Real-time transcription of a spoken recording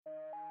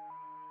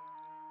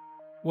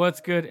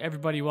What's good,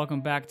 everybody? Welcome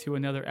back to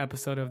another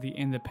episode of the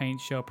In the Paint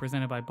Show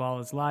presented by Ball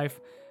is Life.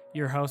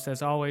 Your host,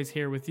 as always,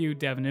 here with you,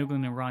 Devin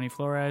Ugland and Ronnie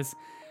Flores.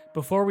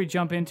 Before we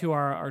jump into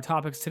our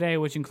topics today,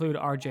 which include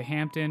RJ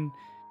Hampton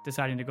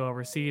deciding to go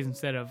overseas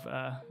instead of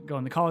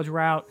going the college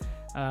route,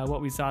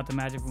 what we saw at the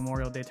Magic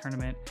Memorial Day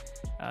Tournament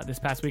this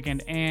past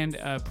weekend, and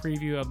a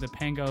preview of the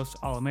Pangos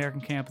All-American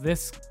Camp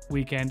this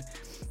weekend.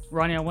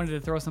 Ronnie, I wanted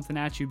to throw something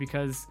at you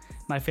because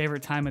my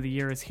favorite time of the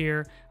year is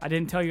here. I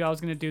didn't tell you I was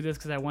going to do this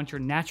because I want your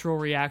natural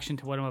reaction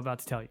to what I'm about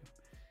to tell you.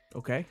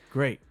 Okay,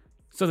 great.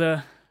 So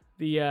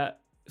the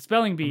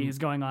spelling bee is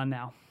going on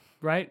now,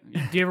 right?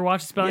 Do you ever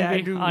watch the spelling bee?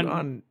 I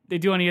do. They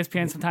do on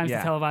ESPN sometimes to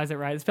Yeah. televise it,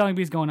 right? The spelling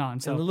bee's going on.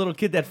 So And the little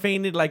kid that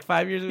fainted like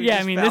 5 years ago yeah,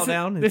 just I mean, fell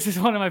down. this is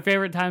one of my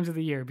favorite times of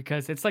the year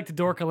because it's like the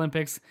Dork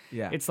Olympics.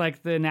 Yeah. It's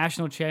like the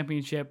national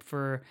championship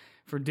for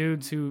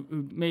dudes who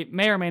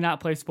may or may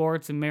not play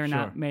sports and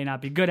may not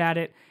be good at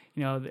it.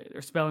 You know,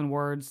 they're spelling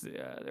words,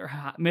 they're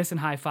missing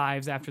high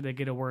fives after they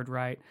get a word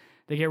right.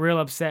 They get real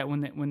upset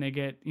when they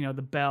get, you know,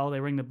 the bell. They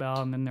ring the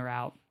bell and then they're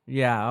out.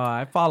 Yeah,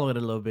 I follow it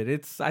a little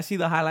bit. I see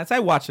the highlights. I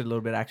watch it a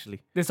little bit,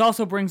 actually. This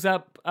also brings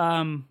up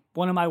one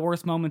of my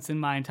worst moments in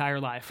my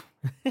entire life.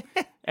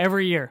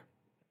 Every year.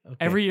 Okay.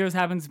 Every year this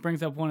happens,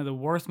 brings up one of the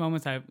worst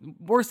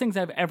things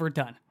I've ever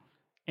done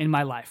in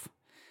my life.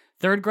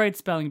 Third grade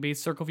spelling bee,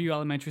 Circleview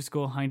Elementary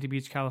School, Huntington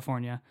Beach,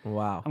 California.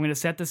 Wow. I'm going to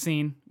set the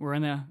scene. We're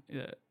in the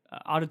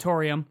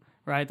auditorium,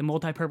 right? The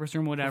multi-purpose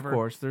room, whatever. Of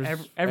course. There's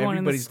everyone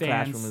in the everybody's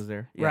stands. classroom is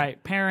there. Yeah.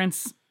 Right.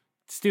 Parents,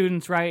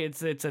 students, right?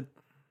 It's a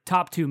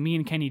top two, me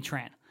and Kenny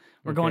Tran.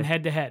 We're going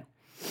head to head.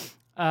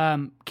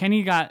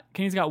 Kenny's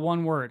got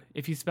one word.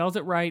 If he spells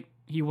it right,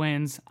 he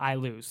wins, I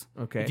lose.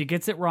 Okay. If he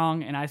gets it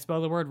wrong and I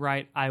spell the word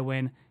right, I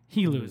win,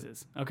 he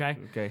loses. Okay?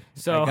 Okay.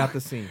 So I got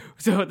the scene.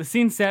 So the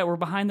scene's set, we're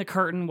behind the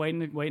curtain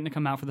waiting to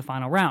come out for the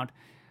final round.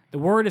 The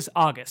word is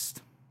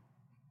August.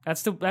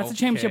 That's the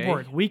championship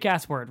word. Weak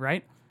ass word,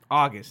 right?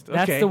 August. Okay.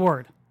 That's the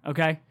word.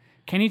 Okay?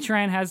 Kenny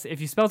Tran has, if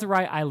he spells it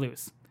right, I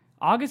lose.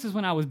 August is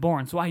when I was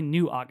born, so I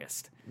knew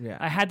August. Yeah.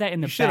 I had that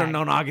in the You should bag. have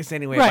known August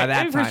anyway Right, by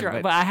that for time. sure,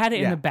 but I had it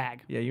in yeah. the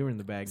bag. Yeah, you were in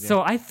the bag then.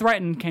 So I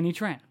threatened Kenny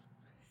Tran.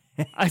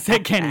 I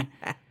said, Kenny,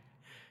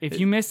 if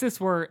you miss this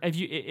word,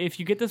 if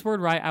you get this word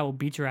right, I will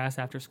beat your ass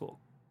after school.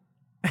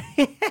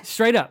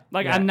 Straight up.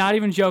 Like, Yeah. I'm not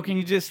even joking.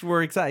 you just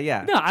were excited.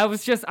 Yeah. No, I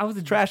was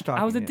a Trash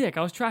talking, I was a yeah. dick.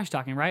 I was trash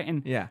talking, right?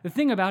 And Yeah. the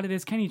thing about it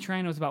is Kenny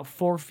Tran was about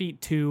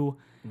 4'2",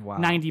 Wow.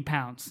 90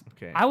 pounds.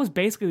 Okay. I was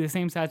basically the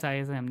same size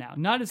as I am now.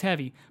 Not as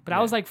heavy, but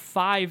I was like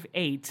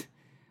 5'8",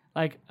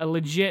 like a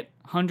legit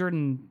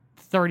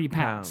 130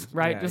 pounds,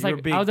 right? Yeah, Just you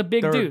were like I was a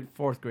big third, dude.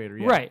 Fourth grader.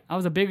 Yeah. Right. I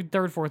was a big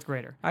third, fourth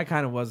grader. I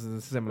kind of was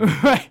similar.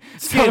 Right.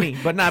 Skinny,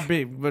 but not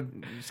big, but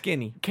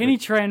skinny. Kenny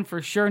Tran for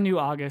sure knew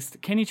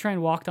August. Kenny Tran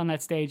walked on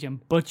that stage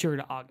and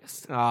butchered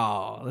August.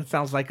 Oh, that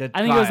sounds like a.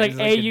 I think it was like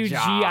a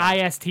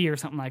Augist or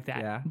something like that.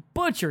 Yeah.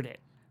 Butchered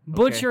it.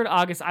 Butchered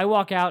August. I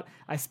walk out.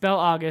 I spell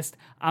August.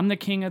 I'm the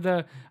king of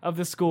the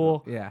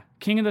school. Yeah.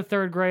 King of the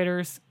third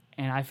graders,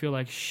 and I feel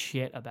like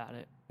shit about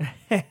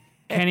it.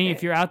 Kenny,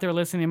 if you're out there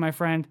listening, my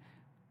friend,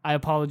 I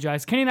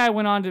apologize. Kenny and I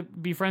went on to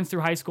be friends through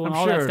high school and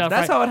all that stuff.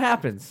 That's right? how it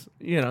happens.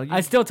 You know. I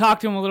still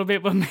talk to him a little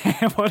bit, but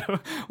man,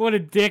 what a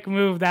dick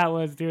move that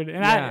was, dude. And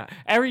Yeah.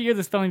 every year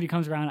the spelling bee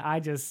comes around, I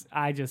just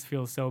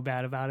feel so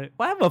bad about it.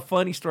 Well, I have a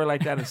funny story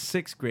like that in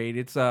sixth grade.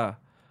 It's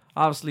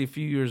obviously a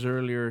few years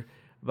earlier.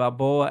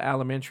 Balboa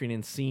Elementary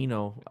in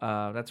Encino.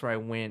 That's where I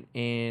went,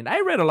 and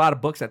I read a lot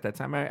of books at that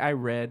time. I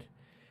read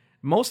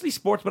mostly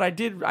sports, but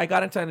I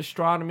got into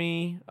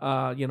astronomy,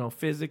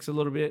 physics a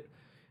little bit,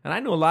 and I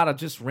knew a lot of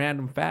just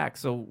random facts.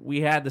 So we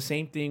had the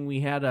same thing.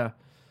 We had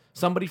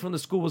somebody from the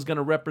school was going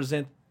to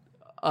represent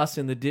us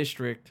in the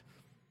district,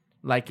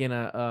 like in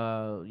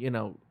a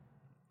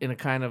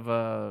kind of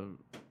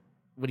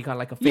what do you call it,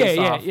 like a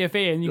face-off. Yeah.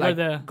 And you Like,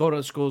 go go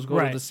to schools, go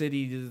Right. to the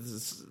city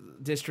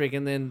district,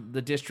 and then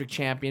the district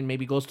champion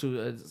maybe goes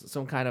to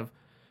some kind of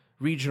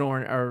regional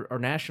or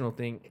national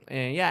thing.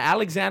 And yeah,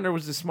 Alexander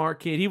was the smart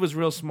kid. He was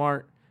real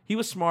smart. He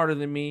was smarter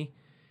than me.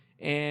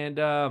 And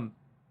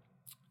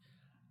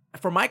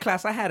for my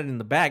class, I had it in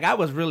the bag. I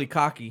was really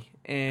cocky,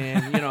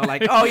 and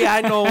like, oh yeah,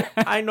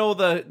 I know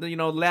the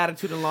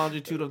latitude and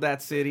longitude of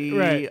that city.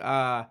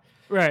 Right.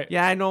 Right.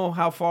 Yeah, I know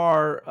how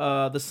far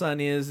the sun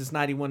is. It's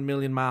 91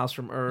 million miles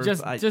from Earth.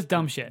 Just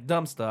dumb shit.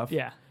 Dumb stuff.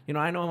 Yeah.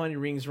 I know how many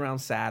rings around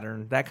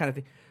Saturn, that kind of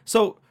thing.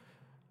 So,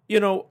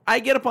 I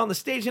get up on the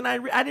stage, and I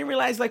didn't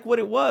realize, like, what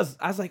it was.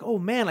 I was like, oh,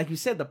 man, like you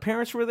said, the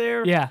parents were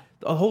there. Yeah.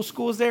 The whole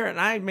school was there, and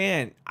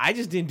I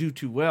just didn't do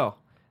too well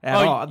at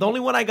all. The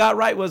only one I got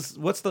right was,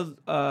 what's the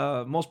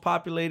most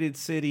populated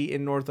city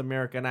in North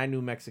America? And I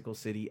knew Mexico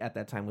City at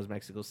that time was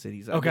Mexico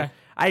City. So Okay.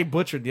 I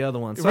butchered the other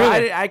one. So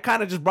Really? I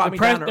kind of just brought me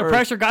down to The earth.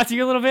 pressure got to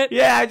you a little bit?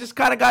 Yeah, I just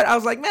kind of I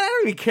was like, man, I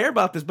don't even care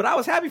about this. But I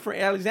was happy for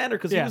Alexander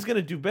because he Yeah. was going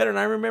to do better. And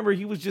I remember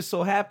he was just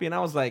so happy. And I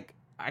was like,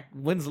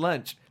 when's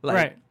lunch? Like,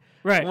 Right.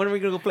 Right. When are we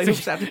gonna go play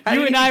hoops after?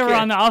 You and I were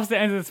on the opposite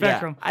ends of the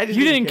spectrum. I just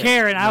you didn't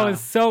care, and I No. was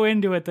so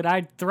into it that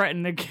I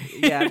threatened to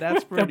Yeah,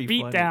 that's pretty the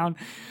beat funny. down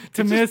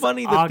to It's miss just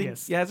funny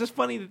August. it's just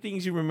funny the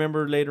things you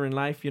remember later in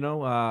life. You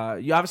know,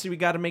 you obviously we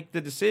got to make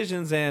the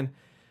decisions, and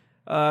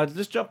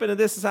just jump into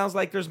this. It sounds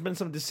like there's been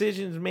some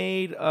decisions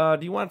made. Do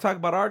you want to talk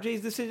about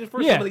RJ's decision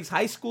first? Yeah. Some of these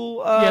high school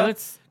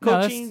let's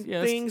coaching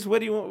let's- things. What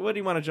do you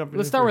want to jump into?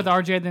 Let's start first? with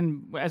RJ.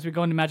 Then, as we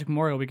go into Magic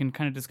Memorial, we can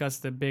kind of discuss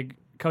the big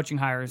coaching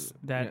hires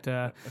that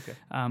Okay.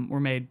 were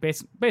made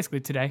basically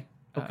today.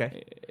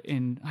 Okay.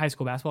 In high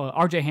school basketball,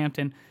 RJ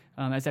Hampton,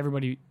 as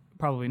everybody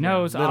probably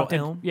knows, Little opted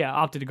Elm.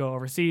 opted to go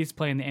overseas,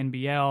 play in the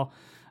NBL.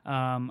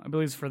 I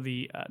believe it's for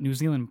the New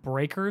Zealand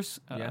Breakers,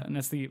 and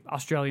that's the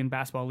Australian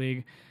Basketball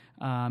League.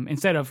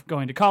 Instead of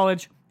going to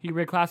college, he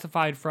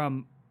reclassified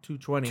from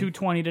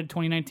 220 to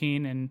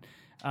 2019,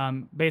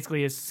 and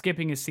basically is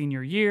skipping his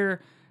senior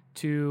year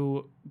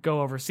to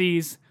go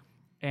overseas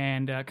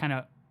and kind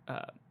of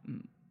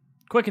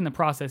quicken the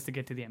process to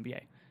get to the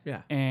NBA.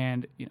 Yeah.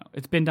 And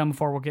it's been done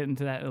before. We'll get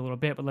into that in a little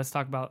bit, but let's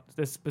talk about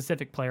this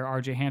specific player,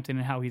 RJ Hampton,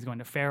 and how he's going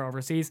to fare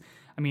overseas.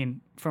 I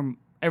mean, from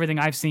everything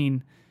I've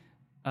seen,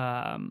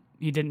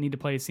 he didn't need to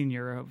play a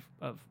senior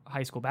of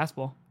high school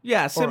basketball.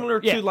 Yeah, similar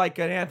yeah. to like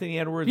an Anthony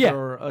Edwards Yeah.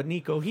 or a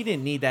Nico. He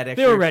didn't need that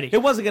extra. They were ready.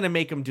 It wasn't going to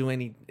make him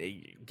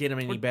get him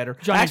any better.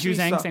 Johnny I actually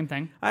Juzang, saw- same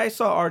thing. I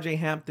saw RJ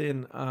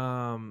Hampton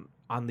on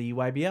the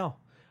UIBL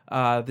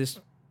this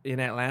in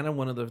Atlanta,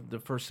 one of the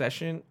first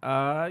session.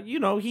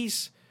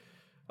 He's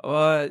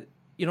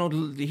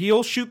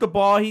he'll shoot the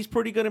ball. He's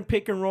pretty good in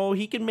pick and roll.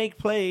 He can make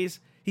plays.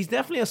 He's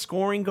definitely a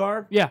scoring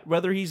guard. Yeah.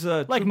 Whether he's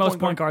a Like most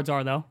point guards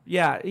are, though.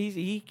 Yeah,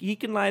 he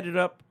can light it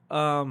up.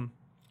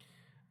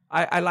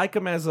 I like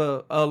him as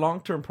a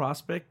long-term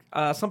prospect.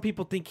 Some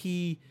people think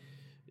he,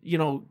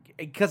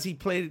 because he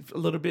played a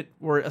little bit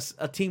where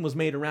a team was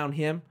made around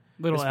him.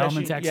 Little Elm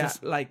in especially- Texas.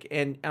 Yeah, like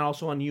and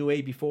also on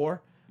UA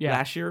before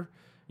last year.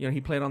 He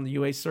played on the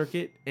UA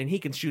circuit, and he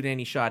can shoot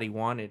any shot he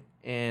wanted.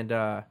 And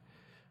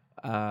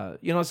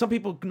some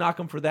people knock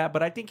him for that,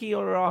 but I think he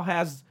overall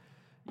has,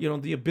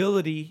 the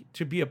ability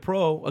to be a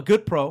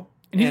good pro,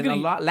 And he's a gonna-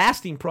 lot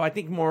lasting pro. I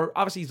think more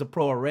obviously he's a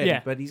pro already,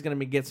 Yeah. but he's going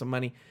to get some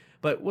money.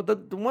 But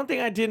the one thing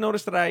I did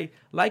notice that I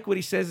like what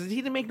he says is he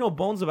didn't make no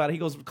bones about it. He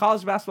goes,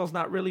 college basketball is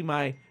not really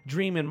my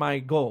dream and my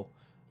goal.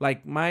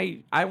 Like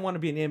I want to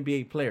be an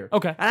NBA player.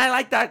 Okay. And I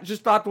like that.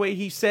 Just thought the way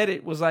he said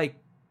it was like,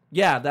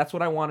 yeah, that's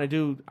what I want to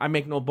do. I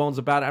make no bones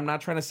about it. I'm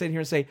not trying to sit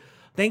here and say,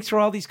 thanks for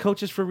all these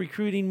coaches for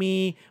recruiting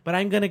me, but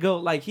I'm going to go.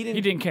 Like he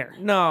didn't care.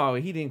 No,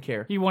 he didn't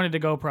care. He wanted to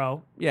go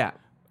pro. Yeah.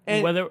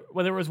 And whether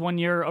it was 1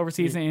 year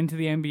overseas and into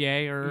the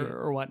NBA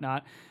or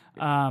whatnot.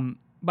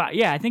 But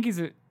yeah, I think he's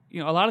a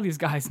lot of these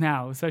guys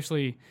now,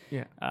 especially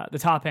the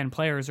top end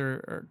players,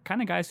 are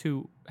kind of guys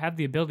who have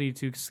the ability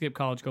to skip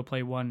college, go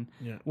play 1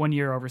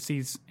 year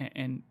overseas,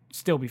 and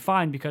still be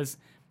fine because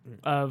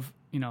of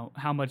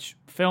how much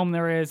film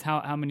there is,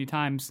 how many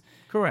times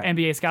Correct.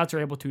 NBA scouts are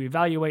able to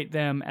evaluate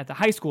them at the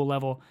high school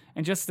level,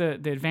 and just the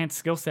advanced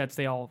skill sets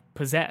they all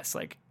possess.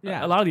 Like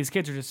a lot of these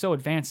kids are just so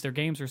advanced; their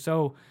games are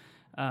so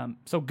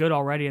good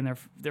already, and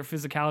their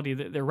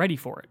physicality, they're ready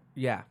for it.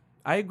 yeah,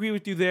 I agree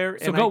with you there.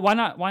 So why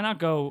not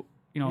go?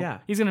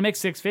 He's going to make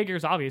 6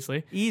 figures,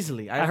 obviously.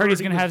 Easily. I heard he's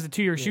going to have the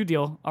 2-year shoe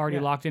deal already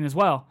locked in as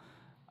well.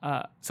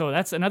 So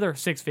that's another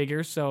 6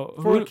 figures. So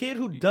for a kid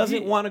who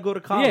doesn't want to go to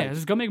college. Yeah,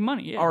 just go make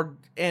money. Yeah.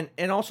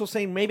 And also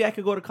saying maybe I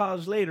could go to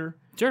college later.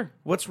 Sure.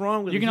 What's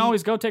wrong with You can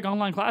always go take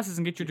online classes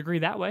and get your degree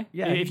that way.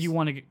 Yeah, if you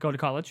want to go to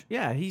college.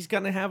 Yeah, he's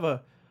gonna have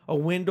a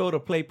window to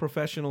play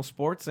professional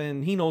sports,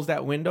 and he knows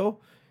that window.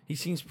 He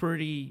seems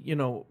pretty,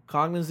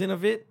 cognizant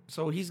of it,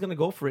 so he's gonna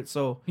go for it.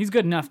 So He's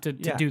good enough to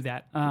do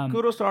that.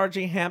 kudos to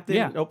RJ Hampton.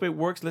 Yeah. Hope it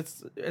works.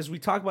 As we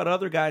talk about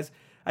other guys,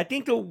 I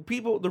think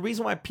the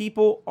reason why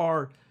people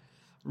are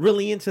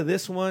really into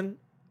this one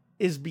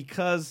is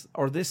because,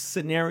 or this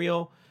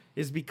scenario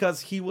is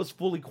because he was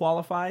fully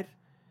qualified.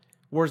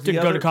 Whereas To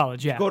go to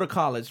college, yeah. Go to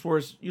college.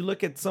 Whereas you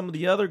look at some of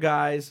the other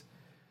guys,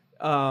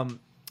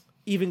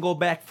 even go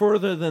back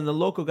further than the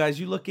local guys.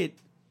 You look at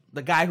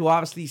the guy who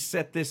obviously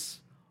set this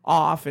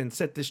off and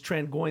set this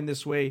trend going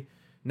this way.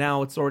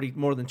 Now it's already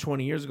more than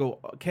 20 years ago.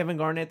 Kevin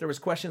Garnett, there was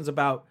questions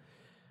about,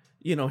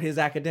 his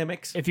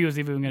academics. if he was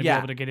even going to be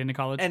able to get into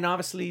college. And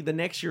obviously the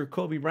next year,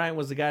 Kobe Bryant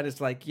was the guy that's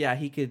like, yeah,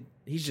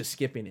 he's just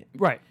skipping it.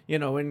 Right.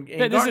 And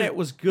This Garnett is-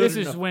 was good This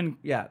is enough. when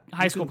Yeah,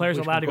 high school players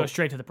are allowed to go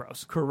straight to the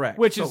pros. Correct.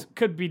 Which So-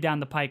 could be down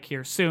the pike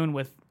here soon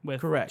with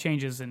Correct.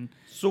 changes and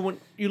So when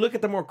you look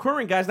at the more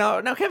current guys,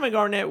 now Kevin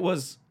Garnett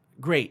was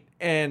great.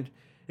 And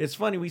it's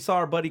funny, we saw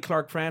our buddy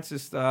Clark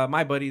Francis,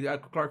 my buddy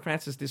Clark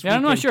Francis this week.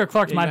 I'm not sure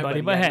Clark's my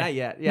buddy, but hey. Not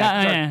yet.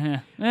 Yeah,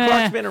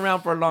 Clark's been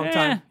around for a long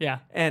time. Yeah.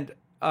 And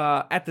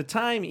at the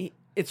time,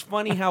 it's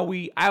funny how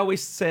I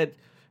always said,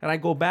 and I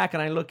go back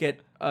and I look at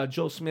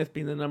Joe Smith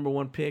being the number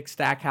 1 pick,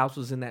 Stackhouse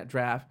was in that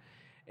draft,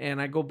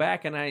 and I go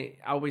back and I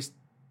always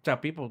tell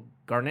people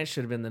Garnett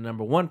should have been the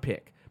number 1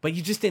 pick. But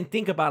you just didn't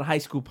think about high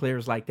school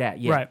players like that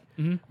yet. Right.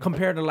 Mm-hmm.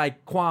 Compared to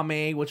like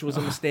Kwame, which was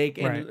a mistake,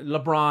 and Right.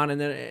 LeBron and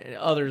then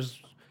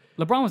others.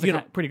 LeBron was you a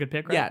know, pretty good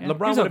pick, right? Yeah, He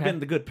LeBron was would have okay. been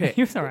the good pick.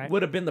 He was all right.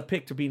 Would have been the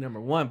pick to be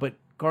number one, but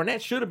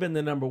Garnett should have been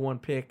the number one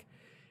pick.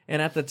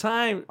 And at the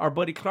time, our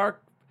buddy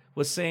Clark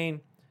was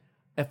saying,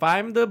 if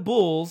I'm the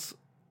Bulls,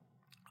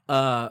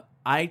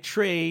 I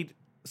trade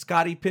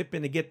Scottie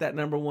Pippen to get that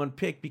number one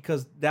pick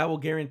because that will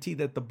guarantee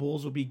that the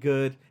Bulls will be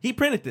good. He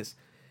printed this,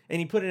 and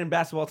he put it in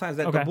Basketball Times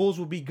that the Bulls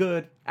will be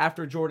good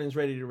after Jordan's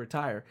ready to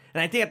retire.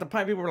 And I think at the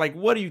time, people were like,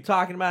 what are you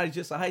talking about? He's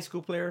just a high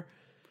school player.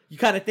 You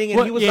kind of thing.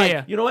 And he was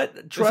you know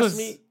what? Trust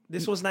me,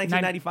 this was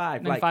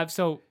 1995. 95,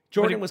 so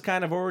Jordan was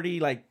kind of already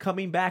like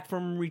coming back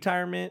from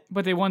retirement.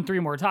 But they won 3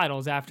 more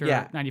titles after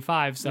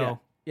 95, so...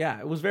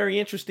 Yeah, it was very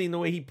interesting the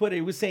way he put it.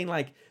 He was saying,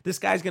 like, this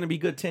guy's going to be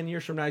good 10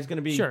 years from now. He's going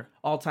to be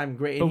all-time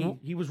great. And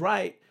he was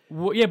right.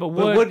 But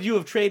would you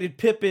have traded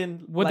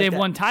Pippen? Would they have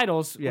won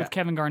titles with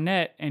Kevin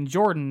Garnett and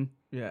Jordan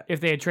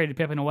if they had traded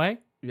Pippen away?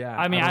 Yeah.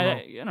 I mean,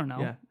 I don't know.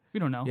 Yeah. We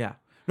don't know. Yeah.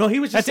 No,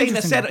 he was just saying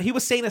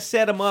to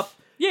set him up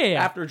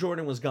after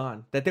Jordan was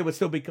gone, that they would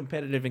still be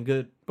competitive and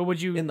good. But would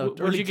you in the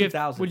early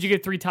 2000s. Would you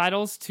get 3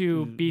 titles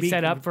to be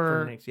set up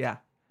for the next? Yeah.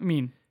 I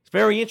mean, it's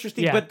very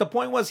interesting. But the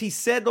point was he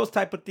said those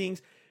type of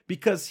things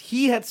because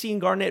he had seen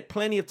Garnett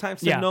plenty of times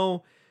to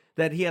know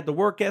that he had the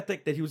work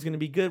ethic, that he was going to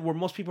be good, where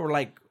most people were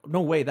like, no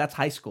way, that's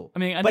high school. I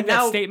mean, I think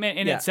that statement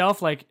in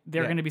itself, like,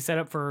 they're going to be set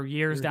up for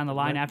years down the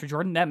line after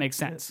Jordan, that makes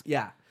sense.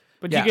 Yeah.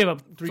 But you give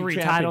up 3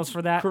 titles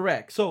for that?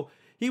 Correct. So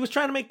he was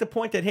trying to make the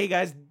point that, hey,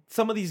 guys,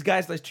 some of these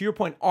guys, like, to your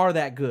point, are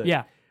that good.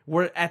 Yeah.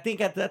 Where I think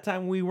at that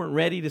time we weren't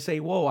ready to say,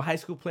 whoa, a high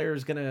school player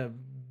is going to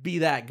be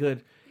that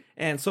good.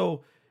 And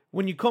so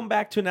when you come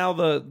back to now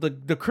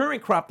the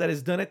current crop that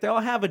has done it, they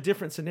all have a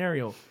different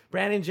scenario.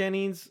 Brandon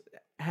Jennings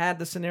had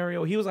the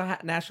scenario. He was a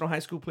national high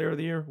school player of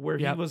the year where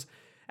he was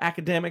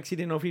academics. He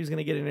didn't know if he was going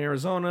to get in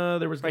Arizona.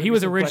 He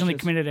was originally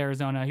committed to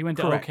Arizona. He went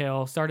to Oak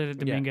Hill, started at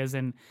Dominguez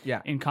in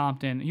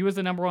Compton. He was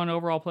the number 1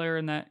 overall player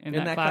in that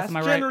class. Am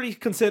I right? Generally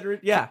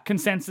considered,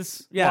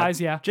 consensus wise,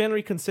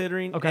 generally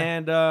considering. Okay.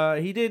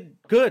 And he did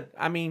good.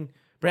 I mean,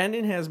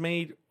 Brandon has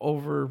made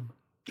over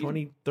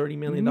 $20-30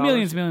 million.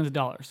 Millions of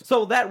dollars.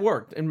 So that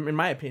worked, in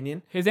my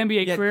opinion. His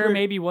NBA career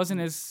maybe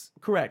wasn't as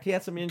correct. He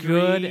had some injuries.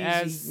 Good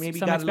as he maybe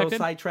some got expected. A little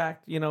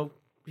sidetracked. You know,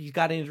 he's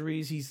got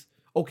injuries. He's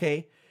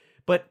okay.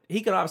 But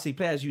he could obviously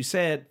play, as you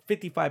said,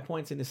 55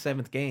 points in his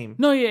 7th game.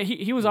 No, yeah,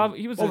 he was a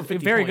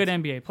very good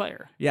NBA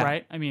player,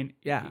 right? I mean,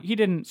 he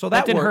didn't. So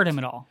that didn't hurt him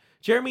at all.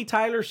 Jeremy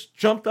Tyler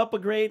jumped up a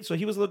grade, so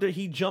he was a little.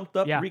 He jumped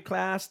up,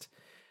 reclassed.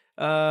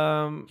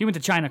 He went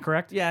to China,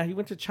 correct? Yeah, he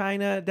went to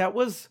China. That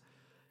was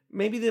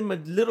maybe the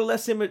little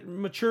less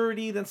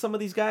maturity than some of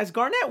these guys.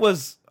 Garnett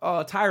was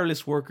a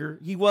tireless worker.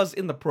 He was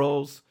in the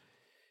pros.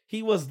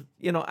 He was,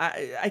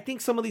 I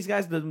think some of these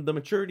guys, the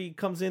maturity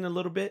comes in a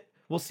little bit.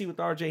 We'll see with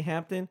R.J.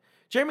 Hampton.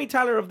 Jeremy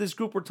Tyler of this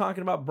group we're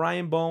talking about,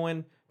 Brian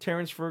Bowen,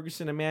 Terrence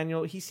Ferguson,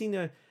 Emmanuel. He seemed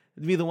to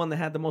be the one that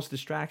had the most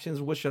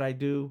distractions. What should I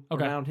do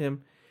around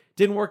him?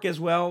 Didn't work as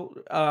well.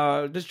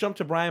 Just jump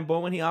to Brian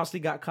Bowen. He obviously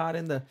got caught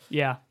in the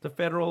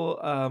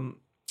federal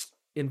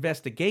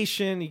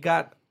investigation. He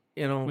got,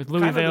 with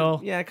Louisville.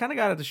 Kind of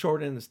got at the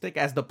short end of the stick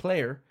as the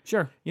player.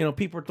 Sure.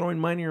 People are throwing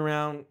money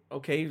around.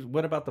 Okay,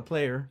 what about the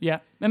player? Yeah,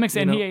 that makes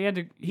sense.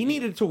 He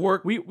needed to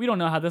work. We don't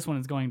know how this one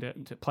is going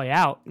to play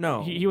out.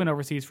 No. He went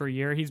overseas for a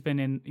year. He's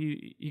been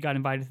he got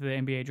invited to the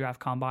NBA draft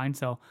combine,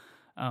 so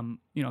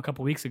a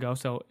couple weeks ago.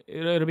 So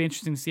it'll be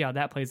interesting to see how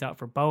that plays out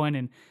for Bowen.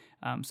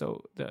 And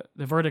so the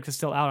verdict is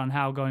still out on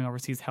how going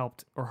overseas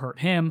helped or hurt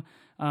him.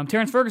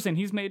 Terrence Ferguson,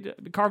 he's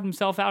carved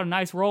himself out a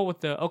nice role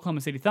with the Oklahoma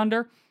City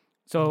Thunder.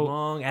 So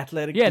long,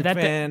 athletic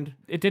defend.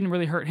 It didn't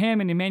really hurt him.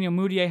 And Emmanuel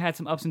Mudiay had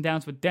some ups and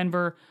downs with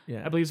Denver.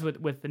 Yeah. I believe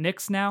with the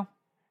Knicks now.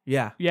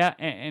 Yeah. Yeah,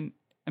 and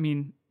I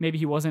mean, maybe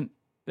he wasn't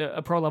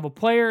a pro-level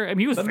player. I mean,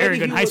 he was very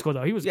good in high school,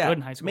 though. He was good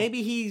in high school.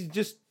 Maybe he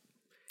just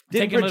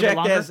didn't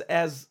project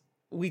as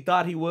we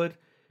thought he would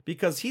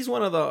because he's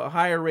one of the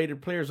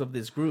higher-rated players of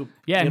this group.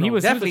 Yeah, and he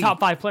was the top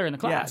 5 player in the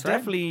class, right?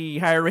 Definitely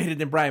higher-rated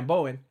than Brian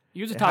Bowen.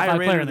 He was a top 5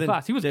 player in the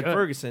class. He was good.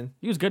 Ferguson.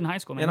 He was good in high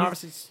school, man. And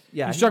obviously,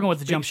 he's struggling with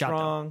the jump shot.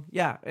 Strong.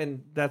 Yeah,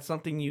 and that's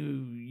something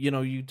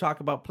you talk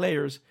about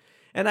players.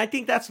 And I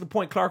think that's the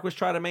point Clark was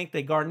trying to make,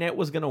 that Garnett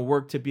was going to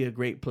work to be a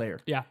great player.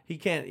 Yeah. He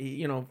can't,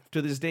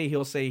 to this day,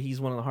 he'll say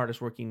he's one of the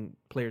hardest working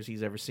players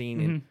he's ever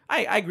seen. And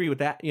I agree with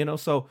that,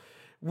 So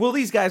will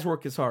these guys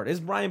work as hard? Is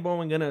Brian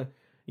Bowen going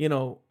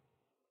to,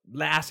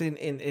 last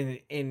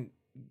and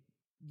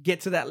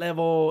get to that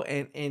level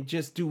and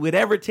just do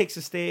whatever it takes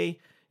to stay?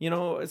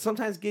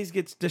 Sometimes guys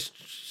gets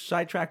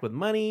sidetracked with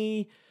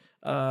money.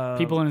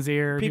 People in his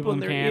ear, people in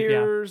their camp,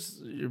 ears.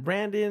 Yeah.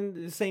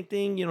 Brandon, the same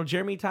thing.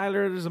 Jeremy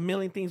Tyler, there's a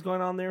million things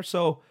going on there.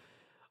 So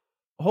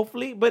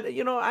hopefully, but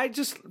I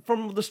just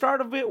from the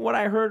start of it, what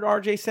I heard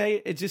RJ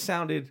say, it just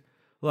sounded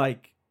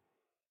like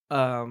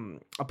a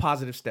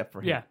positive step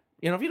for him. Yeah.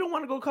 If you don't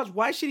want to go to college,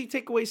 why should he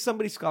take away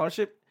somebody's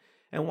scholarship?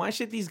 And why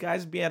should these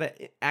guys be at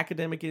an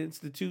academic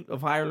institute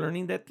of higher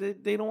learning that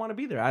they don't want to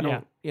be there? I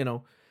don't,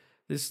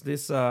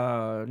 this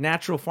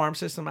natural farm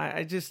system.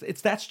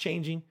 That's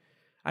changing.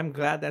 I'm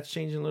glad that's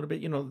changing a little bit.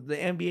 The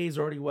NBA is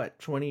already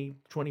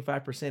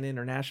 20-25%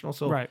 international.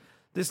 So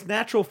this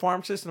natural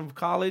farm system of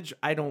college,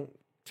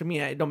 to me,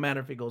 it don't matter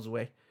if it goes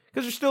away.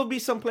 Because there still be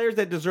some players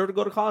that deserve to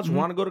go to college,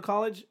 want to go to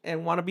college,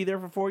 and want to be there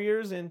for 4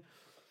 years, and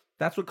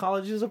that's what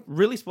college is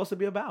really supposed to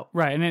be about.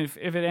 Right, and if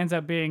it ends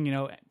up being,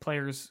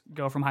 players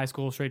go from high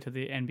school straight to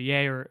the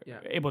NBA or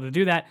able to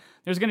do that,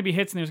 there's going to be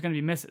hits and there's going to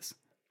be misses.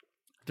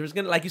 There's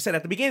going to, like you said,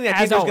 at the beginning, I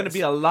think there's going to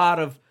be a lot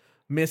of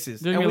misses.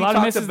 There's going to be a lot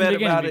of misses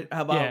about it,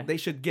 about they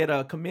should get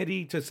a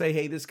committee to say,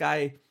 hey, this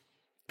guy,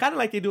 kind of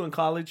like they do in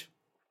college,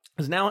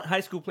 because now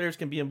high school players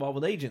can be involved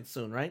with agents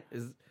soon, right?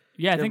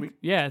 I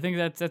think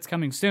that's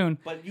coming soon.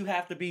 But you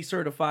have to be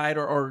certified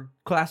or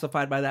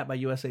classified by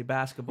USA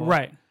Basketball.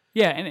 Right.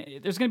 Yeah,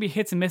 and there's going to be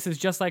hits and misses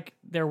just like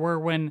there were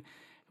when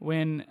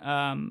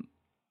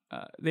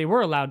they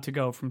were allowed to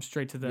go from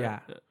straight to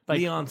the like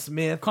Leon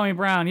Smith, Kwame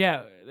Brown.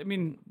 Yeah, I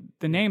mean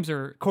the names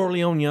are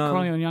Corleone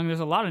Young. There's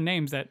a lot of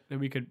names that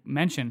we could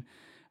mention,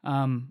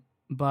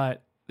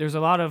 but there's a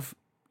lot of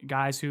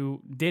guys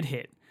who did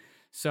hit.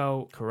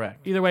 So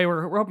correct. Either way,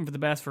 we're hoping for the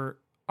best for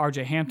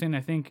RJ Hampton.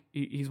 I think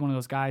he's one of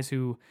those guys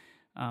who,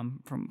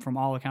 from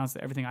all accounts,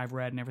 everything I've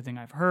read and everything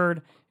I've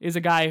heard, is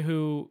a guy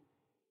who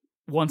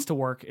wants to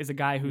work, is a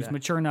guy who's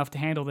mature enough to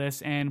handle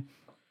this, and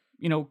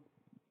will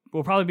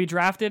probably be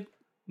drafted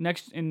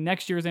in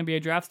next year's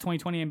NBA draft,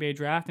 2020 NBA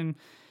draft, and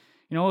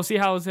we'll see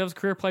how his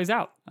career plays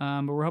out.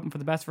 But we're hoping for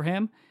the best for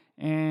him,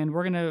 and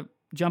we're gonna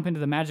jump into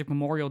the Magic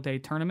Memorial Day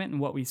tournament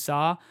and what we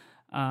saw.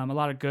 A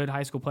lot of good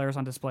high school players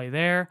on display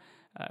there.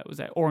 It was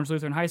at Orange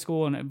Lutheran High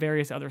School and at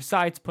various other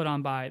sites put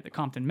on by the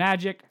Compton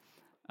Magic.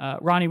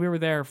 Ronnie, we were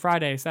there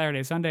Friday,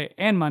 Saturday, Sunday,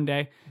 and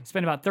Monday.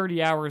 Spent about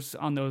 30 hours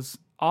on those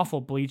awful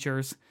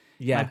bleachers.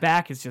 Yeah. My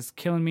back is just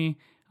killing me.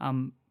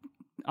 I'm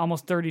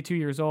almost 32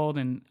 years old,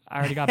 and I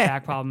already got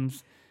back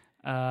problems.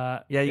 You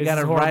got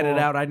to ride it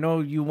out. I know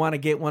you want to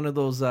get one of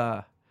those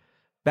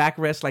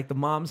backrests like the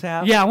moms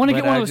have. Yeah, I want to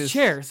get one of those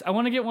chairs. I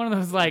want to get one of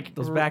those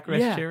those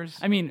backrest chairs.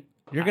 I mean,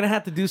 you're going to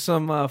have to do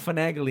some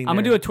finagling. I'm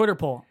going to do a Twitter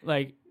poll.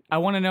 I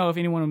want to know if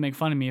anyone would make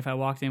fun of me if I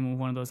walked in with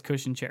one of those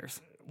cushion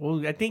chairs.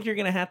 Well, I think you're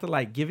going to have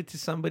to give it to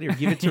somebody or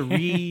give it to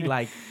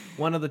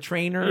one of the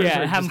trainers.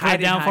 Yeah, have them put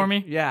it down for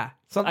me. Yeah,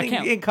 something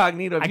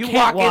incognito. If you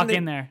can't walk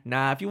in there.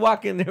 Nah, if you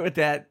walk in there with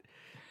that,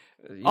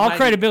 all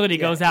credibility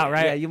goes out,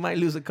 right? Yeah, you might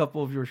lose a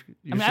couple of your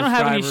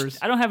subscribers.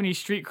 I don't have any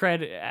street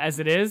cred as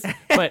it is,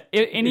 but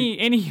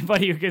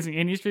anybody who gives me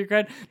any street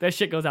cred, that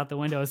shit goes out the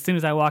window as soon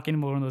as I walk in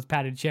with one of those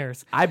padded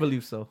chairs. I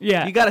believe so.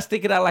 Yeah, you got to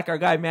stick it out like our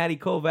guy Matty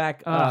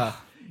Kovac.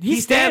 He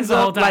stands the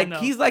whole time,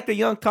 he's like the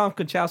young Tom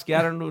Konchowski.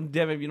 I don't know,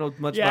 Devin, if you know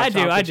much about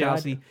Tom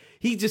Konchowski.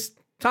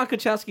 Tom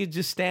Konchowski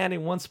just stand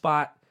in one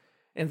spot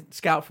and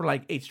scout for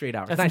 8 straight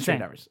hours. That's 9 insane.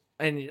 Straight hours.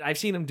 And I've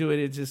seen him do it.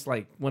 It's just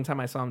one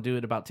time I saw him do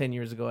it about 10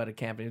 years ago at a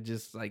camp. And it's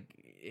just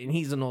and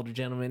he's an older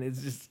gentleman.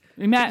 It's just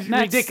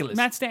ridiculous.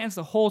 Matt stands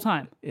the whole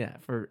time. Yeah,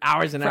 for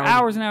hours and hours. For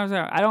hours and hours and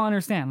hours. I don't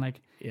understand. I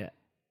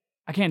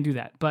can't do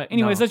that. But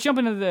anyways, let's jump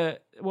into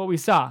what we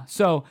saw.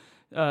 So,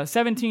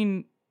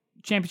 17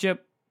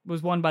 championship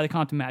was won by the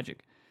Compton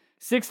Magic.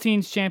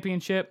 16's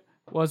championship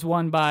was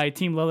won by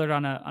Team Lillard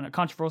on a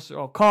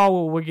controversial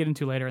call we'll get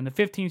into later. And the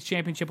 15's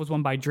championship was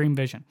won by Dream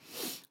Vision.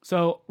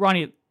 So,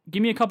 Ronnie,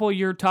 give me a couple of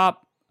your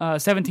top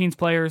 17's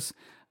players.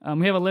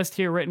 We have a list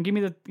here written. Give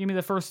me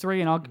the first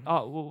 3, and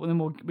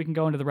we can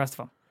go into the rest of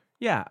them.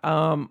 Yeah,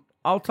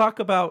 I'll talk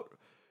about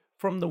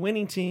from the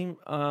winning team.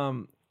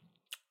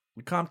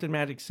 The Compton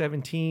Magic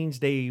 17's,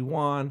 they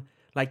won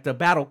the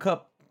Battle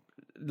Cup,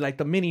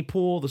 the mini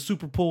pool, the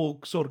super pool,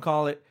 so to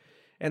call it,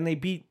 and they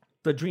beat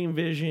the Dream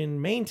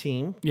Vision main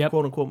team,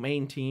 quote unquote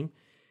main team,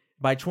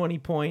 by 20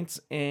 points.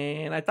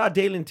 And I thought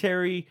Dalen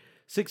Terry,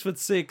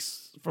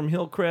 6'6" from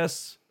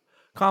Hillcrest,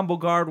 combo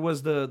guard,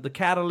 was the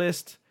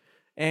catalyst,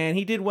 and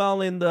he did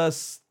well in the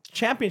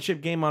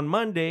championship game on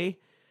Monday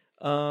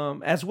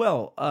as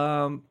well.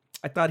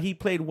 I thought he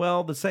played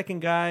well. The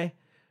second guy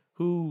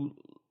who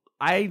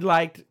I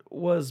liked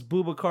was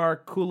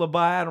Boubacar Coulibaly.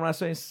 I don't know how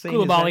to say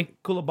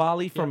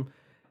Coulibaly from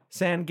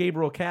San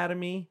Gabriel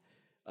Academy.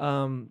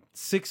 6'9",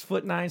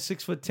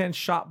 6'10"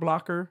 shot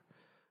blocker,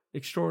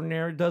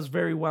 extraordinary. Does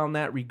very well in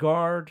that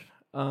regard.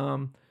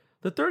 The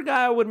third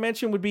guy I would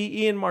mention would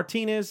be Ian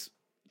Martinez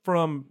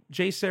from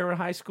J. Sarah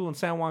High School in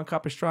San Juan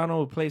Capistrano,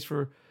 who plays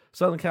for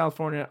Southern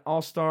California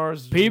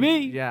All-Stars.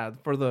 PB? Yeah,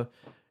 for the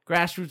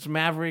grassroots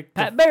Maverick.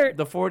 Pat Barrett.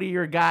 The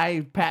 40-year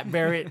guy, Pat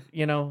Barrett.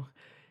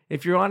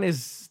 If you're on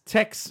his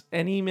text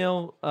and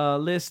email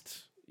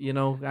list, I'm sure you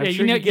know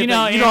everything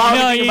about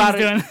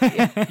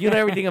it. You know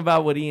everything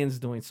about what Ian's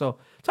doing. So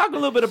talk a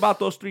little bit about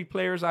those 3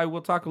 players. I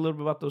will talk a little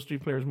bit about those 3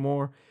 players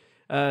more.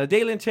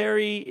 Dalen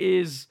Terry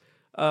is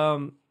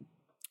come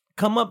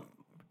up,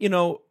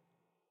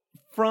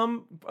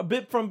 from a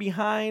bit from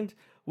behind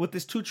with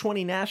this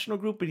 220 national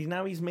group, but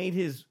he's made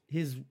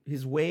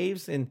his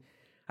waves, and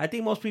I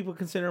think most people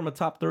consider him a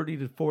top 30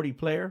 to 40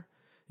 player.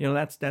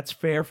 That's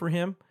fair for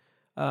him.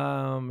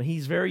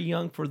 He's very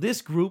young for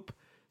this group.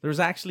 There's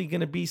actually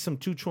going to be some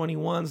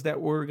 221s that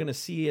we're going to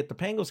see at the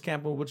Pangos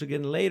camp, which we'll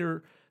get in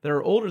later, that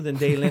are older than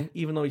Dalen,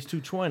 even though he's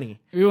 220.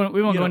 We won't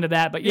go into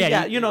that, but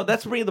yeah.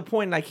 That's bringing the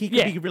point. Like, he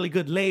could be really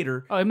good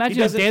later. Oh,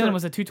 imagine if Dalen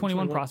was a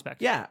 221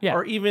 prospect. Yeah.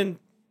 Or even,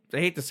 I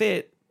hate to say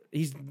it,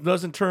 he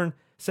doesn't turn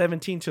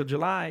 17 till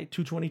July,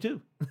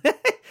 222.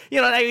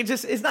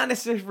 It's not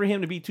necessary for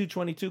him to be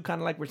 222,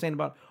 kind of like we're saying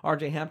about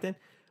R.J. Hampton.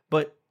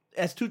 But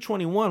as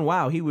 221,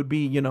 wow, he would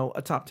be,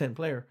 a top 10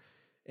 player.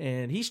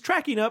 And he's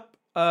tracking up,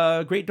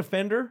 great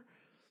defender.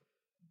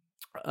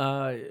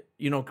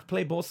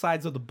 Play both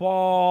sides of the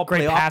ball,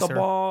 great play passer. Off the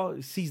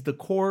ball, sees the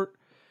court.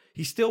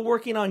 He's still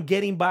working on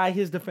getting by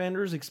his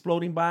defenders,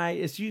 exploding by.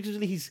 It's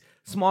usually he's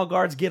small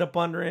guards get up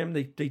under him.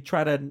 They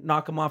try to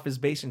knock him off his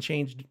base and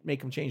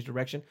make him change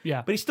direction.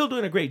 Yeah. But he's still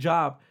doing a great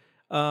job.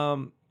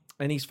 And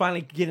he's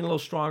finally getting a little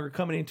stronger,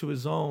 coming into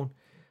his own.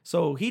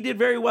 So he did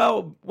very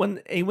well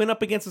when he went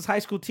up against his high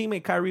school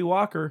teammate, Kyrie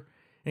Walker.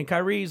 And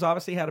Kyrie's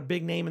obviously had a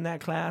big name in that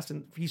class,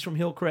 and he's from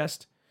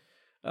Hillcrest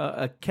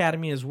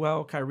Academy as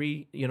well.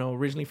 Kyrie,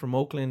 originally from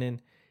Oakland.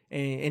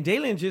 And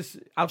Dalen just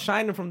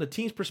outshined him from the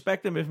team's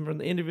perspective and from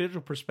the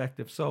individual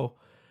perspective. So,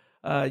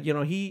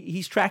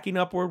 he's tracking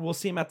upward. We'll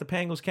see him at the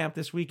Pangos camp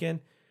this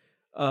weekend.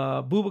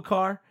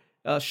 Boubacar,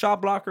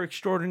 shot blocker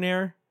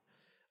extraordinaire.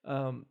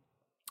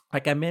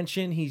 Like I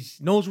mentioned, he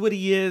knows what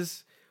he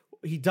is.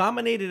 He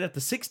dominated at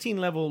the 16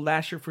 level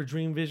last year for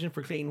Dream Vision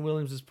for Clayton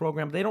Williams'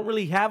 program. They don't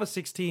really have a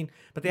 16,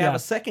 but they have a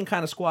second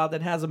kind of squad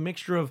that has a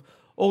mixture of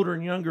older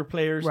and younger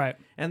players. Right.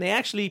 And they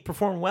actually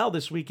performed well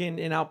this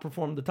weekend and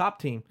outperformed the top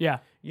team. Yeah.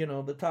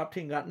 The top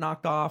team got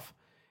knocked off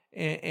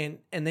and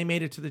they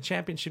made it to the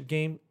championship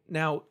game.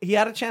 Now, he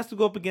had a chance to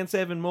go up against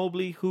Evan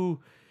Mobley, who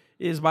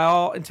is by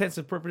all intents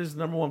and purposes the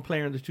number one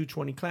player in the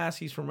 220 class.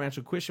 He's from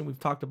Rancho Cucamonga. We've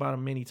talked about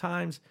him many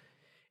times.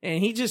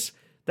 And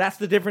that's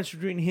the difference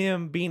between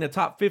him being a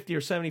top 50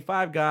 or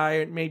 75 guy,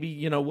 and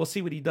maybe, we'll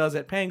see what he does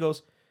at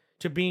Pangos,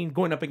 to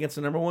going up against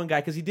the number one guy,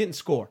 because he didn't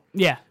score.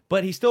 Yeah.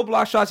 But he still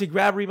blocked shots. He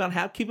grabbed rebound,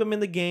 keep him in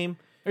the game.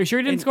 Are you sure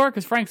he didn't score?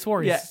 Because Frank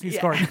swore he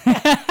scored.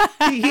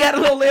 he had a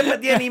little lip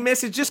at the end. He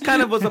missed. It just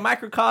kind of was a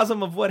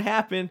microcosm of what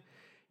happened.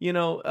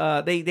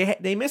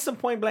 They missed some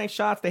point blank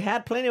shots. They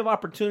had plenty of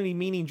opportunity,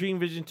 meaning Dream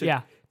Vision,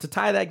 to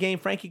tie that game.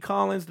 Frankie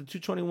Collins, the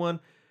 221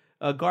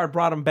 guard,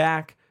 brought him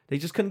back. They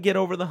just couldn't get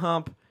over the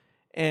hump.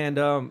 And,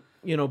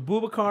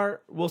 Boubacar,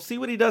 we'll see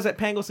what he does at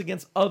Pangos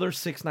against other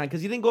 6'9",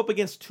 because he didn't go up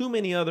against too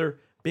many other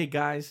big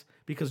guys,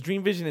 because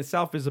Dream Vision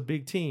itself is a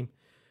big team.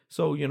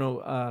 So,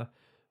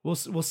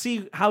 we'll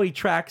see how he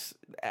tracks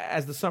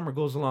as the summer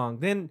goes along.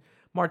 Then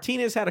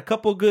Martinez had a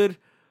couple good,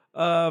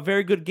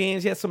 very good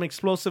games. He had some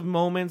explosive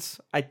moments.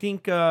 I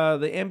think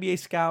the NBA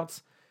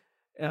scouts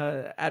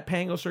at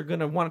Pangos are going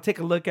to want to take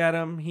a look at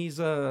him. He's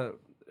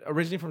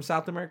originally from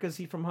South America. Is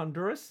he from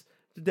Honduras?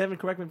 Devin,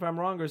 correct me if I'm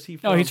wrong, or is he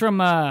from he's from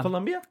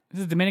Colombia? Is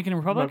this Dominican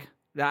Republic?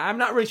 No, I'm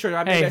not really sure.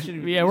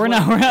 We're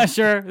not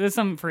sure. There's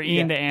something for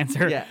Ian to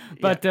answer. Yeah,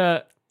 but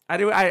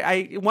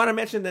I want to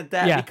mention that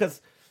because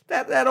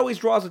that always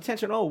draws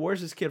attention. Oh,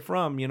 where's this kid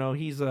from?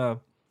 He's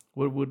what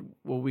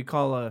we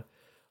call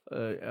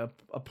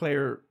a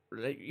player,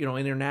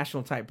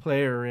 international type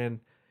player, and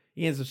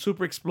he is a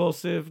super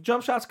explosive.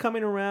 Jump shots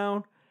coming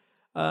around.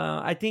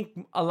 I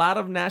think a lot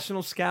of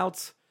national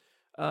scouts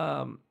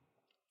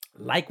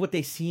like what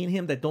they see in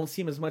him that don't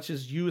see him as much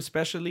as you,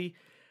 especially.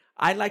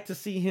 I'd like to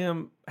see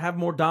him have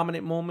more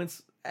dominant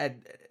moments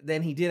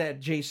than he did at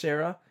Jay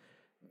Serra.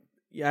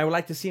 Yeah, I would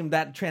like to see him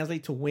that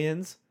translate to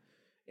wins,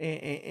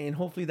 and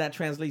hopefully that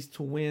translates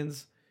to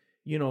wins,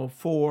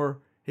 for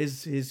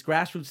his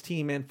grassroots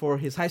team and for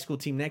his high school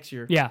team next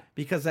year. Yeah,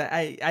 because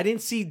I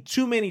didn't see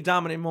too many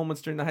dominant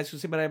moments during the high school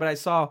team, but I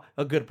saw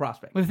a good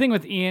prospect. But the thing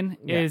with Ian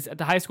is at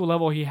the high school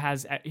level, he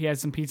has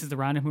some pieces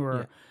around him who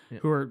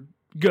are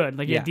good.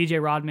 Like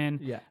DJ Rodman,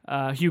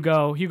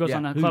 Hugo's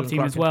on that club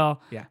team as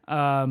well. Yeah.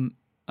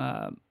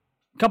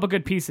 Couple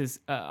good pieces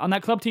on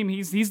that club team.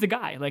 He's the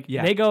guy. Like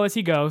they go as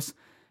he goes.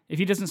 If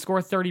he doesn't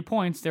score 30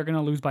 points, they're going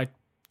to lose by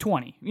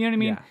 20. You know what I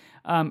mean?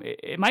 Yeah.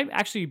 It might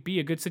actually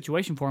be a good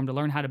situation for him to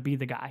learn how to be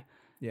the guy.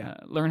 Yeah.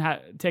 Learn how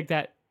to take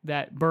that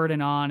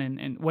burden on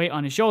and weight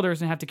on his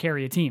shoulders and have to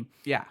carry a team.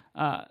 Yeah.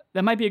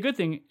 That might be a good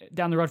thing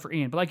down the road for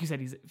Ian. But like you said,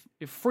 he's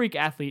a freak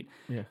athlete.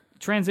 Yeah.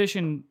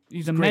 Transition,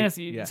 he's a menace.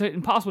 It's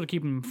impossible to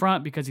keep him in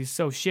front because he's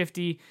so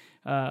shifty.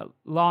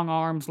 Long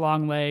arms,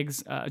 long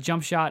legs,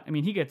 jump shot. I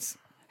mean, he gets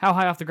how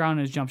high off the ground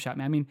in his jump shot,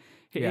 man. I mean,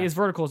 his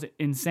vertical is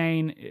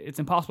insane. It's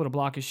impossible to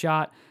block his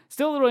shot.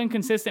 Still a little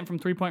inconsistent from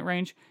 3-point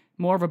range.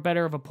 More of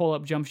a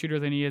pull-up jump shooter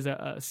than he is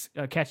a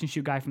catch and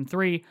shoot guy from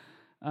 3.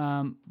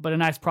 But a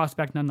nice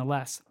prospect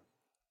nonetheless.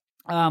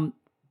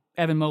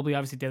 Evan Mobley,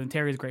 obviously, Dalen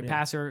Terry is a great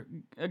passer.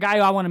 A guy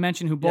I want to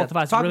mention who both of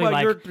us really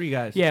like. Your 3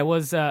 guys. Yeah,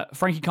 was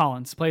Frankie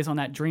Collins. Plays on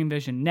that Dream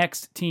Vision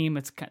Next team.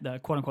 It's the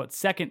quote-unquote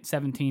second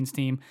 17s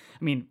team.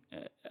 I mean,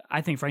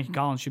 I think Frankie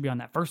Collins should be on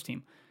that first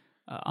team.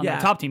 On the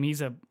top team,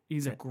 he's a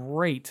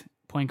great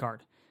point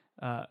guard.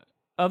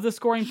 Of the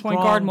scoring point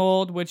guard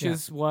mold, which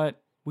is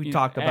what we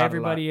talked about.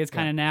 Everybody is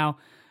kind of now.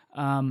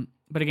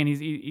 But again,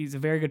 he's a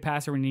very good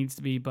passer when he needs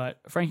to be. But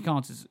Frankie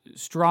Collins is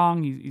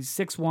strong. He's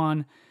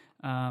 6'1".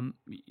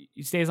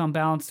 He stays on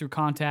balance through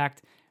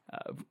contact.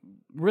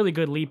 really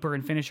good leaper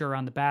and finisher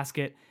around the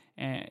basket.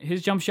 And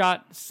his jump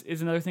shot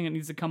is another thing that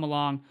needs to come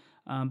along.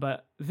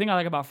 But the thing I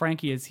like about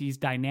Frankie is he's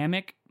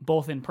dynamic,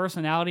 both in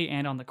personality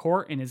and on the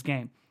court in his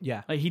game.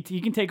 Yeah. Like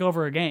he can take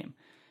over a game.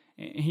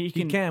 He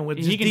can with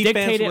he just can defense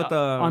dictate it with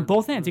on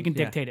both ends. He can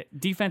yeah. dictate it.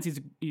 Defense,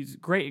 he's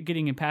great at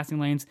getting in passing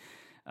lanes.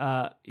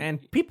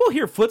 And people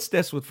hear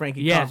footsteps with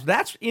Frankie Collins.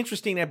 That's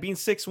interesting. At being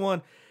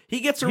 6'1",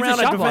 he gets around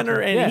a defender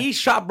blocker. and he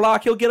shot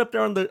block. He'll get up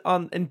there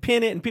and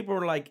pin it, and people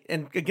are like,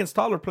 and against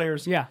taller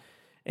players. Yeah,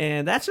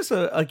 and that's just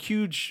a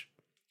huge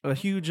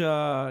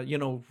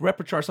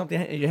repertoire,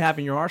 something you have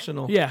in your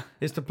arsenal. Yeah,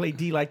 is to play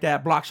D like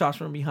that, block shots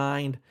from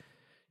behind.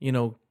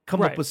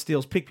 Come up with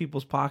steals, pick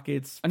people's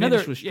pockets.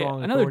 Finish with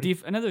strong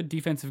another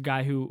defensive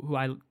guy who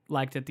I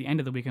liked at the end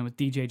of the weekend was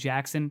DJ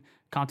Jackson.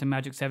 Compton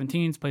Magic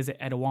 17s, plays at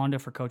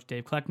Etowanda for Coach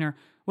Dave Kleckner.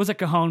 Was at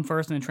Cajon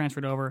first and then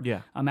transferred over.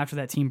 Yeah. After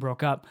that team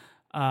broke up.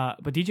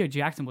 But DJ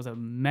Jackson was a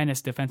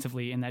menace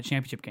defensively in that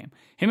championship game.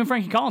 Him and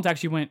Frankie Collins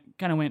actually went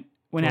at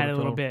it a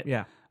little bit.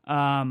 Yeah.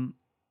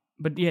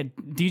 But yeah,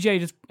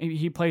 DJ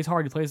he plays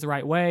hard. He plays the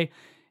right way.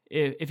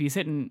 If he's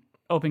hitting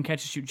open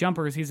catch and shoot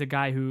jumpers, he's a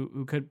guy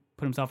who could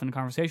put himself in the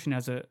conversation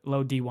as a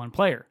low D1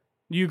 player.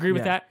 Do you agree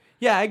with that?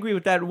 Yeah, I agree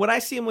with that. What I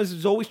see him was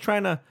he's always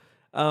trying to,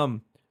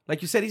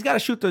 like you said, he's got to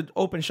shoot the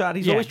open shot.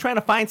 He's always trying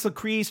to find some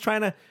crease,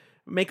 trying to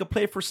make a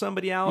play for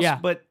somebody else. Yeah.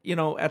 But,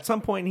 at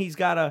some point he's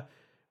got to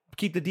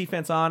keep the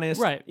defense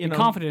honest. Right. Be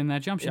confident in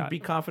that jump shot. Be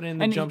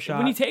confident in the jump shot.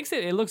 When he takes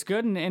it, it looks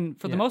good. And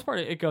for the most part,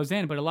 it goes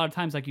in. But a lot of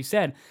times, like you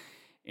said,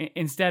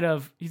 instead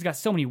of, he's got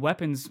so many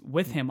weapons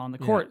with him on the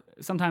court.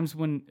 Sometimes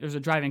when there's a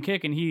driving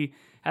kick and he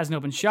has an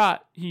open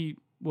shot, he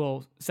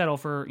will settle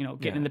for,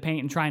 getting in the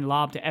paint and trying to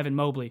lob to Evan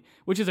Mobley,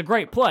 which is a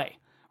great play,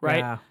 right?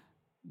 Yeah.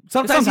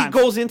 Sometimes he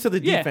goes into the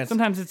defense. Yeah,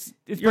 sometimes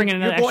it's bringing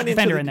another extra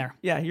defender in there.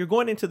 Yeah, you're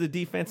going into the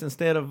defense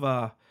instead of,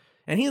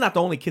 and he's not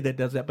the only kid that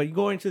does that, but you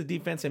go into the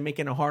defense and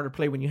making a harder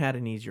play when you had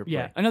an easier play.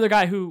 Yeah, another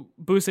guy who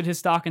boosted his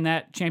stock in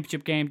that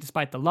championship game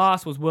despite the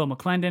loss was Will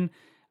McClendon.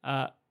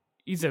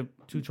 He's a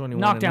 221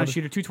 knockdown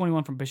shooter,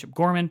 221 from Bishop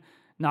Gorman,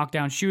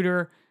 knockdown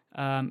shooter.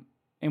 And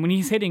when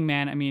he's hitting,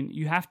 man, I mean,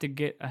 you have to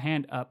get a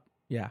hand up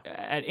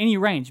at any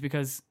range,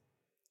 because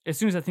as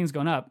soon as that thing's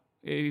going up,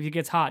 if he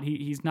gets hot,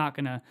 he's not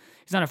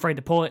afraid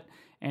to pull it,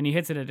 and he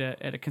hits it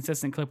at a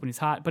consistent clip when he's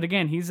hot. But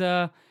again, he's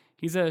a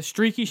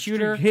streaky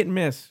shooter, hit and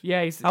miss.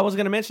 Yeah, I was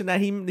going to mention that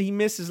he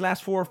missed his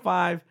last 4 or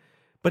 5,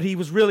 but he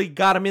was really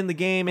got him in the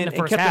game and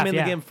kept him in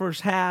the game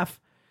first half.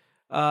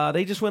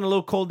 They just went a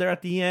little cold there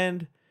at the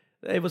end.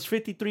 It was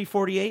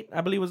 53-48,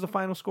 I believe, was the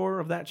final score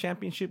of that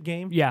championship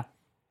game. Yeah,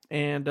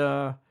 and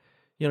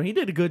he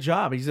did a good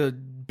job. He's a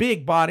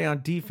big body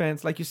on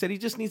defense, like you said. He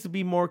just needs to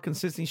be more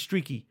consistent,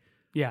 streaky.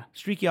 Yeah,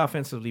 streaky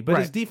offensively, but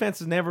his defense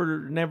is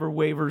never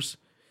wavers.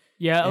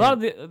 Yeah, a lot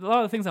of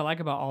the things I like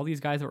about all these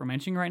guys that we're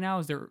mentioning right now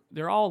is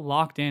they're all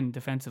locked in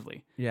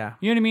defensively. Yeah,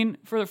 you know what I mean,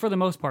 for the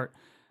most part,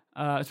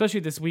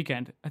 especially this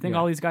weekend. I think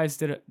all these guys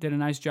did a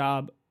nice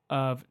job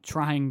of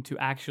trying to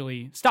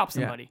actually stop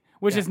somebody,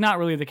 which is not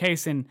really the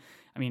case in,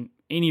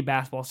 any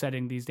basketball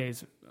setting these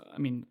days.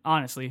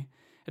 Honestly,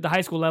 at the high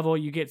school level,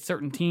 you get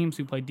certain teams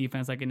who play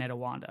defense, like in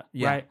Etowanda,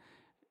 right?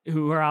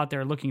 Who are out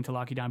there looking to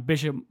lock you down.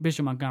 Bishop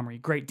Montgomery,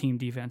 great team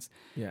defense.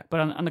 Yeah. But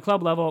on the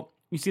club level,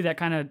 you see that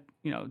kind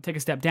of take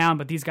a step down.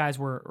 But these guys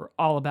were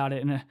all about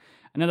it. And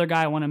another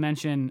guy I want to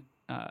mention,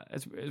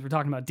 as we're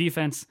talking about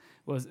defense,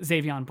 was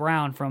Xavion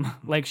Brown from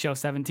Lake Show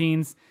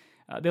 17s.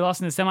 They lost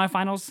in the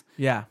semifinals.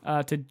 Yeah.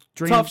 To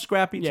Dream. Tough,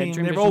 scrappy team.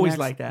 They're always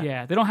like that.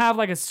 Yeah. They don't have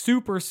like a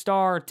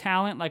superstar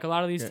talent like a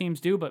lot of these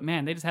teams do, but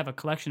man, they just have a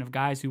collection of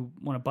guys who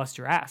want to bust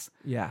your ass.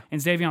 Yeah.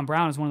 And Xavion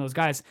Brown is one of those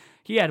guys.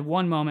 He had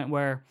one moment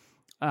where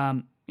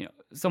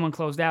someone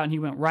closed out and he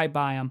went right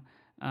by him.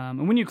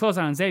 And when you close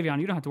out on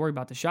Xavion, you don't have to worry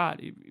about the shot,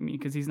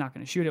 because he's not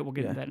going to shoot it. We'll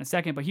get into that in a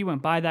second. But he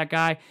went by that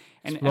guy,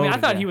 and I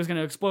thought he was going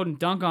to explode and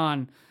dunk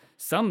on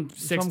some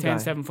 6'10",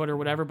 7-footer or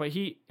whatever. But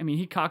he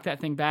cocked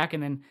that thing back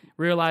and then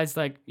realized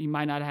like he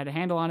might not have had a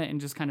handle on it and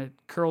just kind of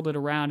curled it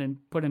around and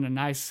put in a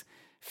nice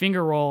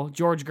finger roll,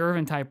 George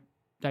Gervin type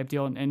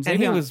deal. And Xavion,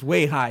 he was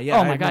way high. Yeah.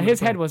 Oh my God,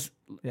 his head was.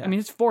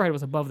 His forehead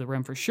was above the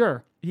rim for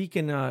sure. He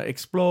can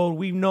explode.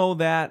 We know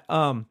that.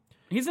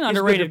 He's an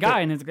underrated guy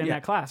in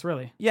that class,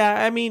 really.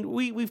 Yeah,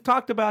 we've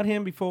talked about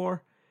him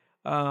before.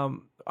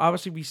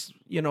 Obviously,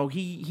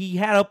 he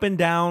had up and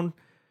down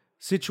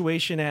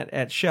situation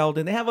at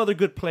Sheldon. They have other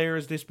good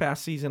players this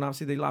past season.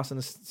 Obviously, they lost in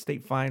the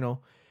state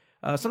final.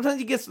 Sometimes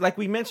he gets, like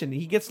we mentioned,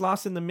 he gets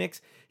lost in the mix.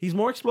 He's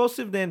more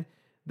explosive than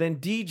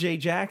DJ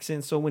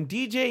Jackson. So when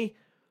DJ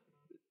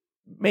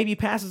maybe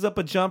passes up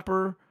a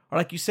jumper, or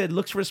like you said,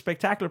 looks for a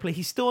spectacular play,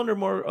 he's still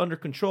more under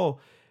control.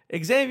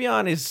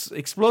 Xavion is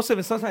explosive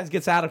and sometimes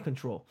gets out of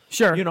control.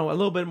 Sure. A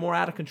little bit more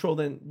out of control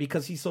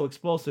because he's so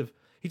explosive.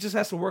 He just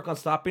has to work on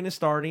stopping and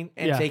starting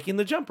and taking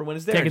the jumper when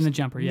it's there. Taking the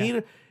jumper,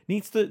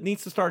 Needs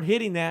to start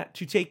hitting that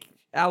to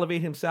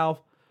elevate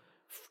himself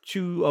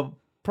to a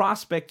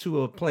prospect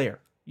to a player,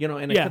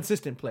 and a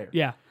consistent player.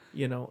 Yeah.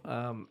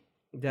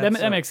 That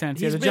makes sense.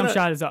 Yeah, he's the been jump a-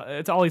 shot is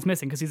it's all he's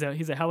missing because he's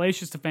a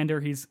hellacious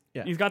defender. He's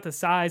got the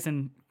size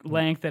and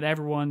length that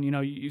everyone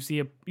you see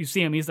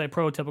him. He's like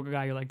prototypical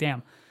guy. You're like,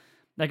 damn,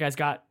 that guy's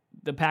got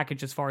the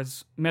package as far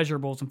as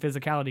measurables and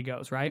physicality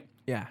goes. Right?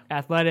 Yeah.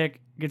 Athletic,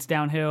 gets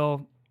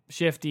downhill,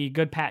 shifty,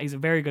 good He's a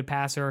very good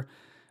passer.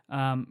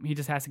 He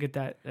just has to get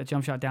that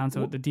jump shot down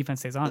so the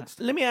defense stays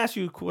honest. Let me ask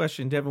you a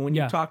question, Devin. When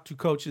you talk to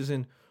coaches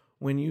and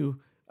when you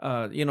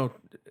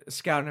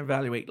scout and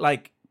evaluate,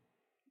 like,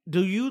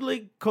 do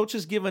you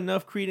coaches give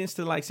enough credence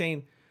to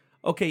saying,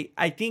 okay,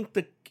 I think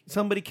that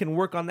somebody can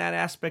work on that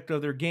aspect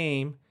of their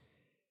game.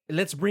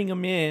 Let's bring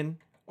him in.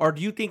 Or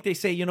do you think they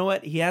say, you know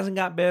what, he hasn't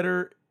got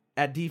better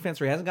at defense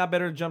or he hasn't got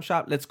better at jump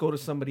shot, let's go to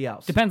somebody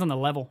else? Depends on the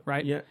level,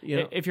 right? Yeah.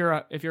 If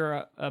you're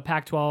a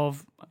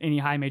Pac-12, any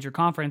high major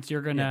conference,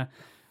 you're gonna.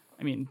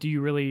 I mean, do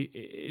you really?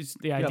 Is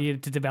the idea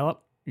to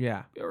develop?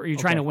 Yeah. Or are you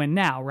trying to win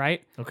now,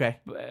 right? Okay.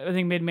 I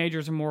think mid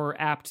majors are more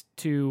apt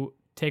to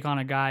take on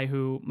a guy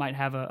who might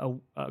have a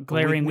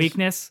glaring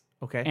weakness,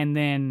 Okay. and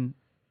then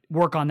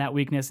work on that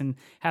weakness and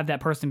have that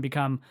person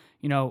become,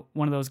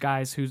 one of those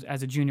guys who's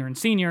as a junior and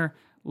senior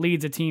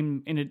leads a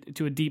team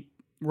to a deep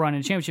run in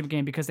a championship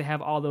game because they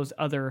have all those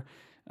other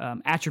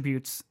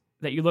attributes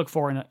that you look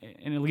for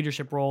in a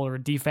leadership role or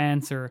a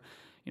defense or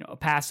a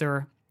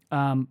passer.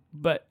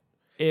 But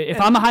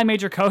if I'm a high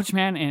major coach,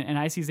 man, and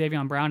I see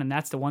Xavier Brown, and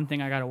that's the one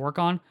thing I got to work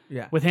on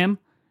with him,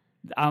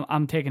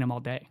 I'm taking him all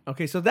day.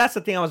 Okay, so that's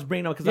the thing I was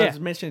bringing up because I was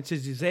mentioning to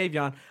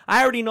Xavier.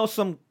 I already know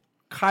some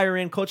higher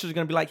end coaches are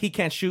going to be like, he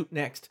can't shoot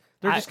next.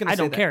 They're just going to say I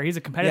don't that. care. He's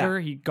a competitor.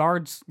 He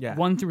guards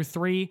 1 through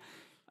 3.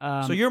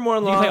 So you're more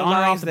he can play on or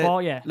off lines the that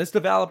ball. Yeah, let's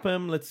develop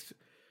him. Let's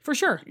for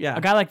sure. Yeah.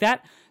 A guy like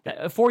that,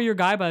 a 4-year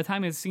guy, by the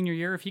time his senior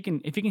year, if he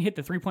can hit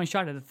the 3-point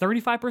shot at a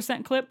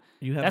 35% clip,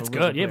 that's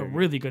good. You have a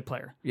really good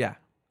player. Yeah.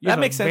 That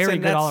makes sense. Very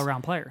and good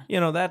all-around player.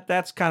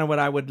 That's kind of what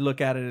I would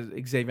look at it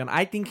as Xavier.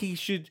 I think he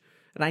should,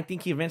 and I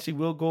think he eventually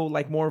will go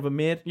more of a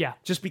mid. Yeah.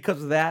 Just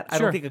because of that, I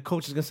don't think a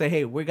coach is gonna say,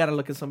 "Hey, we got to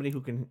look at somebody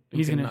who can."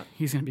 He's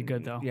gonna be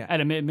good though. Yeah.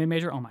 At a mid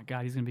major, oh my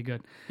god, he's gonna be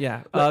good.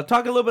 Yeah.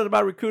 Talk a little bit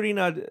about recruiting.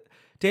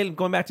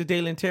 Going back to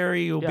Dalen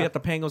Terry, who'll be at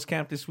the Pangos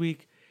camp this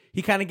week.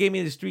 He kind of gave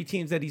me these 3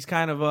 teams that he's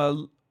kind of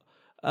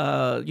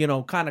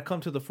kind of come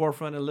to the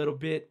forefront a little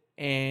bit.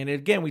 And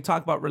again, we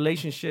talk about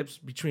relationships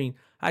between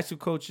high school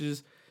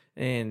coaches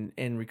and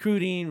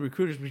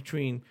recruiters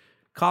between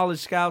college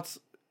scouts.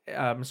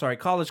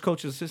 College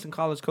coaches, assistant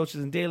college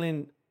coaches, and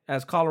Dalen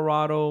as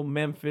Colorado,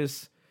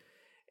 Memphis,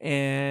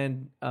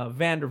 and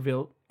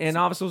Vanderbilt. And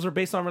obviously, those are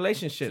based on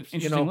relationships.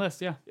 Interesting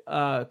list,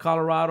 yeah.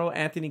 Colorado,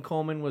 Anthony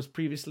Coleman was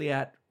previously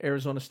at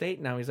Arizona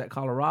State. Now he's at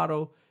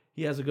Colorado.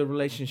 He has a good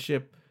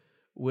relationship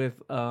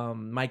with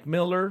Mike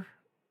Miller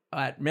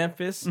at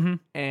Memphis,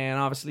 and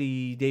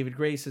obviously David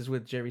Grace is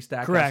with Jerry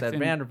Stackhouse at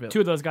Vanderbilt.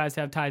 2 of those guys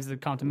have ties to the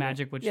Compton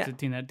Magic, which is the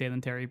team that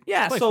Dalen Terry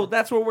plays for.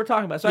 That's what we're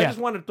talking about. So I just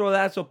wanted to throw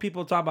that so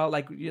people talk about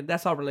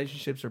that's how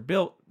relationships are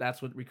built. That's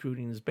what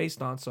recruiting is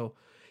based on. So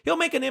he'll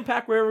make an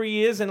impact wherever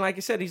he is, and like I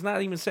said, he's not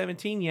even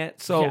 17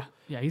 yet. So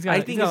he's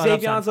I think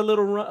Xavier's a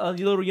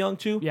little young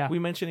too. Yeah, we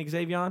mentioned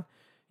Xavier.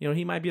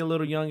 He might be a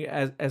little young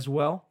as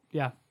well.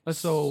 Yeah.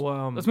 Let's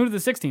move to the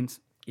 16s.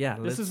 Yeah,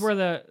 this is where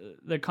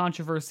the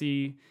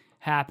controversy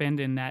happened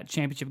in that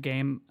championship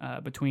game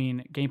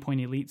between Game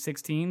Point Elite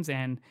 16s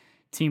and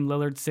Team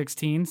Lillard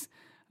 16s.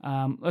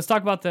 Let's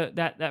talk about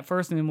that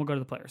first, and then we'll go to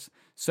the players.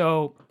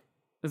 So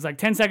there's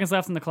 10 seconds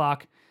left on the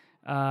clock.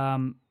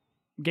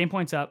 Game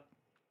Point's up,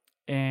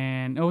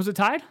 and was it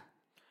tied?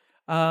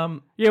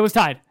 It was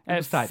tied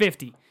at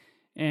 50.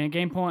 And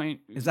Game Point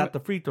is at the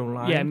free throw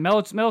line. Yeah,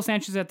 Melo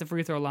Sanchez at the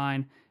free throw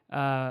line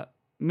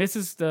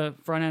misses the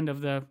front end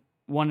of the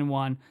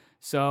 1-and-1,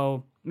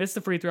 so missed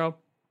the free throw.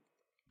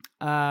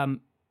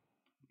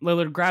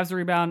 Lillard grabs the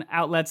rebound,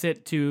 outlets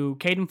it to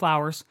Caden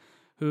Flowers,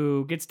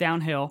 who gets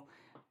downhill,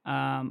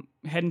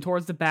 heading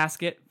towards the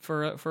basket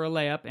for a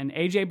layup. And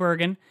AJ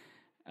Bergen,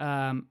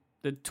 the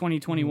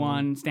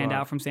 2021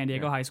 standout from San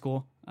Diego High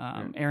School,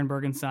 Aaron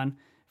Bergen's son,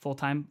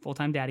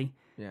 full-time daddy.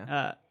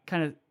 Yeah.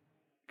 Kind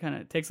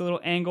of takes a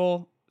little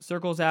angle,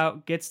 circles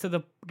out, gets to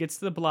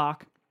the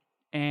block,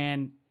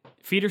 and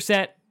feeder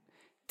set,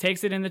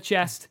 takes it in the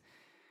chest.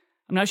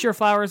 I'm not sure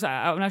Flowers.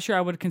 I'm not sure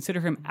I would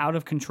consider him out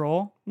of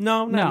control.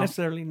 No, not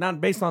necessarily.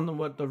 Not based on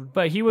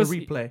But he was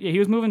the replay. Yeah, he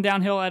was moving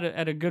downhill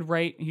at a good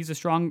rate. He's a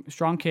strong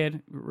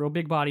kid, real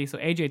big body. So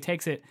AJ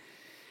takes a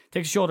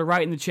shoulder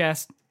right in the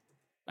chest.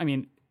 I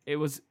mean, it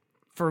was,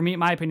 for me, in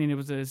my opinion, it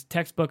was as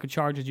textbook a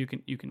charge as you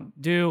can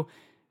do.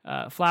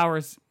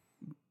 Flowers,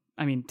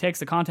 I mean, takes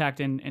the contact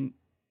and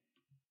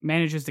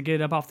manages to get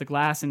it up off the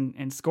glass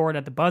and score it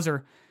at the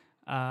buzzer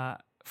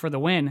for the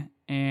win.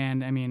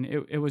 And I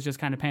mean, it was just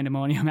kind of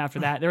pandemonium after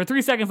that. There were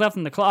 3 seconds left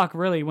on the clock,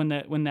 really, when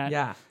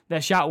that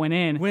shot went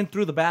in. Went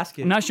through the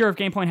basket. I'm not sure if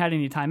Game Point had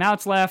any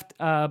timeouts left,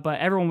 but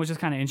everyone was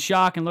just kind of in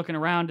shock and looking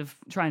around to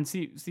try and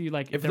see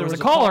if there was a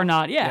call or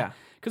not. Yeah,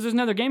 because there's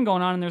another game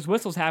going on and there's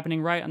whistles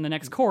happening right on the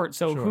next court.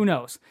 So who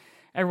knows?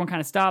 Everyone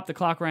kind of stopped. The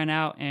clock ran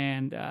out,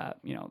 and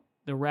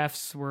the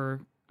refs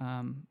were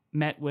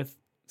met with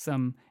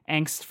some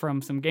angst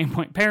from some Game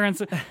Point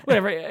parents.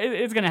 Whatever,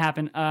 it's going to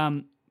happen.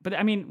 But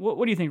I mean,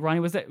 what do you think, Ronnie?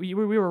 Was that we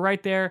were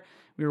right there?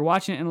 We were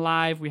watching it in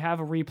live. We have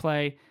a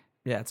replay.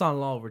 Yeah, it's on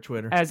all over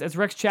Twitter. As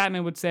Rex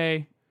Chapman would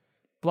say,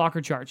 block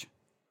or charge.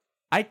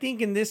 I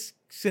think in this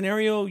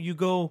scenario you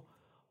go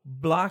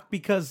block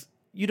because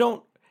you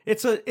don't.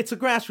 It's a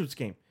grassroots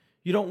game.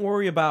 You don't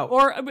worry about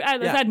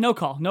That no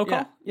call. No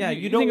call. Yeah,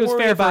 you don't think it was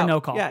worry fair about for a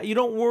no call. Yeah, you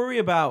don't worry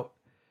about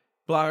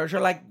blockers. Or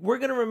like we're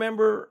gonna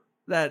remember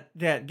that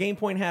Game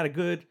Point had a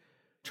good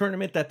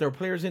tournament, that their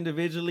players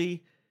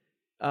individually,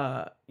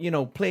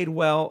 played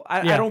well.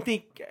 I don't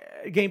think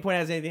Game Point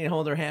has anything to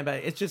hold their hand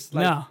back. It's just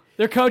like no.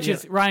 Their coach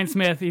is Ryan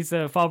Smith. He's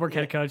the Fallbrook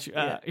head coach.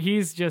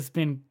 He's just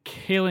been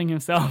killing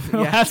himself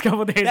the last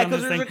couple of days. Yeah,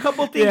 because there's a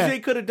couple of things they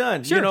could have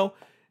done. Sure.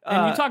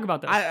 And you talk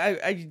about those.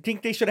 I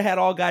think they should have had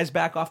all guys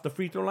back off the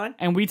free throw line.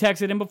 And we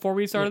texted him before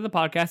we started the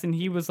podcast, and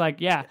he was like,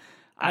 "Yeah,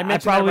 I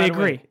mentioned probably that right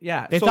agree." away.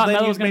 Yeah, they so thought then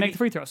Melo you was going to maybe- make the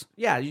free throws.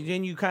 Yeah,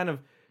 then you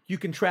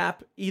can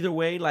trap either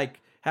way.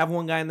 Like have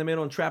one guy in the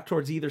middle and trap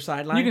towards either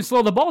sideline. You can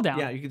slow the ball down.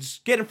 Yeah, you can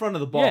just get in front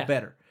of the ball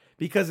better.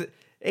 Because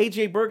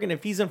AJ Bergen,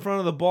 if he's in front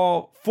of the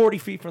ball 40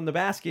 feet from the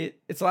basket,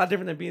 it's a lot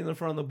different than being in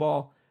front of the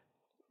ball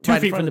 2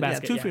 feet from the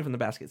basket. 2 feet from the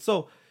basket.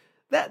 So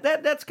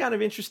that's kind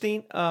of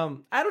interesting. I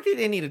don't think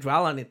they need to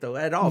dwell on it though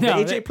at all. No,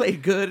 AJ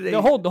played good.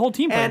 The whole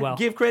team played and well.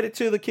 give credit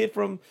to the kid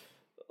from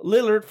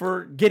Lillard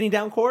for getting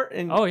down court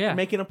and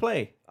making a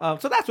play.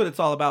 So that's what it's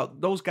all about.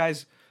 Those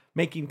guys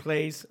making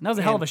plays. That was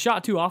a hell of a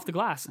shot too, off the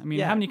glass. I mean,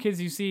 how many kids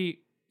do you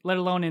see, let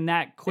alone in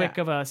that quick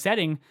of a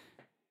setting,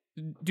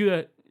 do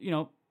a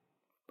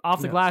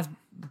off the glass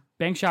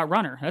bank shot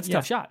runner? That's a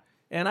tough shot.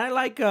 And I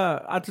like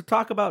to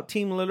talk about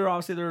Team Lillard.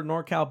 Obviously, they're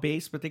NorCal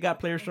based, but they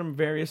got players from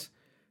various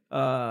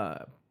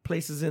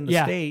places in the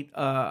state.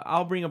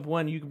 I'll bring up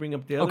one. You can bring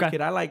up the other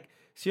kid. I like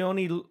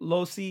Sione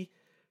Losi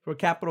for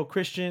Capital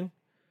Christian.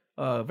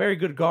 Very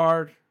good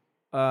guard.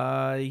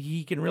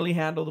 He can really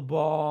handle the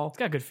ball. It's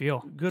got a good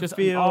feel. Good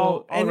feel.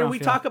 All and then we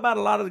feel. talk about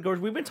a lot of the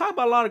guards. We've been talking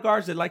about a lot of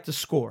guards that like to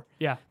score.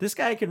 Yeah. This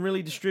guy can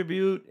really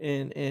distribute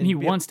and he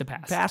wants to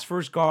pass. Pass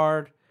first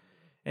guard.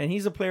 And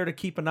he's a player to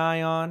keep an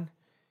eye on.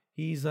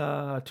 He's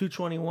a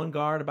 221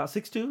 guard, about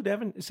 6'2",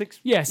 Devin?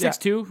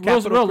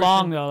 6'2". Real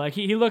long, though. Like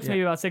he looks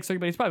maybe about 6'3",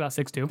 but he's probably about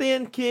 6'2".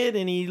 Thin kid,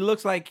 and he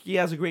looks like he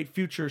has a great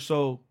future.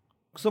 So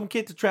some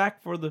kid to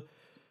track for the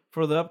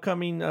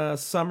upcoming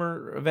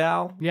summer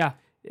Val. Yeah.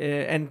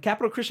 And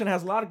Capital Christian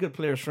has a lot of good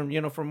players from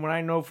what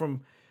I know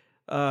from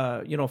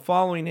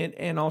following it,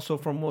 and also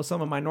from what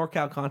some of my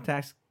NorCal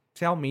contacts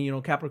tell me.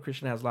 Capital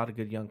Christian has a lot of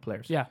good young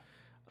players. Yeah.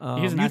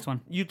 He's a nice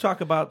one. You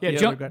talk about the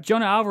other guy.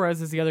 Jonah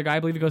Alvarez is the other guy. I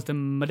believe he goes to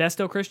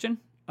Modesto Christian.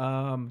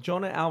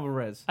 Jonah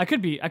Alvarez. I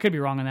could be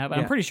wrong on that, but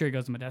I'm pretty sure he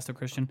goes to Modesto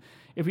Christian.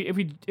 If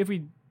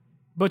we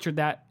butchered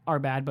that, our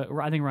bad. But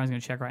I think Ryan's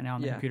going to check right now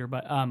on the computer.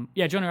 But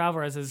Jonah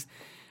Alvarez is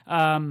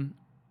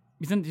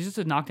he's just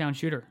a knockdown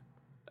shooter,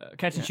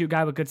 catch and shoot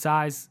guy with good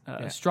size,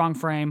 strong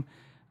frame.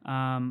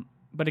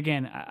 But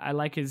again, I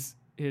like his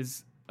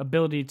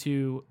ability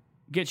to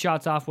get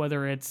shots off,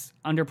 whether it's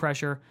under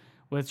pressure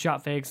with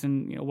shot fakes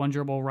and one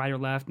dribble right or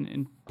left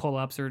and pull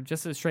ups, or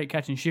just a straight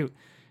catch and shoot.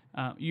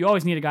 You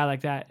always need a guy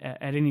like that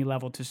at any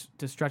level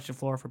to stretch the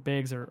floor for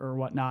bigs or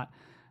whatnot.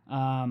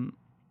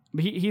 But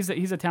he's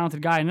a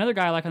talented guy. Another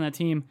guy I like on that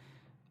team,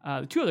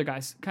 two other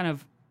guys, kind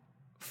of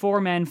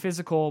 4 men,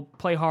 physical,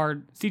 play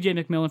hard. C.J.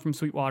 McMillan from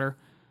Sweetwater,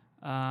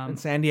 in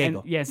San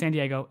Diego. San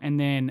Diego, and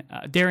then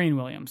Darian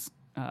Williams.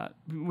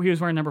 He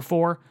was wearing number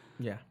 4.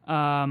 Yeah.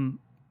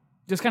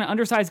 Just kind of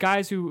undersized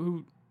guys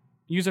who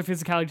use their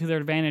physicality to their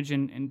advantage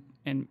and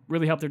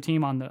really help their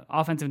team on the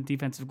offensive and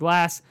defensive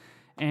glass,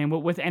 and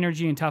with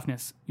energy and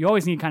toughness. You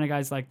always need kind of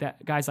guys like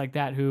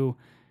that who,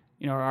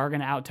 are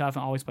going to out tough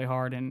and always play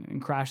hard and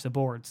crash the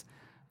boards.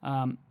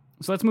 So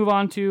let's move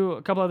on to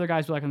a couple other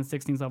guys we like on the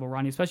 16s level,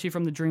 Ronnie, especially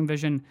from the Dream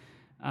Vision.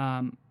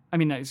 Not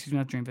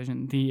Dream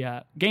Vision,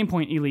 the Game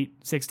Point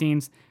Elite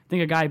 16s. I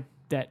think a guy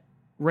that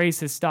raised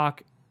his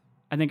stock,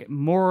 I think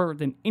more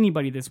than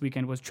anybody this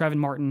weekend, was Trevin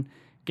Martin.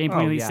 Game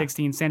Point Elite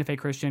 16, Santa Fe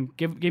Christian.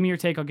 Give me your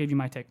take. I'll give you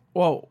my take.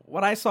 Well,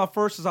 what I saw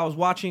first is I was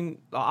watching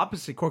the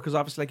opposite court, because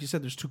obviously, like you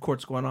said, there's 2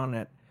 courts going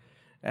on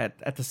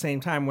at the same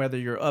time, whether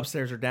you're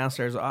upstairs or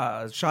downstairs.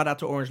 Shout out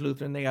to Orange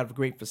Lutheran. They have a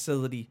great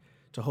facility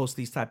to host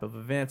these type of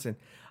events. And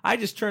I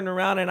just turned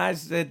around and I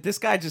said, this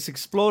guy just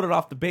exploded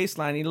off the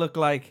baseline. He looked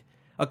like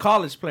a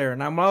college player.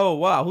 And I'm, oh,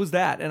 wow, who's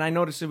that? And I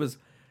noticed it was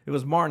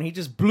Martin. He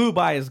just blew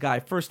by his guy.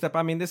 First step.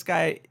 I mean, this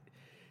guy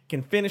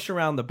can finish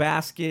around the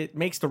basket,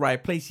 makes the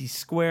right place. He's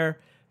square.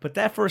 But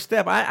that first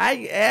step,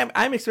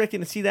 I'm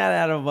expecting to see that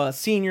out of a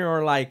senior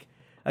or like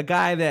a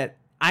guy that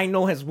I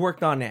know has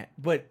worked on that.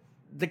 But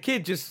the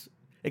kid just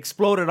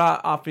exploded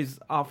off his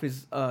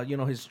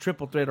his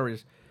triple threat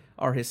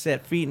or his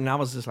set feet, and I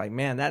was just like,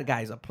 man, that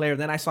guy's a player.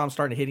 Then I saw him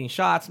starting hitting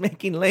shots,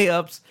 making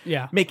layups,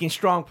 making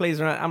strong plays.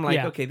 I'm like,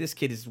 okay, this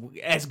kid is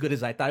as good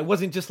as I thought. It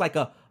wasn't just like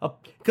a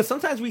because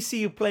sometimes we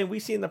see you play. We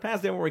see in the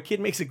past there where a kid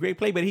makes a great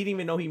play, but he didn't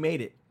even know he made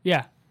it.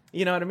 Yeah.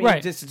 You know what I mean?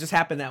 Right. It just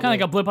happened that way. Kind of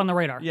like a blip on the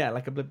radar. Yeah,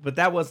 like a blip. But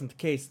that wasn't the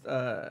case.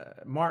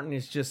 Martin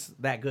is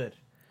just that good.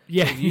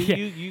 Yeah, So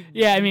you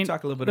yeah. I mean,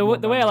 talk a little bit the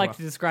about way I him like as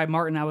to describe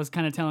Martin, I was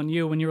kind of telling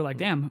you when you were like,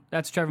 "Damn,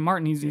 that's Trevor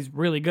Martin. He's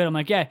really good." I'm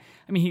like, "Yeah."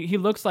 I mean, he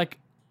looks like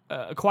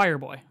a choir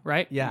boy,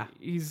 right? Yeah.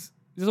 He's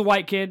a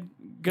white kid,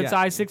 good Yeah.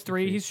 size,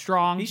 6'3". He's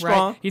strong. He's right?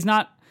 strong.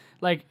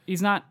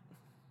 He's not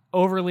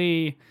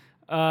overly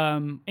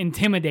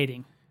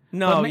intimidating.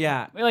 No, But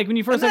yeah. Like when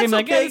you first look at him,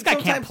 like, yeah, this guy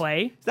can't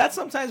play. That's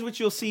sometimes what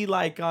you'll see,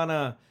 like on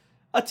a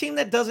team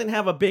that doesn't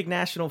have a big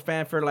national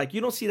fanfare. Like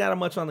you don't see that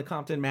much on the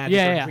Compton Magic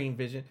or Green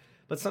Vision.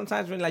 But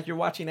sometimes when like you're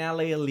watching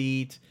LA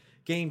Elite,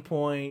 Game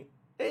Point,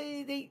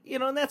 they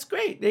and that's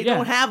great. They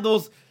don't have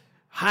those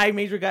high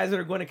major guys that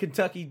are going to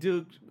Kentucky,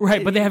 Duke.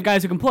 Right, but they have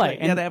guys who can play.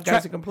 Yeah, they have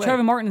guys who can play.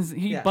 Trevor Martin,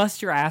 he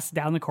busts your ass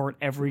down the court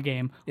every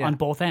game on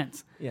both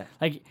ends. Yeah.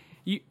 Like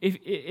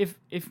if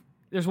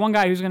there's one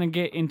guy who's going to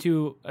get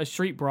into a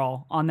street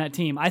brawl on that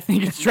team, I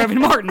think it's Trevor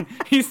Martin.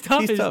 He's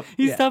tough.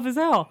 He's tough as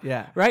hell.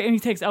 Yeah. Right? And he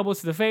takes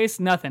elbows to the face,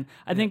 nothing.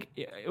 I think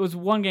it was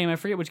one game, I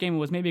forget which game it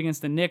was, maybe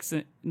against the Knicks,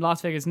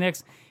 Las Vegas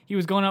Knicks. He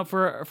was going up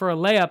for a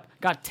layup,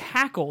 got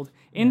tackled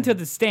into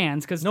the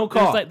stands because no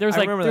call. There's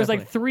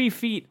like 3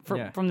 feet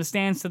from the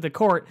stands to the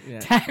court. Yeah.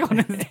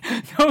 Tackled.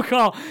 No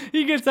call.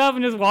 He gets up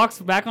and just walks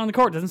back on the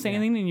court. Doesn't say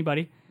anything to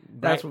anybody.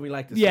 That's what we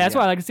like to see. Yeah, that's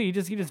what I like to see.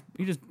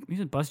 He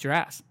just busts your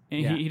ass.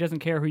 And Yeah. he doesn't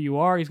care who you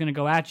are. He's going to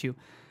go at you.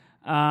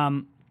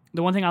 The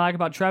one thing I like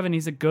about Trevin,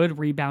 he's a good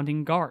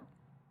rebounding guard.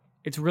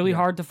 It's really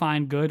hard to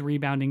find good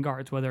rebounding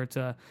guards, whether it's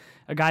a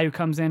guy who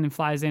comes in and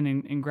flies in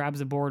and grabs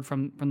the board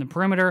from the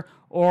perimeter,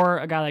 or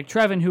a guy like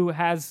Trevin who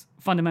has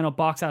fundamental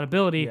box out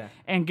ability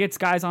and gets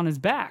guys on his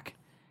back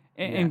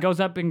and goes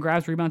up and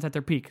grabs rebounds at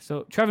their peak.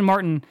 So Trevin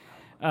Martin,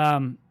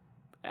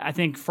 I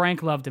think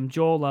Frank loved him.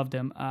 Joel loved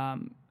him.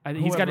 I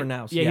think he's got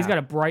he's got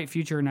a bright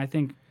future, and I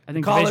think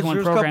College, Division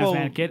I programs,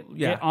 man,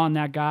 get on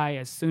that guy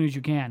as soon as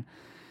you can.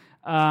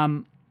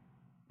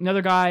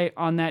 Another guy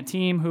on that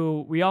team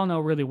who we all know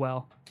really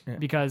well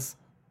because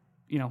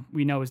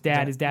we know his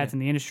dad. His dad's in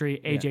the industry.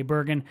 AJ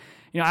Bergen.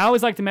 I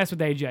always like to mess with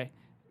AJ.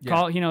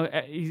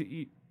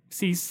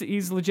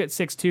 He's legit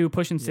 6'2",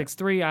 pushing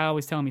 6'3". I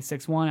always tell him he's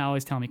 6'1". I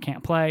always tell him he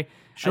can't play.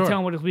 Sure. I tell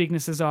him what his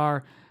weaknesses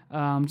are.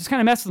 Just kind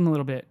of mess with him a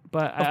little bit.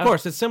 But of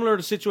course, it's similar to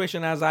the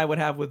situation as I would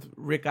have with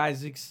Rick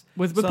Isaacs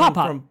with Pop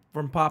Pop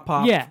from Pop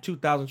Pop.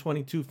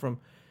 2022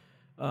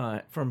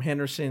 from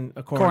Henderson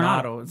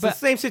Coronado. It's the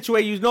same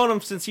situation. You've known him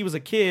since he was a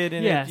kid.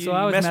 And so I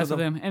always mess with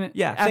him. And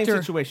same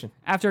situation.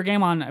 After a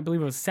game on, I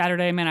believe it was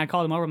Saturday, man, I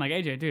called him over. I'm like,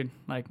 AJ, dude,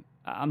 like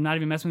I'm not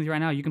even messing with you right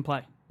now. You can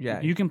play.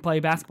 Yeah, you can play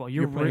basketball.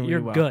 You're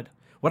well. good.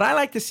 What I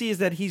like to see is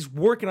that he's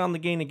working on the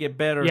game to get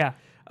better. Yeah.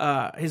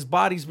 His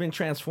body's been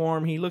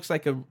transformed. He looks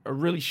like a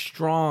really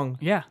strong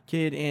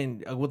kid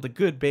and with a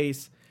good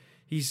base.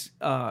 He's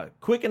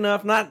quick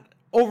enough, not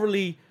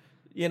overly,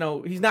 he's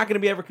not going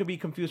to could be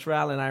confused for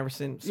Allen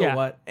Iverson. So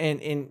what?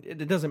 And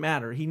it doesn't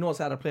matter. He knows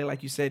how to play,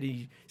 like you said.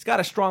 He's got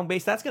a strong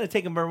base. That's going to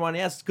take him very well. He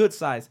has good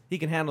size. He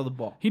can handle the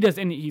ball. He does,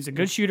 and he's a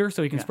good shooter,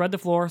 so he can spread the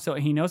floor. So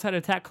he knows how to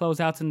attack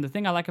closeouts. And the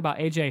thing I like about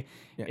AJ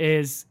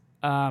is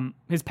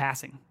his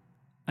passing.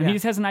 And he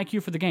just has an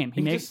IQ for the game.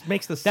 He makes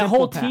the that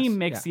whole team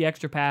makes the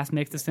extra pass,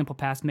 makes the simple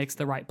pass, makes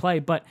the right play.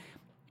 But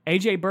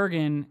AJ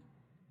Bergen,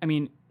 I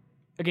mean,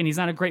 again, he's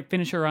not a great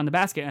finisher on the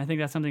basket, and I think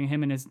that's something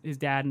him and his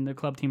dad and the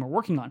club team are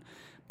working on.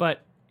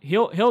 But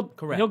he'll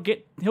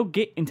get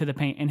into the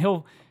paint and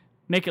he'll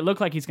make it look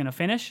like he's going to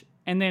finish,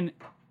 and then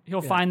he'll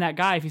find that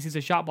guy if he sees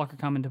a shot blocker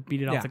coming to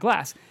beat it off the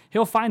glass.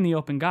 He'll find the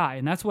open guy,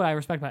 and that's what I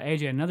respect about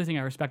AJ. Another thing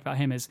I respect about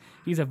him is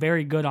he's a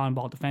very good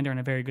on-ball defender and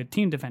a very good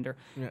team defender,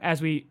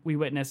 as we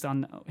witnessed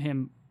on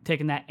him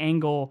taking that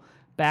angle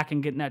back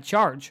and getting that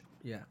charge.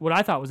 Yeah, what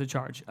I thought was a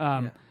charge.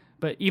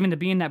 But even to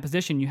be in that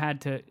position, you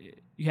had to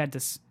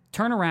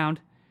turn around.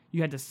 You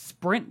had to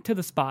sprint to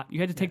the spot. You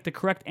had to take the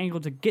correct angle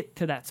to get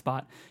to that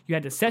spot. You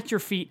had to set your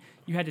feet.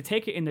 You had to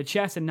take it in the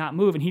chest and not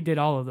move, and he did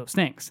all of those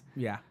things.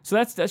 Yeah. So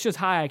that's just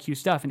high IQ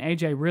stuff, and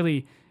AJ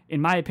really,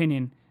 in my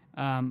opinion,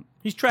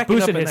 he's tracking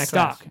boosted up in his that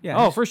stock. Class.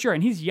 Yeah, for sure,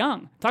 and he's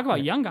young. Talk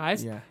about young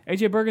guys. Yeah.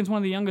 AJ Bergen's one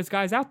of the youngest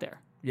guys out there.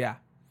 Yeah.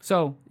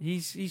 So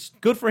he's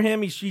good for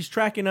him. He's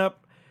tracking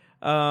up.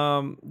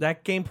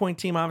 That Game Point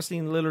team, obviously,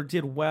 and Lillard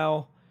did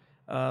well.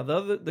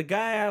 The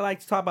guy I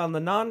like to talk about in the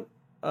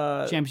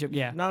non-championship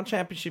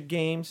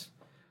games.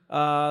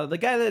 The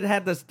guy that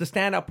had the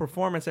standout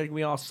performance, I think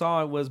we all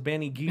saw it, was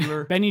Benny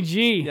Giler. Benny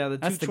G. Yeah,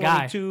 that's the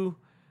guy. 222.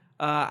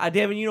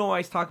 Devin, I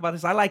always talk about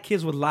this. I like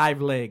kids with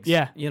live legs.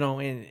 Yeah.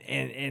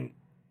 And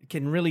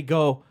can really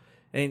go.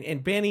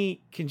 And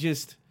Benny can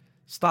just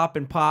stop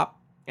and pop,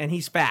 and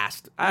he's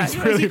fast. He's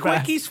really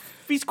quick? fast.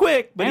 He's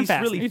quick, but and he's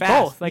fast. really he's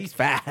fast. Both. He's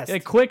fast.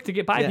 Like quick to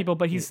get by people,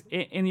 but he's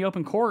in the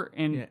open court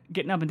and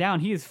getting up and down.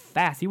 He is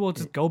fast. He will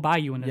just go by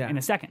you in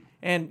a second.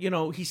 And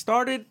he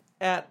started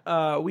at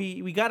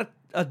we got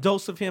a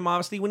dose of him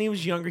obviously when he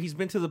was younger. He's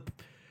been to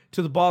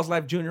the Balls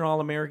Life Junior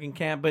All-American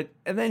camp,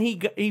 and then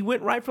he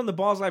went right from the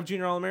Balls Life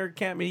Junior All-American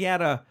camp, and he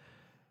had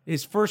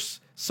his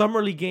first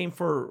summer league game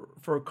for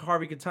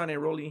Harvey Katana at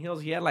Rolling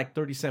Hills. He had like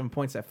 37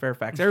 points at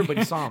Fairfax.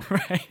 Everybody saw him.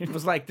 Right. It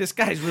was like, this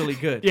guy's really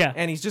good. Yeah.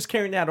 And he's just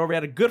carrying that over. He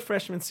had a good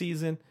freshman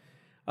season.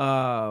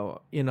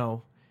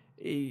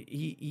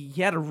 he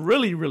had a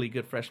really, really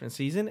good freshman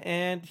season,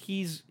 and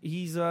he's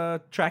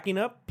tracking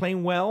up,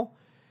 playing well.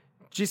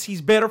 Just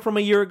he's better from a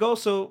year ago,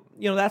 so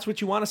that's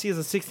what you want to see as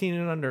a 16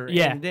 and under.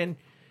 Yeah. And then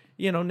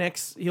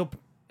next he'll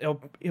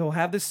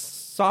have this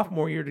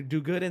sophomore year to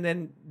do good, and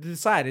then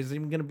decide is he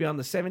going to be on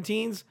the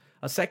 17s,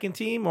 a second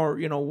team, or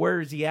where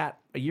is he at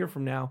a year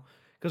from now?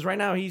 Because right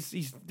now he's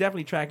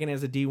definitely tracking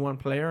as a D1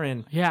 player,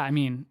 and yeah, I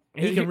mean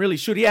he can really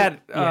shoot. He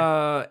had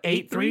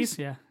 8 threes,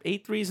 yeah,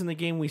 8 threes in the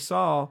game we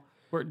saw.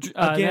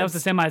 That was the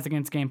semis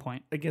against Game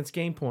Point. Against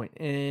Game Point,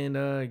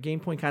 and Game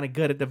Point kind of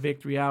gutted the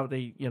victory out.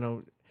 They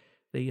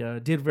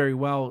did very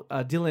well.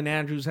 Dylan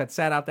Andrews had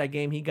sat out that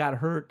game. He got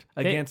hurt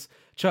against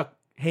Chuck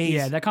Hayes.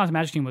 Yeah, that Compton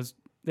Magic team was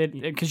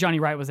because Johnny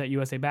Wright was at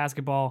USA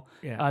Basketball.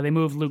 Yeah. They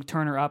moved Luke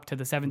Turner up to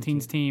the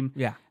 17s team.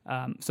 Yeah.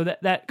 So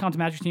that Compton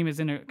Magic team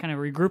is in a kind of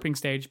regrouping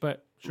stage,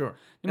 but sure.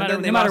 No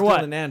matter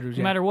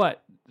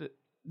what,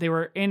 they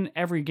were in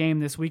every game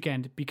this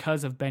weekend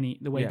because of Benny,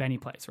 the way Benny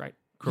plays. Right.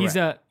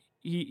 Correct.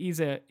 He's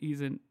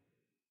a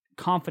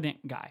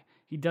confident guy.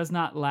 He does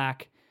not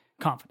lack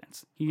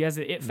confidence. He has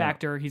an it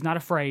factor. He's not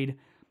afraid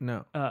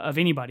of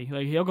anybody.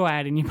 Like he'll go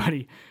at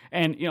anybody.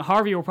 And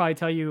Harvey will probably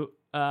tell you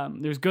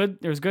there's good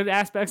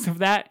aspects of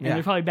that, and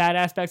there's probably bad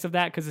aspects of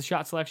that because the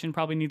shot selection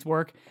probably needs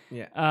work.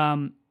 Yeah.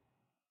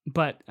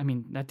 But I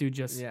mean that dude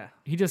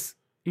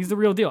he's the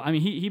real deal. I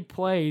mean he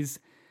plays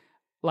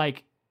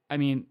like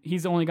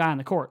he's the only guy on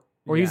the court,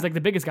 or he's like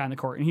the biggest guy on the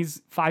court, and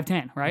he's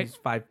 5'10", right? He's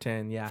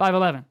 5'10", yeah.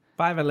 5'11".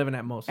 5'11"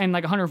 at most. And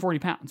like 140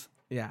 pounds.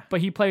 Yeah. But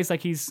he plays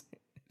like he's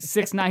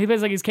 6'9". He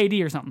plays like he's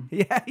KD or something.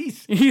 Yeah,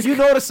 you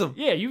notice him.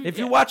 Yeah, if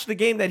you watch the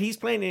game that he's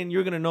playing in,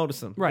 you're gonna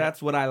notice him. Right.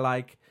 That's what I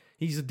like.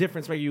 He's a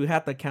difference where you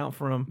have to account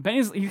for him.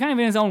 He's kind of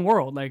in his own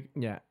world. Like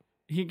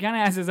he kind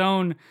of has his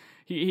own.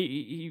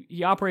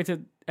 He operates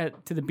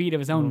to the beat of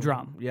his own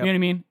drum. Yep. You know what I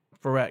mean?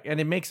 Correct, and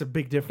it makes a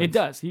big difference. It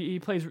does. He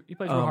plays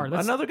real hard.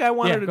 Another guy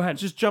wanted to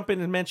just jump in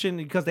and mention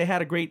because they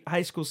had a great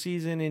high school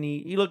season, and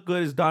he looked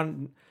good as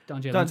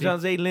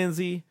Donjay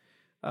Lindsay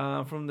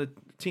from the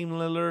Team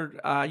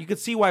Lillard. You could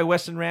see why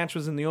Western Ranch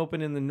was in the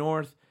Open in the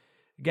North.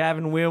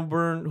 Gavin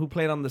Wilburn, who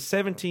played on the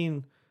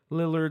 17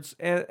 Lillards.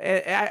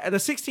 The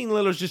 16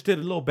 Lillards just did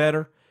a little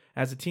better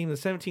as a team. The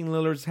 17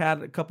 Lillards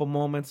had a couple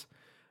moments.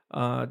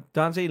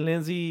 Donjay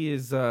Lindsay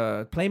is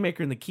a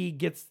playmaker in the key.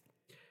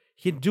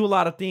 He can do a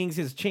lot of things.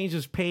 He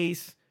changes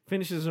pace,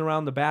 finishes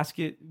around the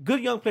basket.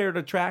 Good young player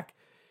to track.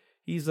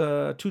 He's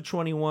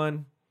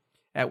 221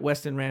 at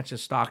Weston Ranch in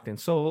Stockton.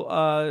 So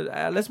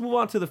let's move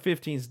on to the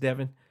 15s,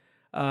 Devin.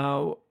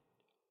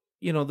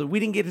 We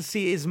didn't get to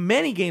see as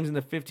many games in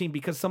the 15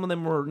 because some of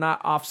them were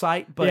not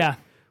off-site, but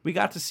we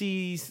got to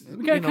see.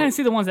 We got to kind of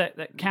see the ones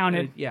that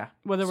counted.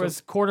 Whether it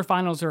was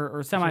quarterfinals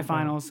or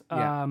semifinals.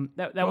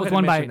 That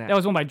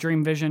was won by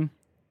Dream Vision.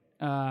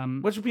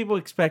 Which people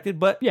expected,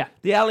 but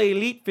the LA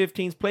Elite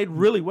 15s played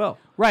really well.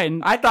 Right,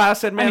 and I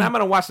said, man, I'm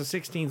going to watch the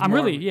 16s. I'm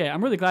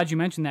really glad you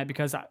mentioned that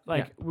because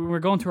we were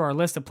going through our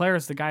list of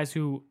players, the guys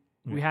who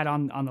we had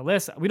on the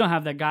list. We don't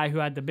have that guy who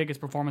had the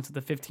biggest performance of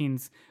the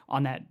 15s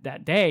on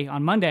that day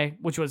on Monday,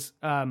 which was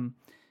the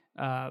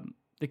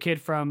kid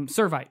from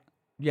Servite.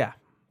 Yeah,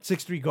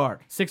 6'3"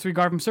 guard. 6'3"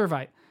 guard from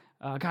Servite.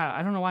 God,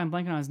 I don't know why I'm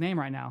blanking on his name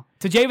right now.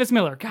 Tajavis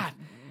Miller. God.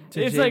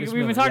 It's like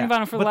we've been talking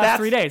about him for the last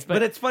 3 days.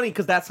 But it's funny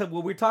because that's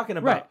what we're talking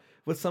about. Right.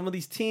 With some of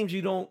these teams,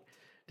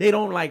 they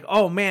don't like,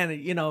 oh man,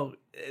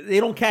 they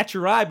don't catch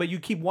your eye, but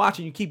you keep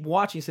watching,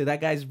 you say that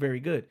guy's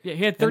very good. Yeah,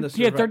 he had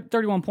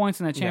 31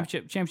 points in that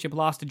championship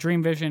loss to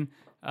Dream Vision,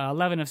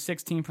 11 of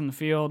 16 from the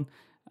field,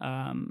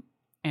 and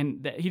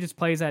he just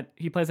plays at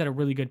a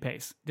really good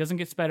pace. Doesn't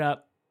get sped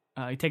up.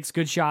 He takes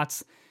good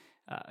shots.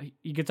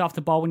 He gets off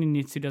the ball when he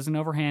needs to. Doesn't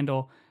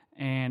overhandle.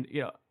 And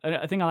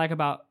a thing I like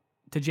about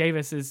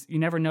Tajavis is you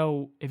never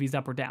know if he's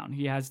up or down.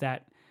 He has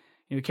that,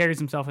 he carries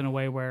himself in a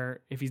way where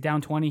if he's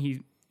down 20,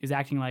 he is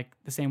acting like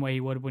the same way he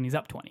would when he's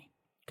up 20.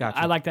 Gotcha.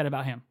 I like that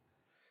about him.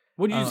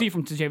 What did you see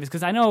from Tajavis?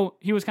 Because I know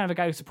he was kind of a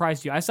guy who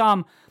surprised you. I saw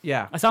him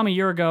a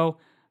year ago.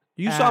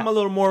 You saw him a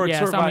little more.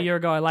 Yeah, I saw him a year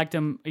ago. I liked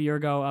him a year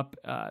ago up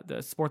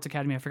the Sports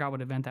Academy. I forgot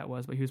what event that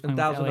was, but he was playing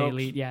with LA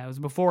Elite. Yeah, it was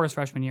before his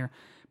freshman year.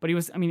 But he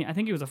was, I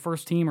think he was a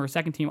first team or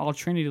second team All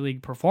Trinity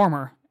League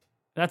performer.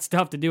 That's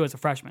tough to do as a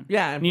freshman.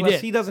 Yeah, and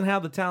plus he doesn't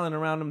have the talent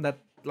around him that,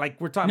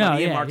 like we're talking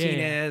about Ian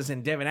Martinez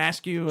and Devin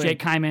Askew. Jake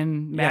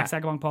Kyman, Max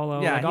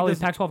Agabong-Polo. Yeah, all these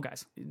Pac-12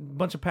 guys. A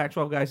bunch of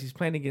Pac-12 guys he's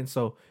playing against.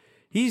 So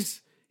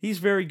he's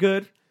very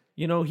good.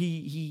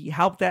 He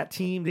helped that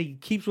team. He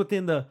keeps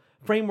within the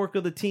framework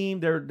of the team.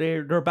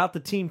 They're about the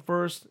team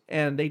first,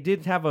 and they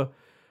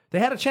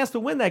had a chance to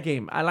win that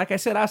game. I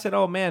said,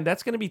 oh man,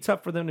 that's going to be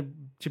tough for them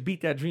to beat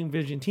that Dream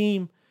Vision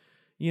team.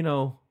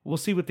 We'll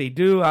see what they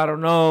do. I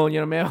don't know.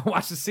 Man, I'll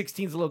watch the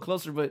 16s a little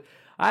closer, but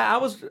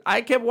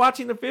I kept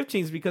watching the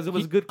 15s because it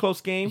was a good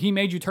close game. He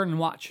made you turn and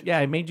watch. Yeah,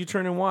 he made you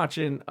turn and watch.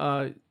 And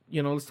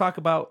let's talk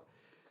about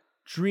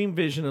Dream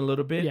Vision a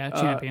little bit. Yeah,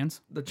 champions.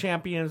 The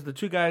champions, the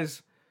two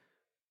guys.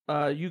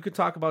 You could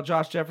talk about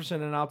Josh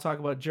Jefferson, and I'll talk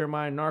about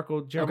Jeremiah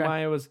Narco.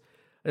 Jeremiah was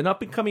an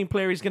up-and-coming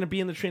player. He's going to be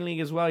in the Trinity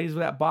League as well. He's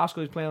at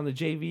Bosco. He's playing on the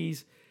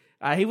JVs.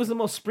 He was the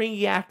most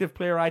springy, active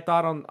player I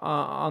thought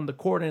on the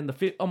court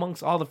and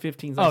amongst all the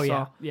 15s I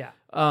saw. Yeah.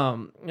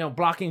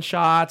 Blocking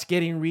shots,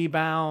 getting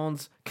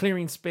rebounds,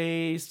 clearing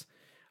space.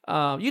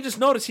 You just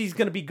notice he's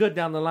going to be good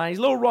down the line. He's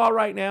a little raw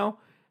right now.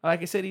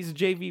 Like I said, he's a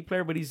JV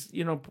player, but he's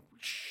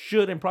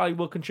should and probably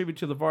will contribute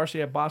to the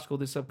varsity at Bosco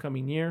this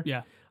upcoming year.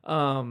 Yeah.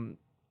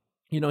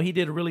 He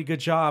did a really good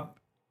job.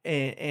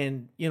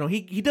 And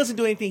he doesn't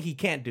do anything he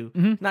can't do.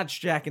 Not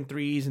just jacking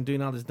threes and doing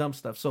all this dumb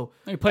stuff. So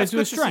he plays to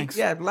his strengths.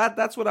 Yeah,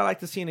 that's what I like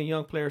to see in a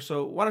young player.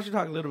 So why don't you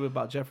talk a little bit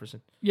about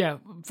Jefferson? Yeah,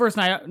 first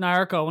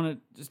Nyarko, I want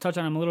to just touch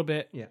on him a little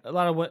bit. Yeah. A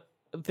lot of what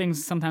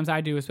things sometimes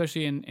I do,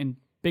 especially in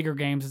bigger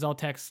games, is I'll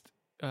text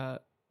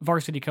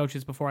varsity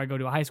coaches before I go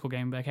to a high school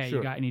game. Like, hey,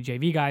 you got any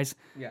JV guys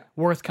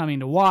worth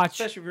coming to watch?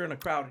 Especially if you're in a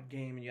crowded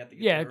game and you have to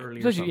get there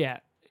early.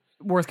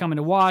 Worth coming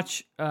to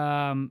watch, who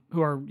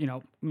are,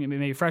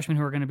 maybe freshmen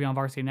who are going to be on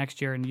varsity next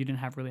year and you didn't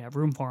really have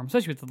room for them,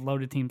 especially with the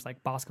loaded teams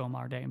like Bosco and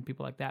Mater Dei and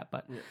people like that.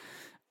 But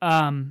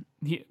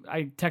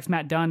I text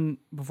Matt Dunn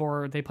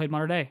before they played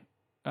Mater Dei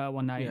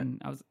one night,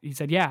 and he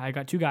said, I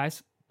got two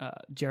guys,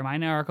 Jeremiah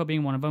Nyarko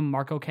being one of them,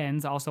 Marco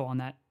Ken's also on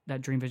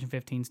that Dream Vision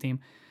 15s team.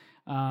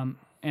 And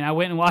I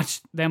went and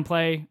watched them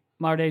play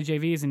Mater Dei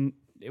JVs, and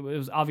it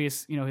was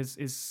obvious,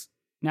 his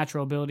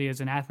natural ability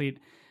as an athlete,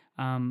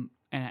 and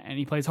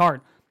he plays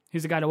hard.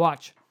 He's a guy to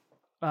watch.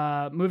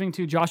 Moving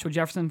to Joshua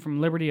Jefferson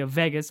from Liberty of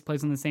Vegas,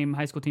 plays on the same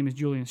high school team as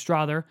Julian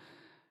Strother.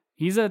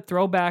 He's a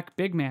throwback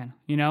big man,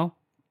 I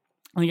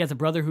think he has a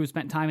brother who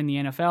spent time in the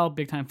NFL,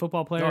 big-time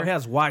football player. He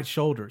has wide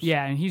shoulders.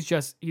 Yeah, and he's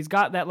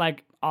got that,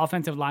 like,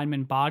 offensive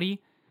lineman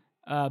body,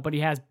 but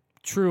he has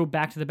true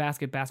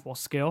back-to-the-basket basketball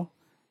skill.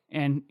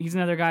 And he's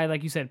another guy,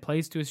 like you said,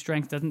 plays to his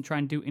strengths, doesn't try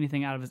and do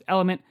anything out of his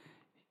element.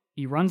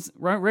 He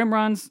rim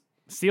runs,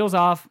 steals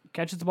off,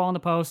 catches the ball in the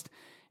post.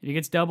 If he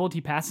gets doubled,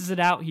 he passes it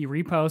out. He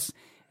reposts.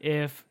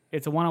 If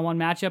it's a one-on-one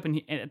matchup and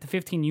at the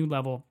 15U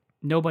level,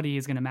 nobody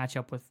is going to match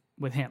up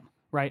with him,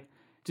 right?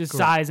 Just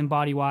Correct. Size and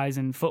body-wise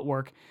and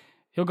footwork.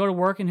 He'll go to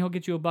work and he'll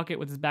get you a bucket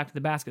with his back to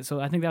the basket. So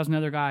I think that was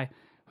another guy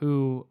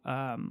who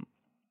kind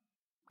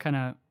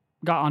of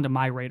got onto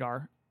my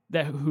radar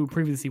who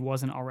previously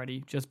wasn't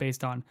already, just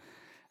based on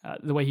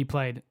the way he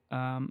played.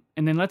 And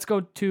then let's go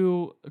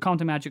to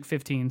Compton Magic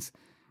 15s,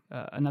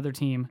 another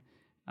team.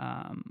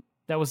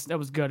 That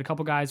was good. A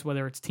couple guys,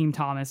 whether it's Team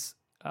Thomas,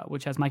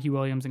 which has Mikey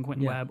Williams and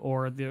Quentin Webb,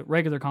 or the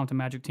regular Compton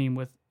Magic team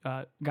with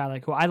a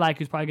guy who I like,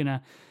 who's probably going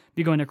to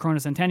be going to Corona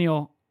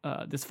Centennial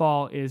this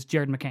fall, is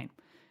Jared McCain.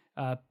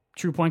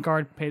 True point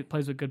guard,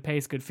 plays with good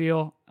pace, good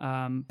feel,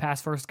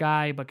 pass first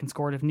guy, but can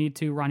score it if need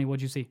to. Ronnie,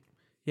 what'd you see?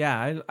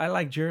 Yeah, I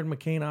like Jared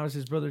McCain. Obviously,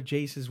 his brother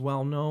Jace is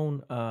well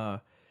known.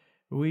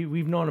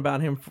 We've known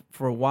about him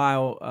for a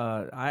while.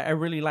 I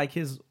really like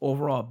his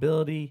overall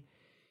ability.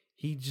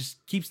 He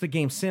just keeps the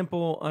game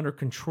simple, under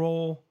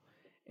control,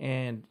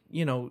 and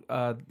he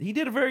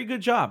did a very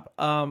good job.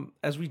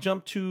 As we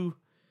jump to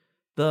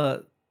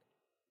the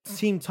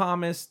Team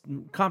Thomas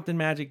Compton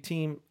Magic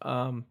team,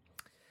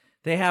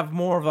 they have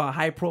more of a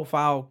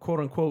high-profile,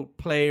 quote-unquote,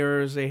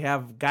 players. They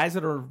have guys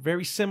that are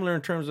very similar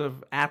in terms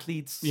of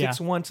athletes,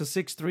 6'1" to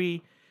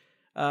 6'3".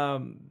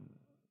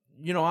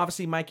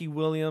 Obviously Mikey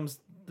Williams,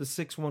 the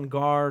 6'1"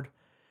 guard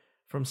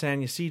from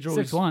San Ysidro.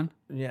 6'1".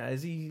 Yeah,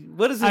 is he?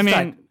 What is his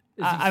type?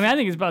 I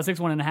think he's about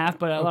 6'1.5",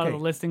 but a lot of the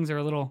listings are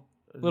a little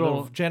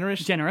generous.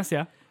 Generous,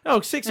 yeah.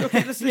 Oh, 6.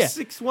 Okay, this is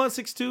 6'1",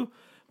 6'2".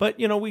 But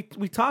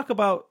we talk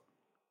about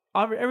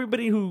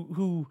everybody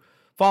who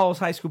follows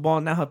high school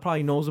ball now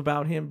probably knows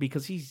about him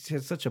because he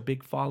has such a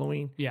big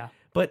following. Yeah.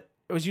 But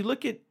as you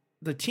look at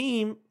the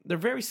team, they're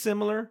very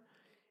similar,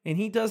 and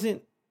he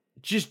doesn't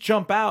just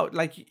jump out.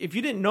 Like, if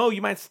you didn't know,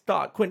 you might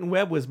thought Quentin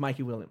Webb was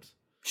Mikey Williams.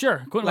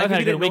 Sure. Quentin Webb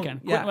had a good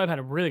weekend. Quentin Webb had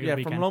a really good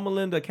weekend. From Loma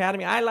Linda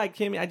Academy. I like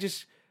him. I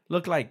just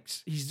look like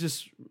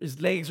his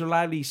legs are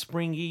lively,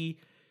 springy.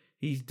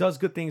 He does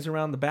good things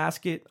around the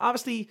basket.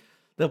 Obviously,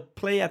 the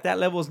play at that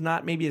level is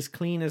not maybe as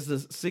clean as the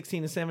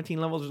 16 and 17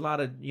 levels. There's a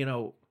lot of,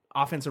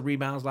 offensive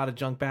rebounds, a lot of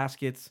junk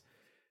baskets.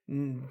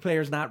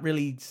 Players not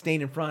really staying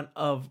in front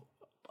of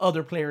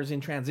other players in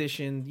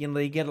transition.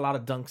 They get a lot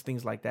of dunks,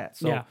 things like that.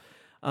 So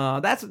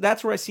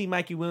that's where I see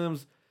Mikey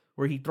Williams,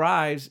 where he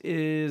thrives,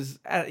 is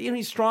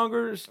he's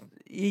stronger.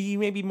 He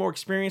may be more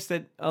experienced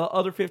than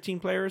other 15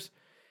 players.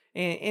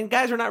 And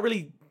guys are not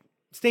really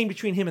staying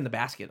between him and the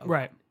basket.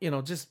 Right.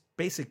 Just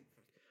basic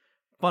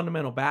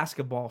fundamental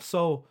basketball.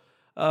 So,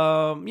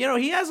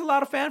 he has a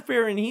lot of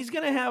fanfare, and he's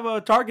going to have a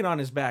target on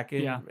his back.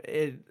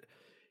 And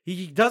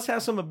he does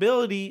have some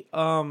ability,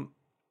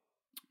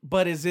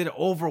 but is it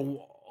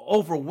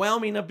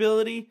overwhelming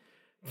ability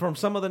from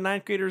some of the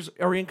ninth graders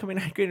or incoming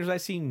ninth graders I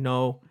see?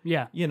 No.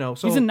 Yeah.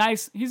 So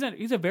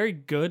he's a very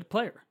good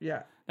player.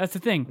 Yeah. That's the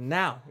thing.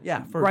 Now,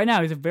 yeah. Right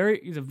now, he's a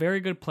very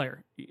good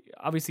player.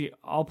 Obviously,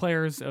 all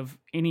players of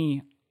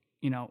any,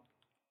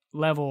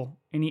 level,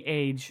 any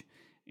age,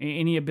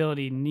 any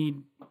ability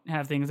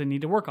have things they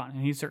need to work on,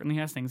 and he certainly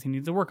has things he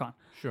needs to work on.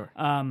 Sure.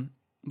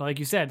 But like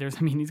you said,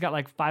 he's got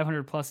like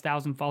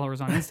 500,000+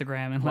 followers on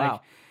Instagram, and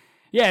wow.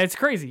 It's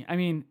crazy. I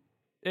mean,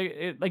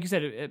 it like you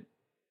said, it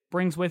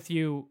brings with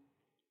you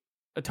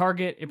a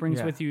target. It brings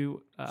Yeah. with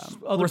you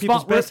Other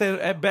people's best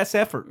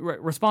effort.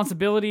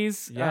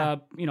 responsibilities. Yeah.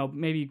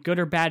 Maybe good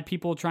or bad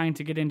people trying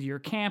to get into your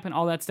camp and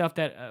all that stuff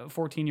that a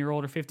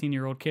 14-year-old or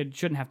 15-year-old kid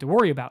shouldn't have to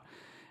worry about.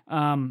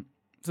 So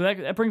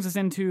that brings us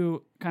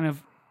into kind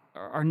of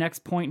our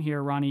next point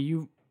here, Ronnie.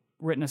 You've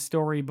written a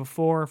story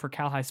before for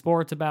Cal High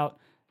Sports about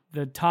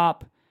the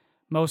top,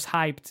 most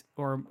hyped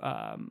or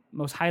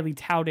most highly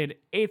touted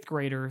 8th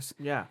graders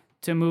Yeah.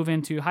 to move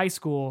into high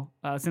school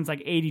since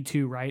like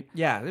 82, right?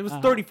 Yeah, it was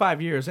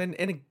 35 years.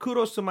 And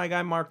kudos to my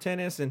guy Mark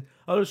Tennis and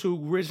others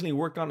who originally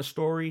worked on the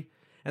story.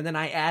 And then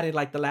I added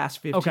like the last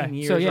 15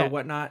 years or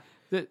whatnot.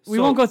 We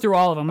won't go through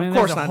all of them. I mean,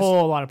 there's a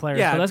whole lot of players.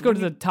 Yeah, but let's go to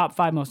the top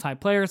 5 most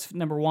hyped players.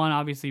 Number 1,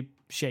 obviously,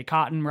 Shea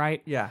Cotton,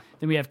 right? Yeah.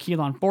 Then we have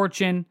Keelan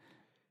Fortune.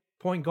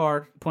 Point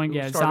guard.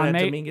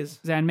 Dominguez.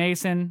 Zan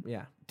Mason.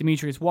 Yeah.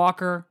 Demetrius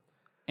Walker.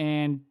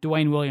 And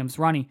Dwayne Williams.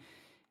 Ronnie,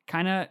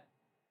 kind of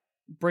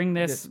bring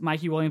this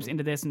Mikey Williams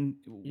into this, and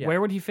where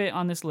would he fit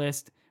on this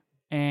list?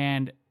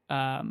 And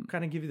kind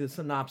of give you the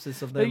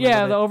synopsis of them.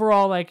 The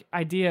overall like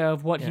idea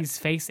of what he's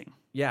facing.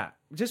 Yeah,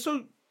 just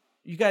so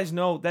you guys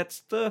know, that's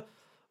the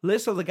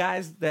list of the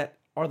guys that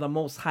are the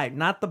most hyped,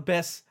 not the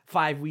best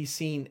 5 we've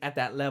seen at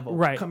that level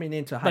coming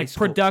into high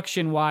school.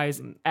 Production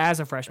wise, as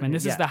a freshman,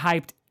 this is the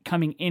hyped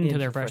coming into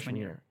their freshman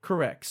year.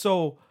 Correct.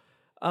 So,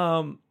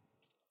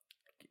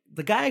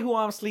 the guy who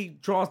obviously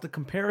draws the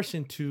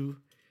comparison to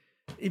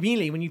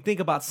immediately when you think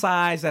about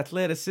size,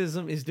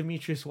 athleticism, is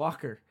Demetrius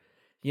Walker.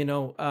 You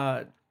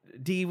know,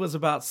 D was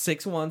about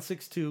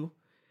 6'1",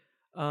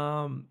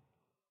 6'2",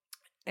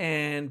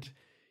 and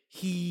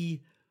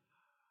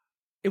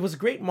it was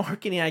great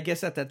marketing, I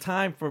guess, at that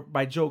time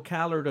by Joe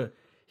Caller.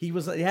 He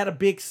had a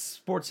big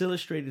Sports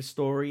Illustrated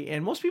story,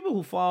 and most people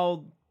who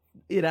followed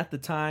it at the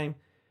time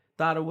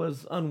thought it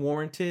was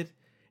unwarranted,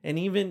 and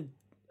even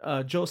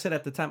Joe said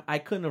at the time, I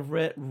couldn't have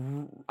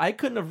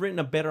written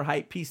a better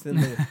hype piece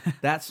than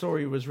that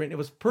story was written. It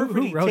was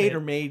perfectly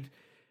tailor-made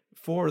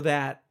for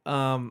that.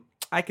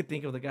 I could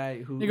think of the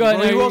guy who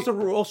also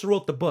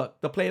wrote the book,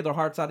 The Play of Their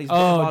Hearts Out.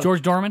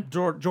 George Dorman?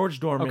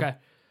 George Dorman. Okay.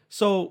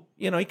 So,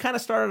 he kind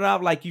of started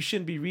out like, you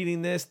shouldn't be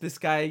reading this. This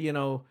guy,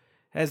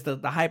 has the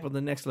hype of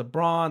the next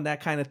LeBron, that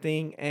kind of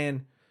thing.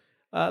 And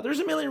there's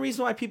a million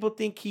reasons why people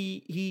think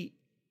he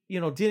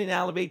didn't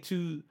elevate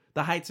to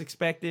the heights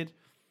expected.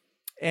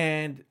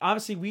 And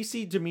obviously, we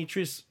see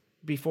Demetrius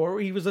before.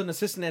 He was an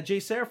assistant at Jay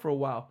Serra for a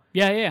while.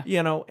 Yeah.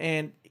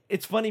 And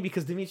it's funny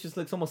because Demetrius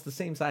looks almost the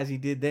same size he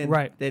did then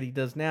that he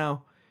does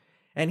now.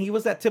 And he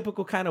was that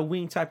typical kind of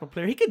wing type of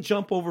player. He could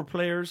jump over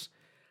players.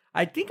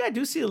 I think I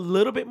do see a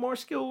little bit more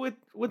skill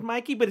with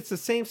Mikey, but it's the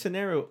same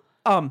scenario.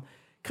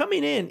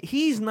 Coming in,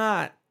 he's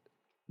not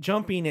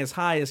jumping as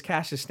high as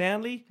Cassius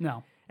Stanley.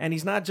 No. And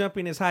he's not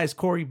jumping as high as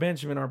Corey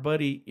Benjamin, our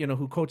buddy,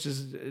 who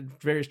coaches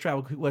various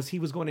travel. He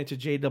was going into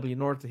JW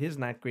North his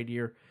 9th grade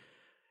year.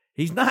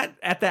 He's not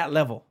at that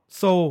level.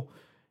 So,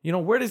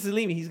 where does he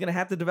leave me? He's going to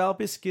have to develop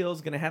his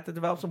skills, going to have to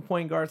develop some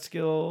point guard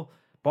skill,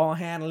 ball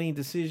handling,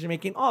 decision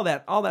making, all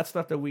that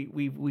stuff that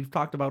we've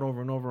talked about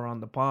over and over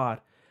on the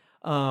pod.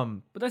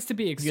 But that's to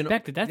be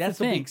expected. That's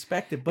the thing. To be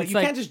expected. But you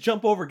can't just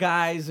jump over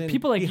guys and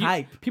people like be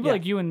hype. People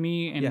like you and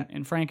me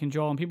and Frank and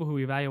Joel and people who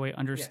evaluate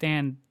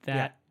understand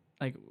that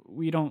like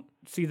we don't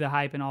see the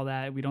hype and all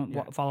that. We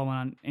don't follow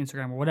on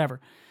Instagram or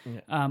whatever.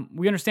 Yeah.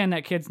 We understand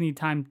that kids need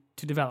time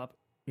to develop.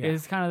 Yeah.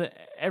 It's kind of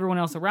everyone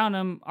else around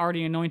them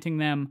already anointing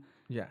them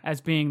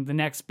as being the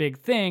next big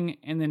thing,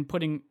 and then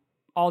putting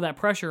all that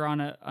pressure on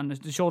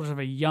the shoulders of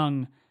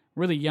a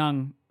really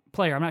young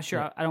player. I'm not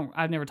sure. Yeah.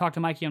 I've never talked to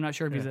Mikey. I'm not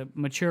sure if he's a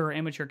mature or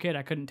immature kid.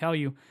 I couldn't tell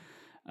you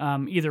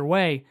either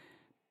way.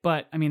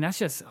 But I mean, that's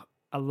just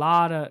a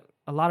lot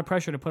of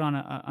pressure to put on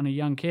a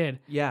young kid.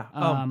 Yeah.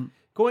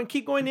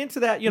 Keep going into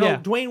that.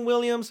 Dwayne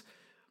Williams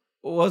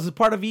was a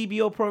part of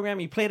EBO program.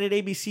 He played at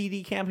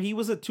ABCD camp. He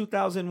was at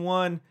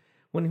 2001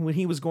 when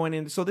he was going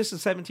in. So this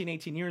is 17,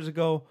 18 years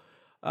ago.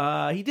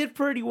 He did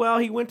pretty well.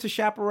 He went to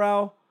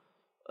Chaparral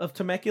of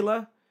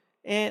Temecula,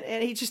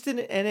 and he just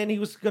didn't. And then he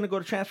was going to go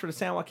to transfer to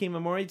San Joaquin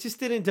Memorial. He just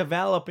didn't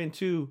develop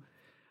into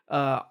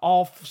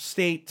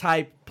all-state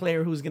type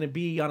player who's going to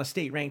be on a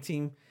state ranked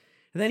team.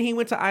 And then he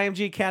went to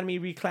IMG Academy,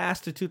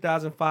 reclassed to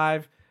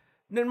 2005.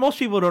 And most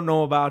people don't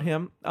know about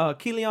him.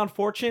 Keelan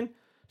Fortune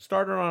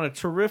started on a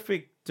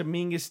terrific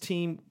Dominguez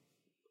team,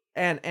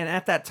 and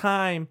at that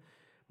time,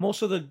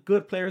 most of the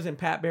good players in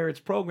Pat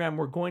Barrett's program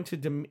were going to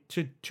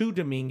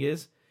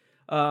Dominguez.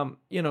 To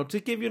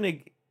give you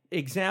an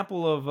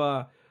example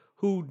of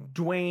who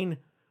Keelan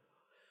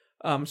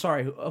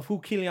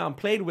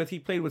played with. He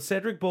played with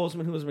Cedric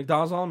Bozeman, who was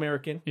McDonald's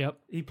All-American. Yep.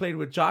 He played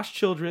with Josh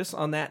Childress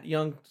on that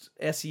young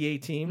SEA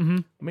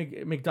team,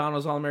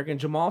 McDonald's All-American.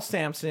 Jamal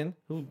Sampson,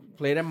 who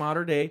played at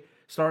Mater Dei,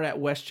 started at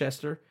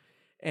Westchester.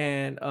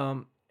 And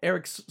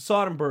Eric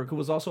Soderberg, who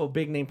was also a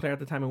big-name player at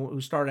the time,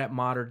 who started at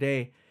Mater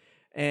Dei.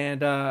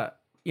 And,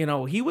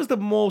 he was the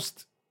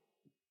most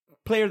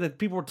player that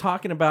people were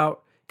talking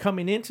about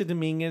coming into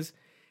Dominguez.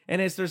 And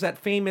there's that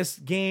famous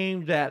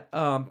game that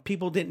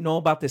people didn't know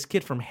about this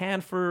kid from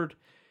Hanford.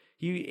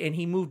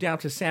 He moved down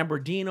to San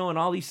Bernardino, and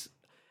all these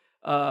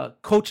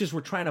coaches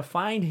were trying to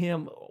find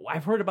him.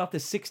 I've heard about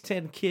this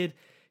 6'10" kid.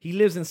 He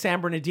lives in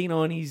San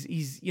Bernardino, and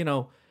he's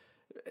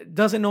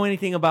doesn't know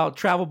anything about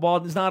travel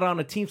ball. Is not on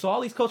a team. So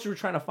all these coaches were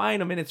trying to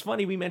find him. And it's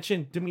funny we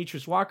mentioned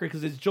Demetrius Walker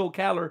because it's Joe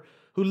Caller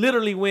who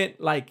literally went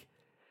like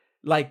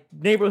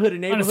neighborhood to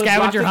neighborhood. On a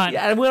scavenger hunt.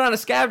 Yeah, I went on a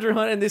scavenger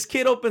hunt, and this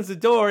kid opens the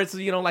door. It's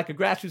like a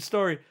grassroots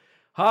story.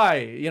 Hi,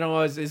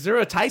 is there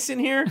a Tyson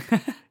here?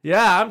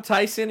 Yeah, I'm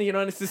Tyson.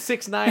 And it's the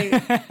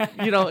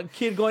 6'9",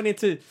 kid going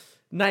into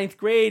 9th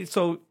grade.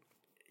 So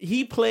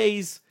he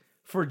plays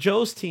for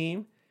Joe's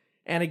team.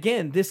 And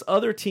again, this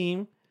other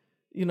team,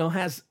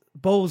 has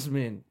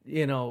Bozeman,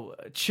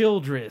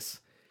 Childress.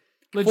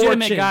 Legitimate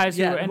Fortune, guys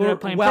who ended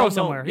up playing pro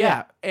somewhere.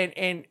 Yeah.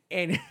 And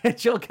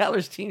Joe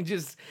Caller's team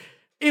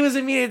it was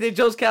immediate that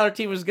Joe Caller's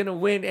team was going to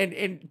win.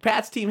 And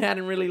Pat's team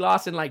hadn't really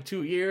lost in like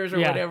 2 years or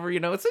whatever.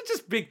 It's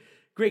just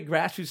great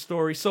grassroots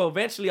story. So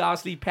eventually,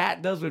 obviously,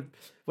 Pat does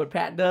what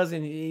Pat does,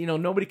 and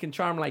nobody can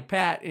charm like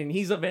Pat, and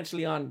he's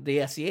eventually on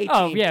the SCA team.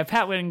 Oh yeah,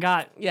 Pat went and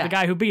got the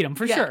guy who beat him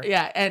for sure.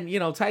 Yeah, and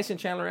Tyson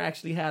Chandler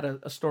actually had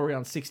a story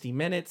on 60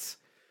 Minutes.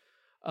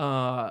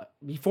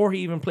 Before he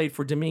even played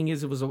for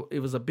Dominguez, it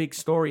was a big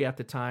story at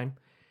the time,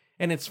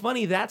 and it's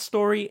funny that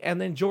story.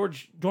 And then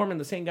George Dorman,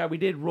 the same guy we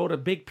did, wrote a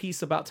big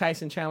piece about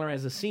Tyson Chandler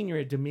as a senior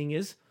at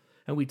Dominguez,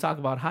 and we talk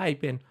about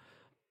hype. And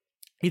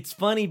it's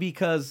funny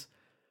because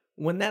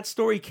when that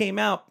story came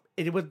out,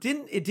 it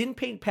didn't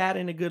paint Pat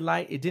in a good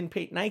light. It didn't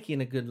paint Nike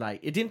in a good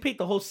light. It didn't paint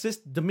the whole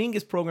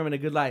Dominguez program in a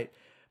good light.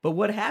 But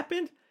what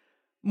happened?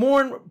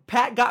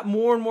 Pat got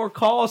more and more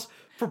calls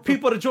for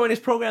people to join his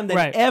program than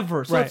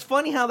ever. So it's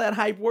funny how that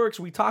hype works.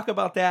 We talk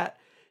about that.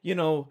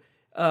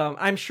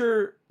 I'm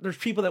sure there's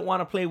people that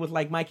want to play with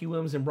like Mikey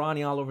Williams and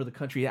Bronny all over the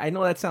country. I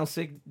know that sounds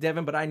sick,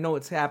 Devin, but I know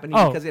it's happening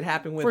because it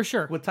happened with, for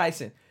sure. with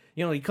Tyson.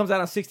 He comes out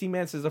on 60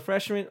 Minutes as a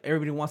freshman.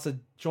 Everybody wants to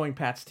join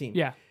Pat's team.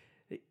 Yeah.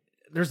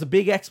 There's a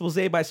big expose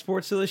by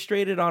Sports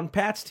Illustrated on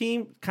Pat's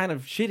team, kind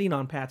of shitting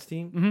on Pat's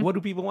team. Mm-hmm. What do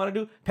people want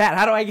to do? Pat,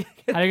 how do I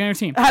get on your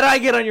team? How do I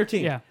get on your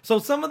team? Yeah. So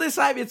some of this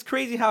hype, it's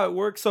crazy how it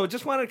works. So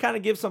just wanted to kind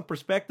of give some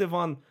perspective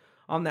on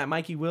that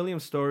Mikey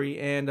Williams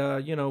story. And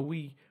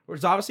we're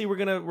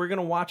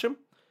gonna watch him.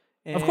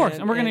 Of course,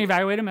 and we're gonna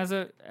evaluate him as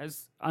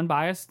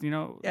unbiased.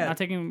 Not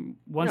taking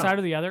one side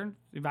or the other.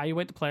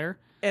 Evaluate the player.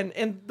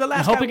 And the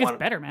last guy hope it gets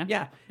better, man.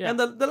 Yeah. And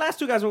the last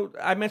two guys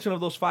I mentioned of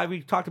those five,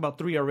 we talked about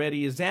three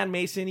already. Is Zan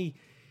Mason.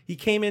 He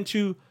came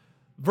into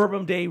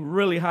Verbum Day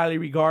really highly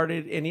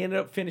regarded, and he ended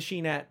up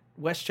finishing at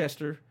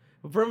Westchester.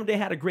 Verbum Day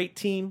had a great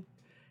team.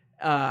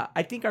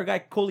 I think our guy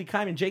Coley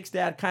Kyman, Jake's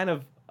dad, kind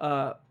of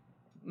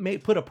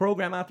put a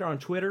program out there on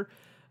Twitter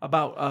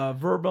about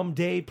Verbum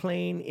Day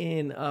playing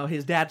in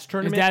his dad's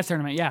tournament. His dad's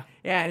tournament, yeah.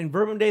 Yeah, and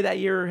Verbum Day that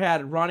year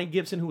had Ronnie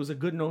Gibson, who was a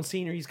good-known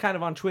senior. He's kind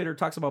of on Twitter,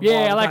 talks about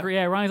ball.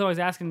 Ronnie's always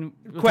asking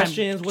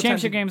questions, what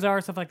championship games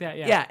are, stuff like that.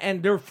 Yeah, yeah,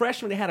 and they're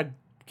freshmen. They had a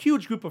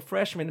huge group of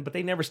freshmen, but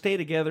they never stayed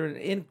together. And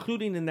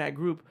including in that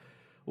group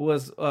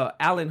was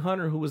Alan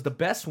Hunter, who was the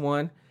best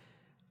one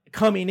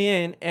coming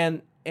in,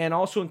 and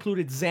also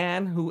included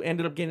Zan, who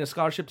ended up getting a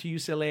scholarship to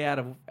UCLA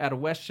out of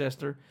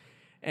Westchester,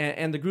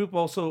 and the group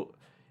also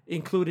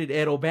included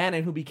Ed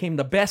O'Bannon, who became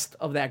the best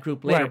of that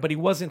group later, but he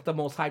wasn't the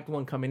most hyped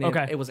one coming in.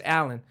 Okay. It was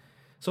Allen.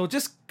 So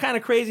just kind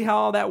of crazy how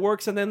all that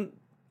works. And then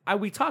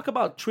we talk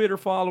about Twitter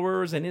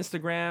followers and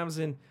Instagrams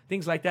and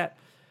things like that.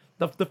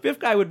 The fifth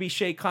guy would be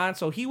Shea Khan.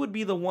 So he would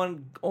be the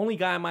only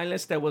guy on my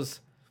list that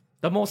was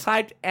the most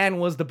hyped and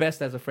was the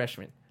best as a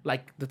freshman.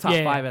 Like the top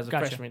five as a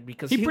freshman.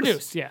 Because he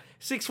produced,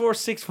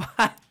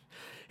 6'4",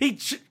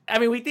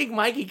 6'5". We think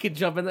Mikey could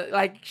jump in.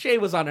 Shea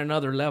was on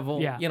another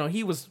level. Yeah.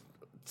 He was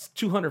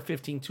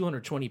 215,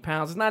 220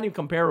 pounds. It's not even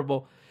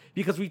comparable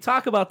because we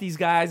talk about these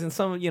guys and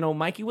some,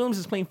 Mikey Williams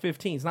is playing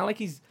 15. It's not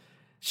like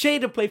Shea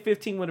to play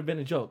 15 would have been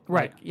a joke.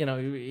 Right.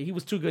 He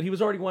was too good. He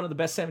was already one of the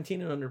best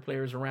 17 and under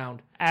players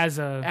around as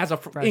a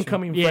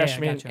incoming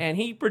freshman. Yeah, gotcha. And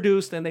he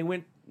produced,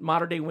 and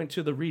Mater Dei went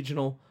to the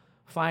regional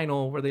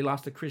final where they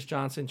lost to Chris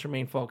Johnson,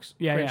 Tremaine Folks,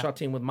 Crenshaw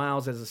team with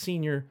Miles as a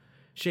senior.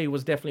 Shea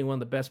was definitely one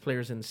of the best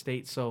players in the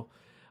state. So,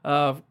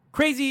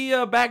 crazy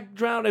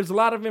background. There's a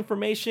lot of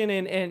information,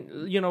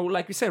 and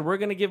like we said, we're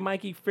going to give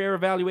Mikey fair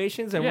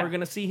evaluations, and we're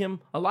going to see him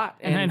a lot,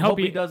 and hope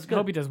he does good.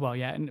 Hope he does well,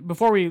 yeah. And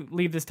before we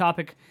leave this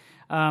topic,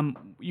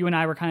 you and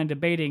I were kind of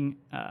debating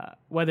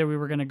whether we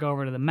were going to go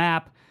over to the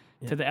map,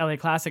 to the LA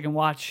Classic, and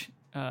watch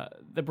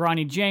the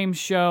Bronny James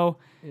show,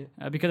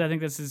 because I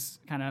think this is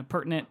kind of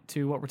pertinent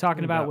to what we're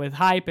talking about with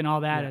hype and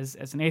all that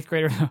as an eighth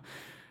grader.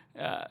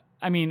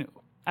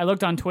 I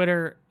looked on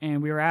Twitter,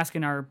 and we were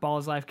asking our Ball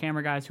is Life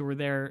camera guys who were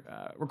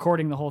there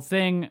recording the whole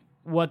thing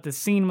what the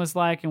scene was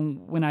like.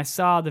 And when I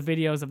saw the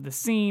videos of the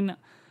scene,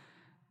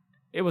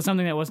 it was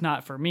something that was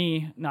not for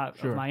me, not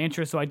of my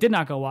interest, so I did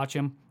not go watch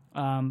him.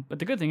 But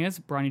the good thing is,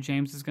 Bronny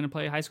James is going to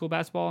play high school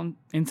basketball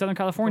in Southern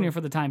California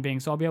for the time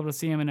being, so I'll be able to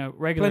see him in a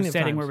regular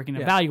setting where we can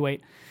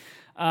evaluate.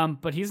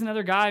 But he's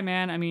another guy,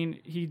 man. I mean,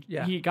 he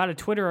got a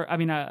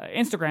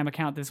Instagram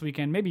account this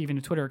weekend, maybe even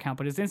a Twitter account,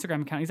 but his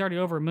Instagram account, he's already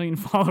over 1 million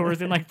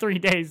followers in like 3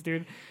 days,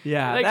 dude.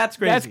 Yeah, like, that's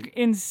crazy. That's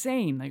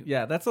insane. Like,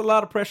 yeah, that's a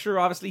lot of pressure.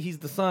 Obviously, he's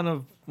the son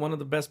of one of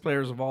the best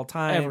players of all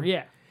time. ever,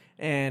 yeah.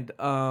 And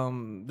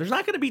there's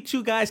not going to be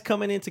 2 guys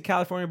coming into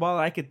California ball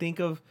that I could think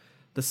of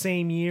the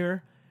same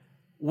year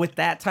with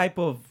that type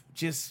of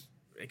just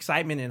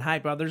excitement and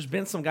hype. There's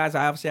been some guys,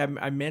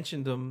 I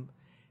mentioned them.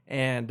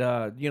 And,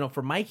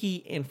 for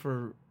Mikey and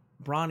for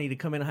Bronny to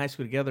come into high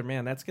school together,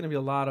 man, that's going to be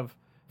a lot of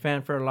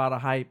fanfare, a lot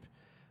of hype.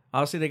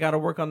 Obviously, they got to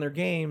work on their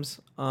games,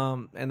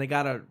 and they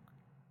got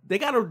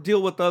to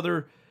deal with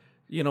other,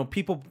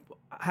 people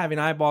having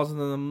eyeballs on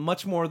them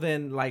much more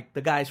than like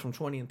the guys from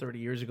 20 and 30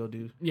 years ago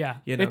do. Yeah,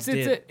 it's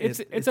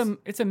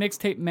a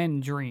mixtape men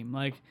dream.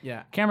 Like,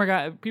 yeah, camera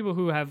guy, people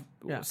who have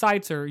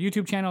sites or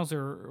YouTube channels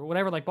or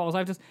whatever, like Balls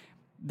Life,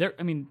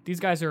 these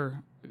guys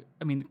are.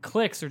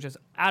 Clicks are just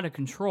out of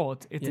control.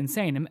 It's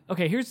insane. And,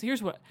 okay,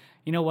 here's what.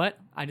 You know what?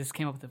 I just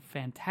came up with a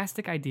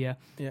fantastic idea.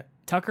 Yeah.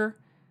 Tucker,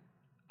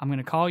 I'm going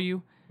to call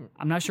you.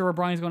 I'm not sure where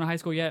Bronny's going to high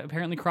school yet.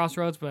 Apparently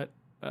Crossroads, but,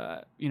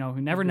 we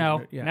never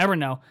know. Yeah. Never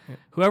know.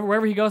 Yeah.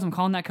 Wherever he goes, I'm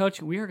calling that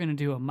coach. We are going to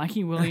do a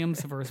Mikey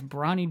Williams versus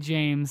Bronny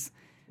James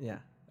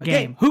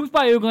game. Hoops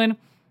by Uglin,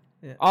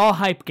 all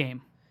hype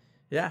game.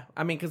 Yeah,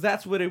 because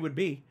that's what it would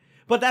be.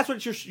 But that's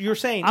what you're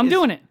saying. I'm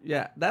doing it.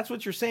 Yeah, that's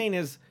what you're saying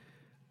is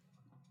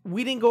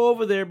we didn't go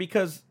over there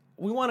because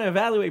we want to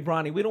evaluate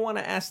Bronny. We don't want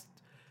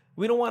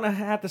to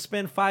have to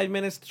spend 5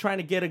 minutes trying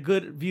to get a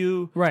good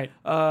view. Right.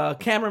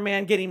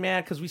 Cameraman getting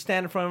mad because we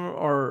stand in front of him,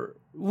 or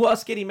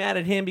us getting mad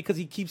at him because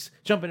he keeps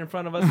jumping in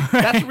front of us.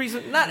 That's the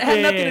reason.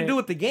 Had nothing to do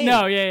with the game.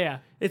 No, yeah.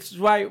 It's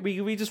why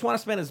we just want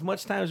to spend as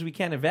much time as we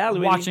can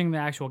evaluating. Watching the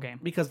actual game.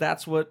 Because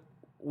that's what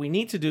we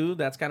need to do.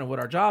 That's kind of what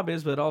our job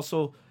is, but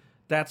also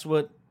that's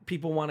what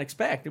people want to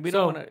expect. We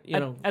don't want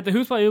to, At the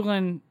Hoops by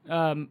Uglin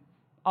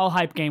all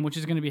hype game, which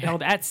is going to be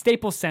held at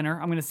Staples Center.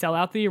 I'm going to sell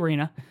out the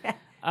arena.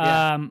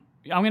 I'm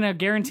going to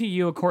guarantee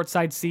you a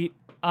courtside seat,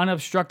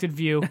 unobstructed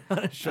view.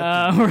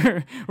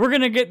 We're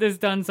going to get this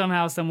done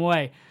somehow, some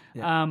way.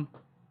 Yeah.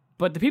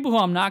 But the people who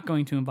I'm not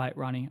going to invite,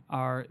 Ronnie,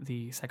 are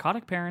the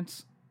psychotic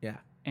parents. Yeah.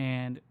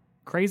 And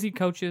crazy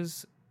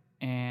coaches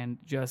and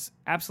just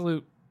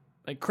absolute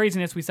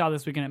craziness we saw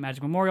this weekend at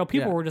Magic Memorial.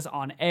 People were just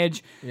on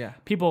edge. Yeah.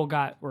 People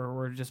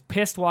were just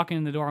pissed walking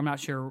in the door. I'm not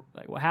sure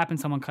what happened.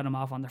 Someone cut them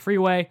off on the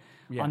freeway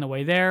on the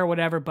way there,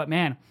 whatever. But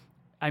man,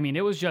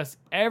 it was just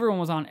everyone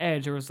was on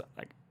edge. There was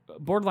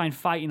borderline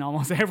fighting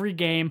almost every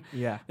game.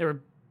 Yeah. There were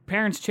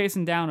parents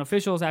chasing down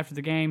officials after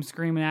the game,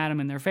 screaming at them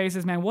in their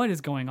faces. Man, what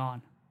is going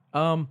on?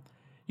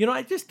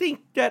 I just think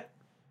that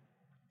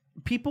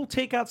people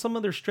take out some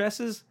of their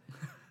stresses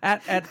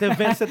at the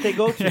events that they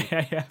go to.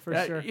 Yeah, for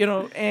sure.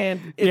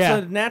 And it's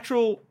a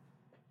natural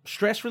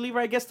stress reliever,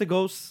 I guess, to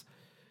go. It's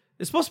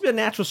supposed to be a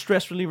natural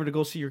stress reliever to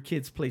go see your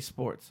kids play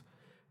sports.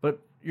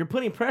 But you're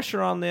putting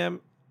pressure on them,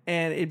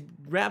 and it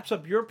wraps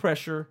up your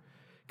pressure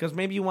because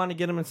maybe you want to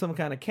get them in some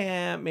kind of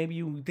camp. Maybe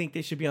you think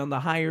they should be on the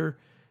higher,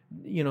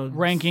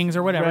 rankings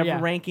or whatever.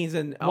 Rankings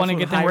and want to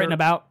get them written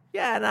about.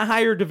 Yeah, in a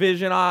higher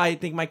division. I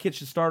think my kid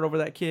should start over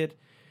that kid.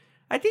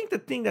 I think the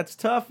thing that's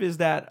tough is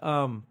that,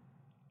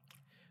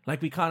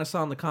 like we kind of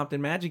saw in the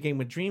Compton Magic game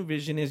with Dream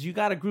Vision, is you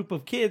got a group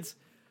of kids,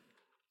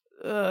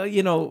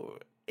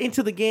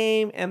 into the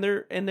game, and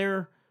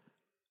they're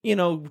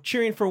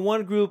cheering for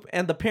one group,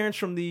 and the parents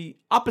from the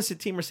opposite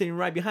team are sitting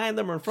right behind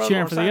them or in front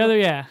cheering of them. For the other,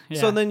 yeah.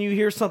 So then you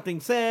hear something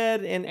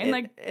said, and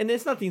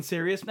it's nothing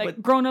serious.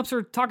 But grown-ups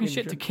are talking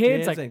shit to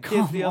kids.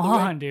 Come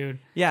on, dude.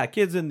 Yeah,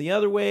 kids in the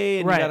other way,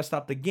 and you got to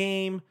stop the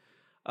game.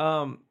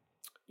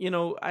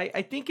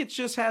 I think it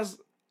just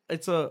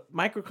it's a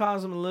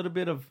microcosm, a little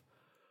bit of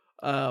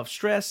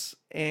stress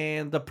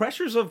and the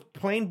pressures of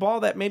playing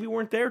ball that maybe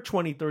weren't there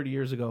 20, 30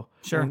 years ago.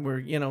 Sure.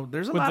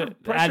 There's a lot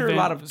of pressure, a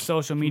lot of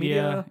social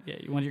media. Yeah,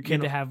 you want your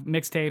kid to have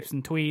mixtapes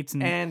and tweets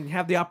and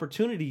have the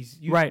opportunities.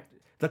 Right.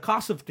 The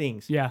cost of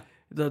things. Yeah.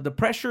 The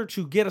pressure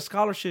to get a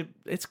scholarship,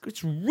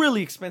 it's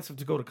really expensive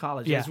to go to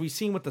college. Yeah. As we've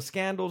seen with the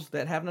scandals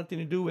that have nothing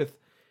to do with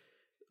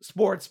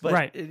sports,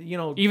 but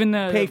even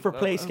the pay for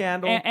play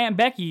scandal. And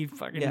Becky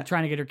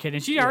trying to get her kid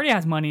in. She already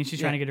has money and she's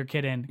trying to get her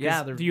kid in.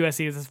 Yeah, the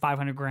USC is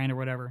 $500,000 or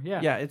whatever.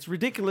 Yeah, it's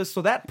ridiculous.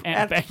 So that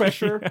adds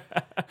pressure.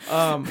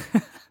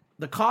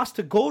 The cost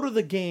to go to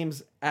the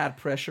games add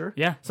pressure.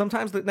 Yeah,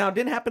 sometimes now it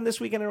didn't happen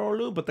this weekend in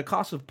Orlando, but the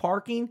cost of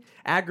parking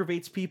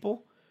aggravates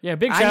people. Yeah,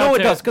 big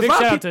shout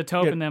out to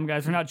Tope and them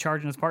guys for not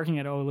charging us parking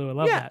at Olu. I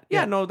love that.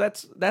 Yeah, no,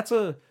 that's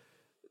a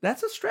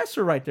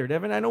stressor right there,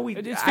 Devin. I know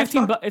it's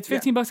 $15. It's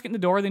 $15 to get in the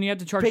door. Then you have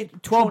to charge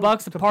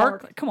 $12 to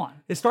park. Like, come on,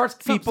 it starts.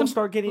 People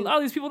start getting. All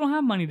these people don't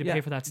have money to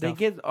pay for that stuff.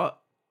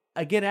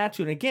 They get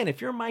attitude. And again,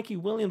 if you're Mikey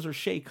Williams or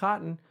Shea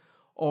Cotton,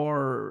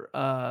 or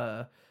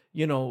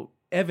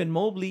Evan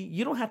Mobley,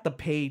 you don't have to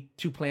pay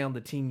to play on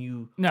the team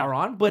you are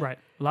on. But right.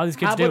 A lot of these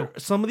kids do.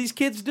 Some of these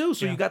kids do.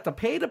 So you got to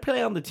pay to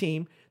play on the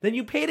team. Then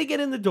you pay to get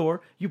in the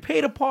door. You pay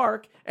to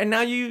park, and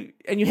now you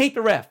hate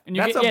the ref. And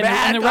That's a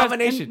bad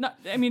combination.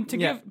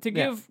 To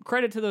give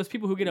credit to those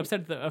people who get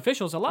upset at the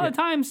officials, a lot of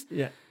times,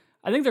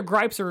 I think their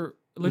gripes are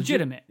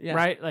legitimate,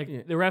 right? Like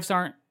the refs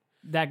aren't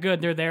that good.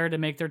 They're there to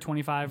make their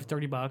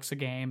 $25-$30 a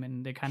game,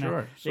 and they kind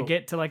of they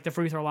get to like the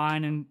free throw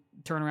line and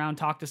turn around,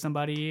 talk to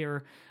somebody,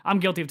 or I'm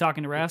guilty of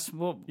talking to refs.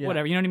 Well,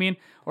 whatever, you know what I mean?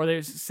 Or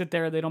they sit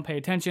there, they don't pay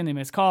attention, they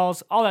miss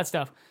calls, all that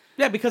stuff.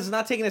 Yeah, because it's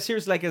not taking it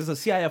serious like as a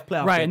CIF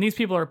playoff. Right, game. and these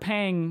people are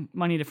paying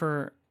money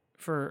for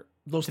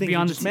those to things be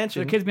on you just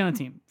mentioned. the kids be on the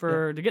team,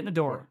 to get in the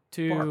door,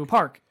 to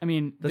park. I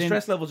mean, the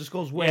stress level just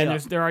goes way and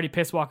up. they're already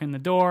pissed walking in the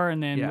door,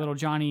 and then little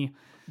Johnny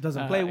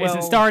doesn't play well,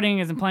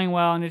 isn't playing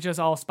well, and it just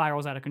all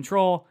spirals out of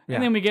control. Yeah.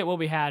 And then we get what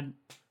we had,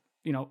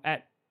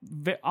 at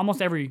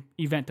almost every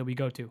event that we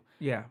go to.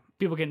 Yeah.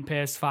 People getting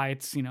pissed,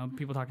 fights,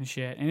 people talking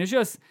shit. And it's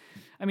just,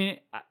 I mean,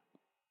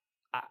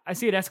 I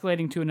see it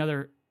escalating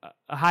to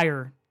a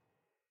higher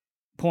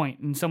point,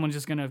 and someone's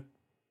just going to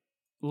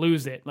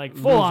lose it, like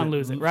full on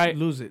lose it, right?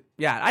 Lose it.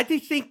 Yeah. I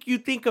think you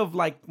think of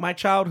like my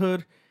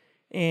childhood,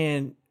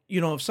 and,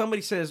 if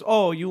somebody says,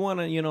 oh, you want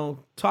to,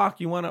 talk,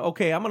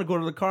 okay, I'm going to go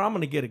to the car, I'm going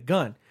to get a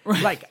gun.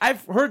 Right. Like,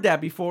 I've heard that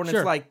before, and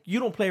it's like,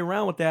 you don't play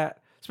around with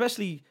that,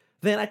 especially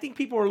then. I think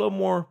people are a little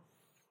more,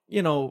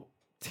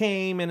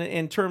 tame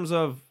in terms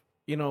of,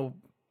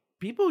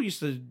 people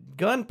used to,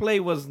 gunplay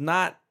was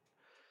not,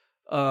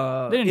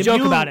 they didn't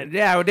joke about it.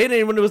 Yeah, they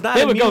didn't, it was not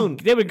immune.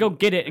 They would go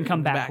get it and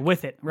come back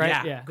with it,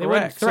 right? Yeah, they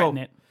wouldn't threaten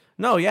it.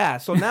 No, yeah.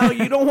 So now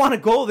you don't want to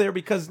go there,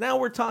 because now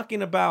we're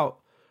talking about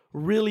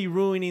really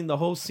ruining the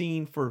whole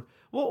scene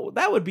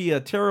that would be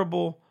a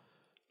terrible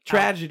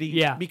tragedy.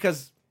 Yeah.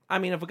 Because, I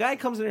mean, if a guy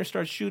comes in there and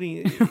starts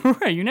shooting.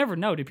 Right, you never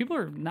know, dude. People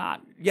are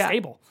not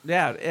stable.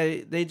 Yeah,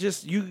 they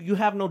just, you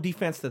have no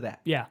defense to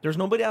that. Yeah. There's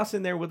nobody else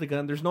in there with a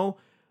gun. There's no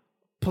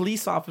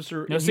police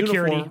officer no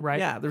security, uniform. Right?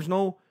 Yeah, there's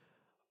no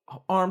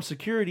armed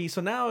security. So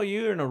now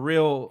you're in a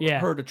real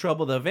herd of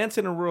trouble. The event's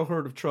in a real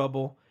herd of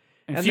trouble.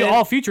 And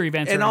all future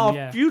events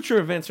future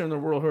events are in the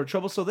real herd of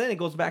trouble. So then it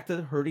goes back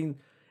to hurting.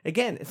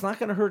 Again, it's not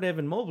going to hurt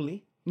Evan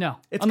Mobley. No,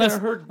 it's going to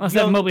hurt. Unless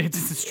Evan Mobley hits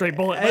a straight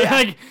bullet.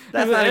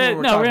 That's not even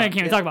what we're can't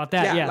even talk about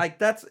that. Yeah, like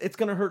it's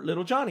going to hurt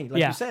little Johnny.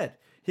 Like you said,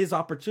 his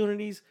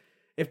opportunities.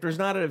 If there's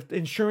not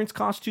insurance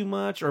costs too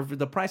much, or if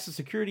the price of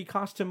security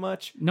costs too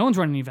much, no one's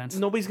running events.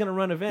 Nobody's going to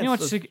run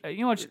events. You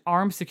know what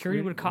armed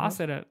security would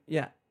cost at a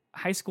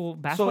high school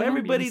basketball? So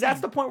everybody,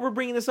 that's the point we're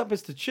bringing this up,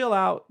 is to chill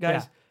out,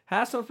 guys.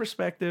 Have some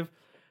perspective.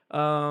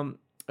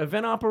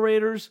 Event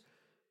operators,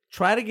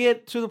 try to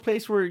get to the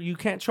place where you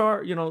can't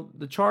charge.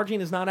 The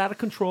charging is not out of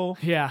control.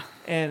 Yeah,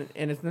 and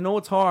I know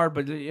it's hard,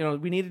 but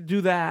we need to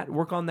do that.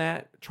 Work on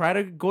that. Try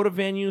to go to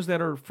venues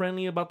that are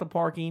friendly about the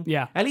parking.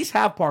 Yeah, at least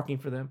have parking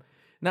for them.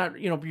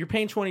 Not you're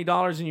paying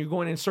 $20 and you're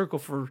going in circle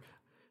for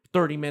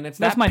 30 minutes.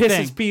 That's that my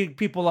pisses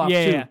people off too.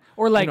 Yeah.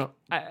 Or like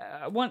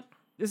I want.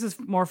 This is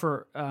more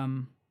for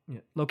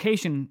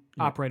location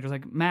operators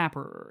like MAP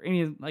or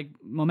any like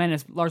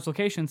momentous large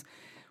locations.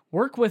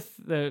 Work with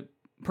the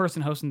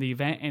person hosting the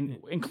event and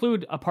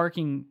include a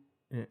parking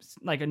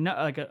like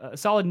a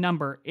solid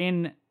number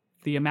in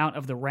the amount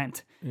of the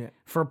rent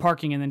for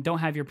parking, and then don't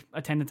have your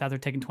attendants out there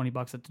taking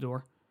 $20 at the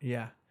door.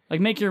 Yeah,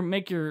 like make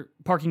your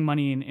parking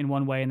money in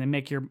one way, and then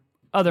make your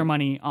other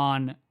money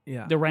on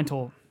the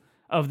rental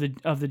of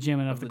the gym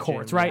and of the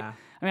courts, right? Yeah.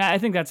 I mean, I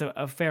think that's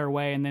a fair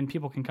way, and then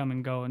people can come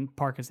and go and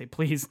park as they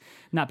please,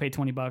 not pay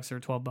 $20 or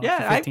 $12 or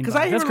 $15. Because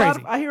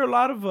I hear a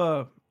lot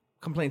of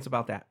complaints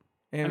about that.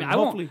 And I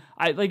mean,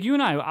 like you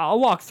and I'll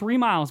walk 3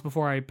 miles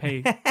before I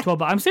pay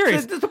 $12. I'm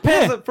serious. It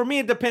depends. For me,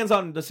 it depends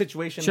on the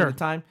situation and the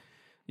time.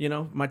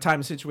 My time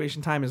and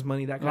situation. Time is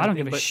money. That kind of thing. I don't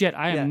give a shit.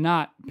 I am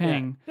not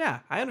paying. Yeah,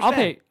 I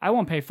understand. I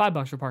won't pay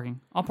 $5 for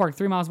parking. I'll park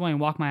 3 miles away and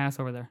walk my ass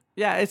over there.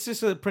 Yeah, it's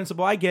just a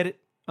principle. I get it.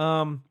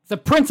 It's a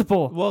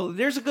principle. Well,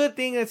 there's a good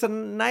thing. It's a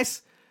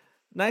nice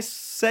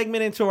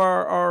segment into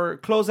our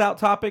closeout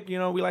topic. We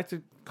like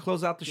to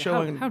close out the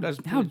show.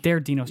 How dare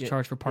Dino's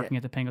charge for parking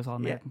at the Pangos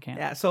All-American Camp?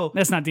 Yeah, so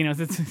that's not Dino's.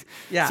 It's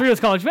Cerritos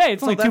College Bay.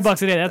 It's only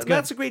 $2 a day. That's good.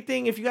 That's a great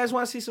thing. If you guys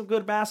want to see some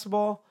good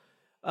basketball,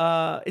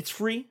 it's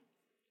free,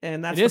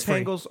 and that's the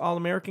Pangos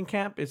All-American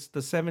Camp. It's the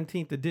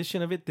 17th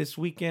edition of it this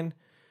weekend,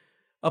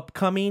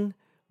 upcoming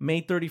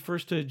May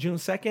 31st to June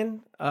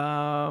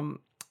 2nd.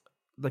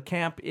 The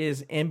camp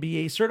is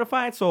NBA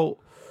certified. So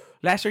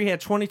last year he had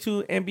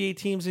 22 NBA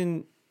teams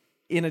in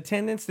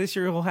attendance. This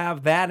year he'll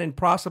have that and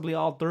possibly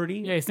all 30.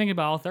 Yeah, he's thinking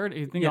about all 30.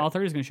 He's thinking all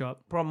 30 is going to show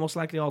up. Probably most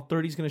likely all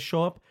 30 is going to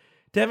show up.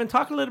 Devin,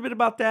 talk a little bit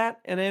about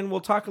that, and then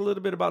we'll talk a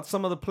little bit about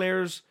some of the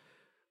players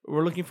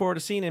we're looking forward to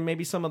seeing, and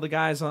maybe some of the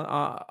guys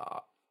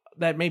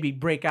that maybe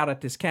break out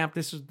at this camp.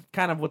 This is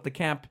kind of what the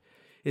camp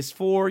is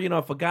for.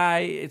 If a guy,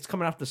 it's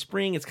coming off the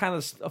spring, it's kind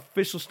of the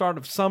official start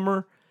of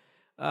summer.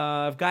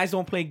 If guys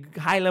don't play,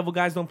 high-level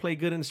guys don't play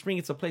good in the spring,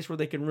 it's a place where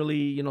they can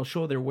really,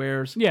 show their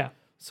wares. Yeah.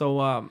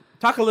 So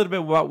talk a little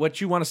bit about what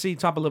you want to see.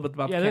 Talk a little bit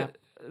about the camp.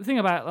 the thing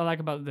I like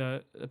about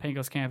the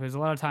Pecos camp is a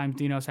lot of times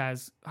Dinos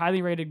has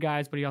highly rated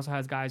guys, but he also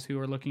has guys who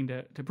are looking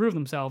to prove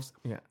themselves.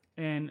 Yeah.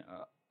 And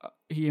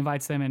he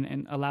invites them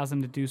and allows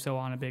them to do so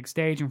on a big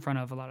stage in front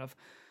of a lot of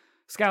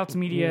scouts,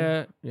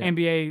 media,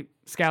 NBA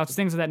scouts,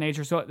 things of that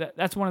nature. So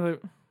that's one of the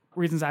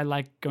reasons I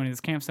like going to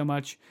this camp so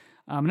much.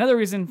 Another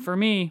reason for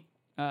me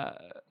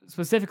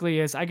specifically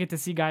is I get to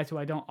see guys who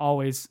I don't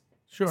always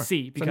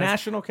see. Because, it's a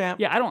national camp.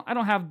 Yeah, I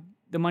don't have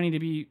the money to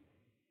be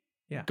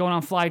going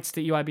on flights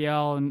to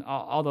UIBL and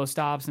all those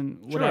stops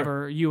and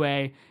whatever,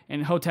 UA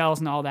and hotels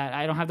and all that.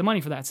 I don't have the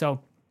money for that.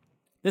 So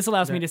this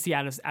allows me to see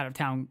out of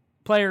town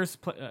players,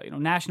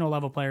 national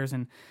level players,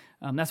 and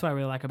that's what I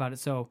really like about it.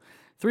 So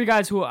 3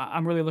 guys who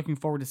I'm really looking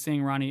forward to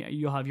seeing. Ronnie,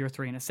 you'll have your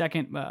 3 in a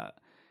second.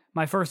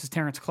 My first is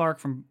Terrence Clark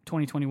from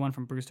 2021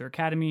 from Brewster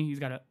Academy. He's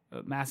got a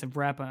massive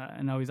rep.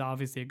 I know he's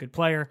obviously a good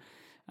player.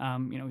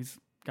 He's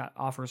got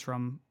offers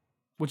from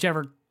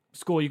whichever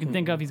school you can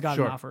think of. He's got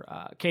an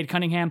offer. Cade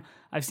Cunningham.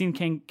 I've seen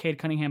Cade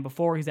Cunningham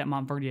before. He's at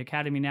Montverde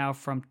Academy now,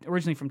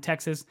 originally from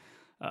Texas.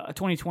 A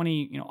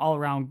 2020, all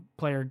around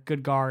player,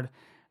 good guard.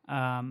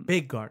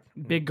 Big guard.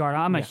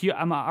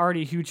 I'm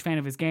already a huge fan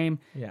of his game.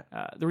 Yeah.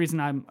 The reason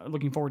I'm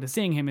looking forward to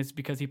seeing him is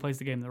because he plays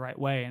the game the right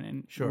way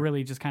and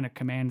really just kind of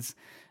commands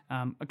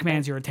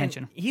your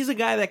attention. And he's a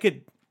guy that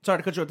could, sorry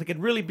to cut you off, that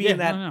could really be in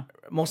that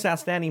most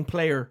outstanding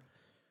player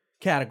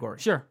category.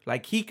 Sure.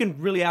 Like he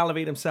can really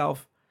elevate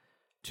himself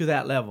to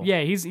that level.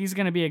 Yeah, he's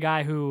going to be a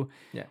guy who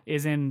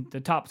is in the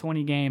top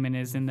 20 game and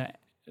is in the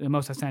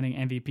most outstanding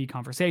MVP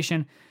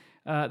conversation.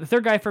 The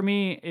third guy for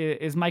me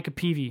is Micah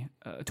Peavy,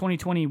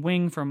 2020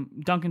 wing from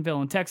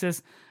Duncanville in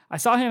Texas. I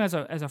saw him as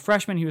a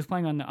freshman. He was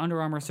playing on the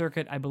Under Armour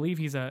circuit. I believe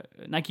he's a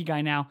Nike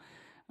guy now.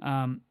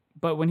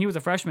 But when he was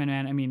a freshman,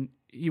 man, I mean,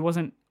 he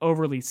wasn't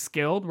overly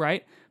skilled,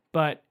 right?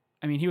 But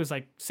I mean, he was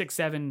like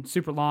 6'7",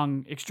 super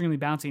long, extremely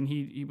bouncy, and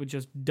he would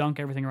just dunk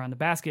everything around the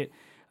basket.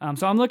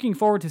 So I'm looking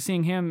forward to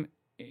seeing him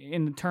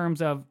in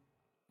terms of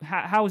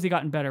how has he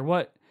gotten better?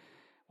 What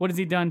has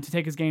he done to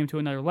take his game to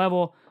another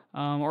level?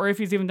 Or if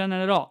he's even done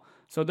that at all.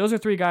 So those are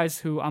 3 guys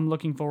who I'm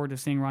looking forward to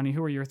seeing. Ronnie,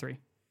 who are your 3?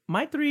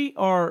 My 3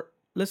 are,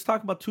 let's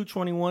talk about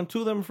 221. 2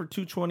 of them for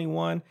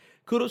 221.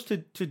 Kudos to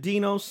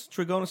Dinos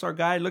Trigonis, our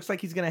guy. Looks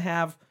like he's going to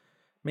have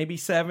maybe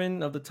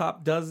 7 of the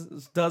top dozen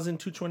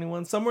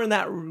 221, somewhere in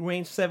that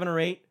range, 7 or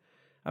 8.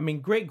 I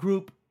mean, great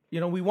group.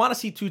 We want to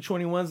see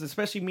 221s,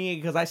 especially me,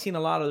 because I've seen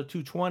a lot of the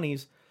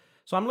 220s.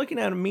 So I'm looking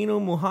at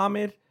Aminu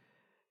Muhammad,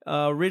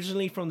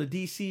 originally from the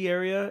D.C.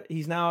 area.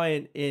 He's now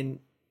in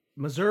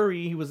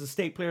Missouri. He was the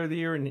state player of the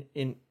year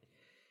in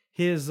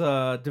his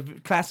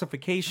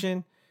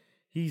classification.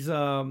 He's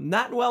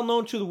not well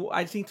known to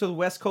the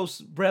West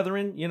Coast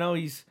brethren.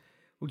 He's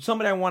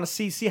somebody I want to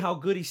see how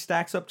good he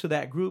stacks up to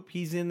that group.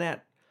 He's in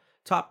that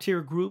top tier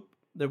group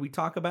that we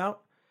talk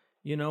about.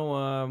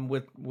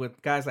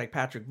 With guys like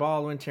Patrick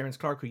Baldwin, Terrence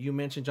Clark, who you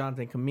mentioned,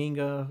 Jonathan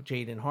Kuminga,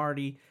 Jaden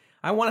Hardy.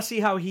 I want to see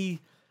how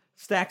he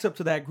stacks up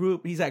to that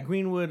group. He's at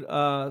Greenwood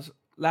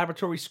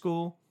Laboratory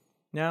School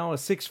now, a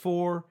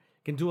 6'4",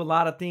 can do a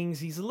lot of things.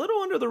 He's a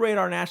little under the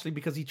radar nationally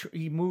because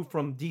he moved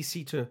from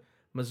D.C. to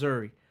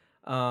Missouri.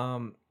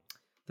 The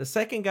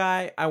second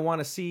guy I want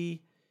to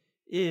see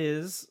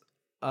is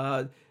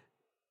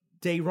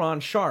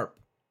Day'Ron Sharp.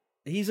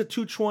 He's a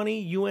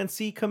 220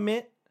 UNC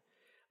commit.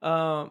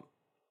 The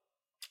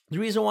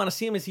reason I want to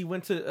see him is he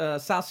went to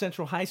South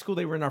Central High School.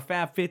 They were in our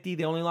Fab 50.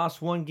 They only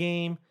lost 1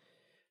 game.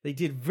 They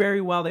did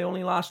very well. They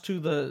only lost to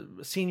the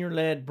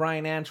senior-led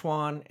Brian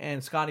Antoine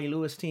and Scotty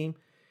Lewis team.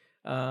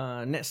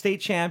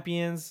 State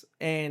champions.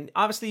 And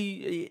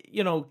obviously,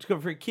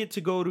 for a kid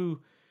to go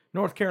to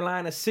North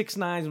Carolina,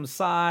 6'9" in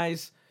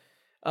size,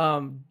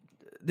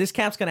 this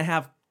camp's going to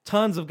have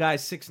tons of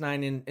guys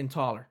 6'9" and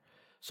taller.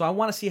 So I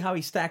want to see how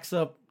he stacks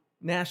up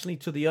nationally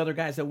to the other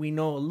guys that we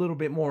know a little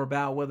bit more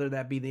about, whether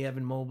that be the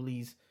Evan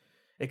Mobleys,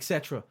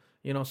 etc.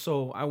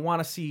 So I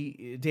want to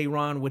see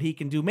Day'Ron, what he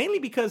can do, mainly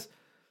because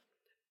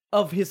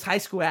of his high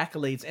school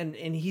accolades, and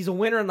he's a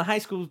winner in the high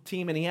school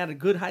team, and he had a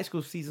good high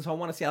school season. So I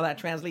want to see how that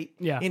translates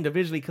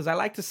individually, because I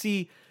like to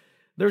see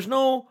there's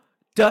no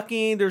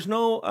ducking, there's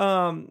no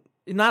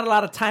not a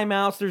lot of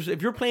timeouts.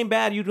 If you're playing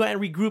bad, you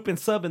don't regroup and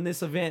sub in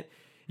this event.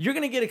 You're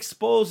gonna get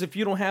exposed if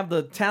you don't have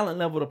the talent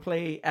level to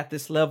play at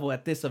this level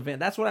at this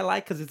event. That's what I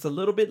like, because it's a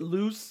little bit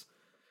loose.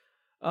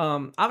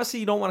 Obviously,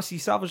 you don't want to see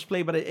selfish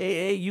play, but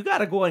you got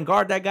to go and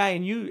guard that guy,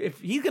 and if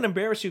he's gonna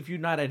embarrass you if you're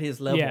not at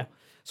his level. Yeah.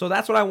 So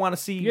that's what I want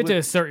to see. You have to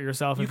assert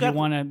yourself if you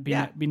want to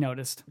be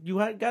noticed. You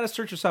got to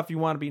assert yourself if you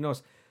want to be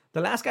noticed.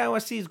 The last guy I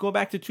want to see is go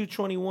back to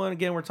 221.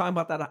 Again, we're talking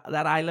about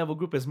that eye-level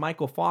group is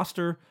Michael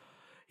Foster.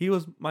 He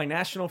was my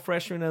national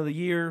freshman of the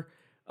year.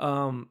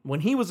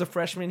 When he was a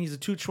freshman, he's a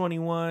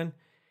 221.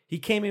 He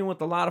came in with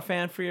a lot of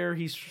fanfare.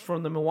 He's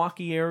from the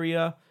Milwaukee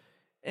area.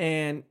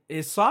 And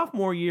his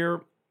sophomore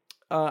year,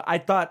 I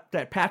thought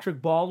that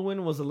Patrick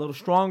Baldwin was a little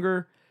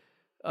stronger.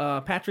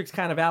 Patrick's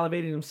kind of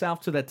elevated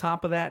himself to the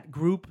top of that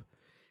group.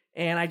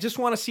 And I just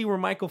want to see where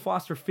Michael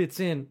Foster fits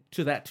in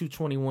to that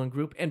 221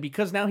 group. And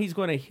because now he's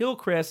going to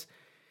Hillcrest,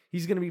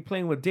 he's going to be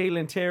playing with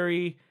Dalen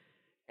Terry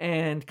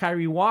and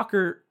Kyrie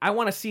Walker. I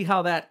want to see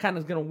how that kind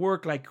of is going to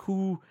work. Like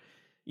who,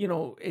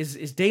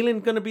 is Dalen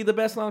going to be the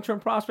best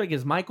long-term prospect?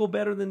 Is Michael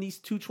better than these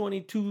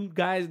 222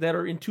 guys that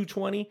are in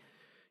 220?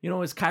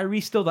 Is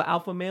Kyrie still the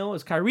alpha male?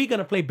 Is Kyrie going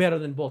to play better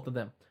than both of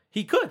them?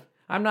 He could.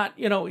 I'm not,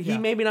 he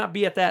maybe not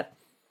be at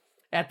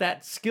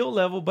that skill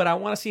level, but I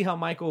want to see how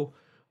Michael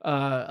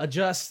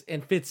adjusts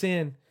and fits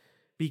in,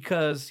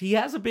 because he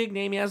has a big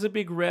name, he has a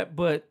big rep,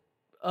 but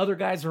other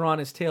guys are on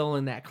his tail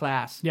in that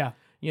class. Yeah.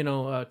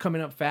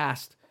 Coming up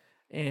fast.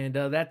 And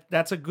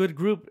that's a good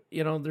group.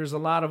 There's a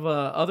lot of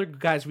other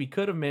guys we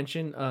could have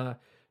mentioned.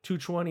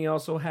 220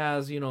 also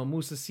has,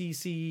 Musa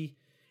Cece,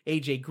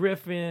 AJ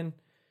Griffin,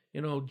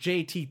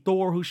 JT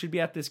Thor, who should be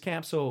at this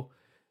camp. So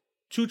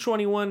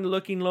 221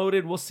 looking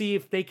loaded. We'll see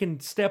if they can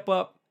step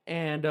up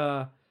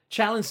and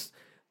challenge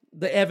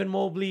the Evan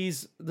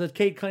Mobleys, the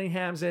Cade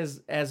Cunninghams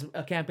as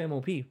a camp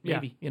MOP.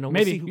 Maybe. Yeah. We'll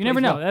maybe. see who You never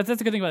plays know. well. That's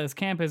the good thing about this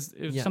camp is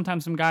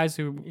sometimes some guys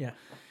who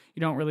you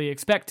don't really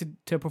expect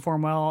to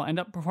perform well end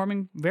up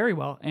performing very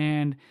well,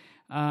 and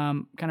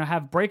kind of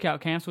have breakout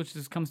camps, which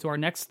comes to our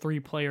next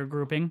 3-player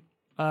grouping.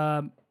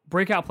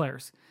 Breakout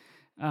players.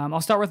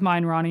 I'll start with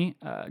mine, Ronnie.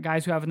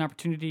 Guys who have an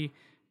opportunity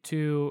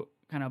to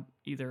kind of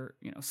either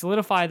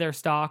solidify their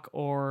stock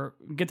or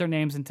get their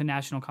names into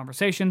national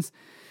conversations.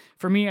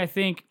 For me, I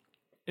think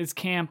this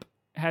camp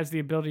has the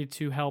ability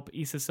to help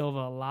Issa Silva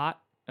a lot.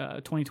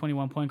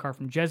 2021 point guard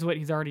from Jesuit.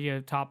 He's already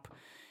a top,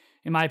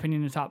 in my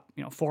opinion, a top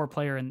 4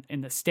 player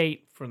in the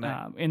state From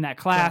that. in that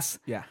class.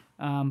 Yeah.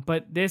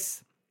 But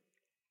this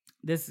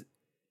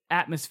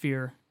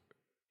atmosphere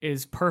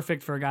is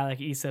perfect for a guy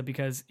like Issa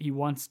because he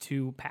wants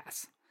to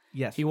pass.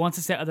 Yes. He wants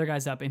to set other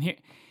guys up, and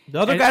The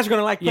other guys are going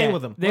to like playing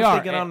with him. They once are.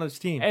 They get on this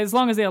team. As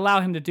long as they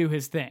allow him to do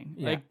his thing.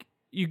 Yeah. Like,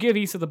 you give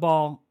Issa the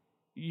ball,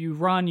 you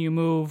run, you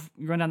move,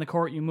 you run down the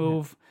court, you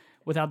move.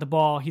 Without the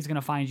ball, he's going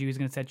to find you, he's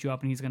going to set you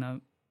up, and he's going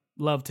to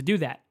love to do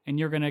that. And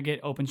you're going to get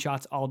open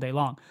shots all day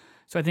long.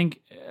 So I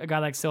think a guy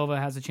like Silva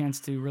has a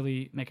chance to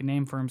really make a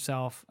name for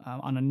himself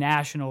on a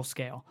national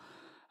scale.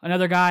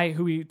 Another guy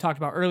who we talked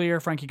about earlier,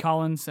 Frankie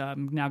Collins,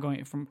 now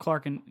going from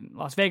Clark in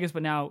Las Vegas,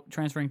 but now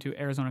transferring to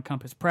Arizona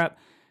Compass Prep.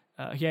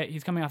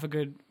 He's coming off a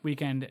good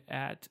weekend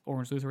at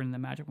Orange Lutheran in the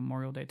Magic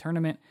Memorial Day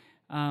tournament.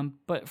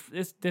 But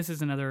this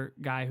is another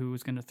guy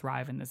who's going to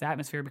thrive in this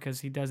atmosphere because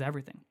he does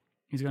everything.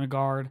 He's going to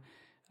guard.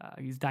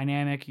 He's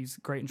dynamic. He's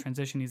great in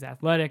transition. He's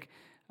athletic.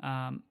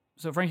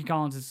 So Frankie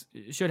Collins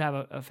should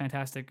have a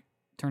fantastic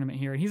tournament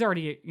here. And he's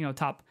already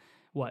top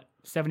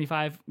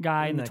 75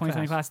 guy in the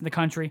 2020 class in the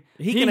country.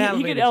 He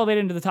could elevate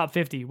into the top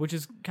 50, which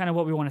is kind of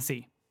what we want to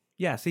see.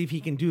 Yeah, see if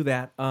he can do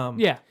that.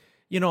 Yeah.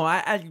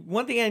 I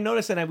one thing I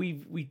noticed, and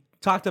we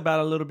talked about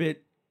a little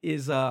bit,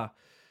 is a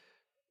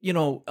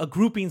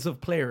groupings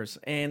of players,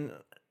 and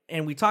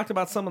we talked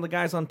about some of the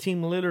guys on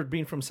Team Lillard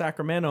being from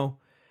Sacramento,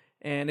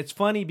 and it's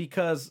funny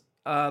because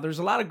there's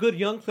a lot of good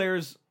young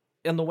players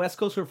in the West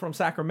Coast who are from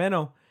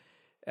Sacramento.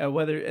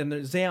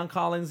 Zayon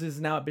Collins is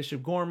now at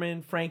Bishop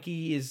Gorman.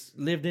 Frankie is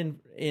lived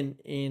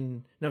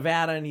in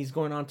Nevada, and he's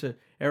going on to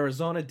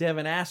Arizona.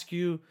 Devin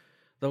Askew,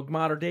 the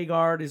modern day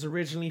guard, is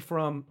originally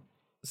from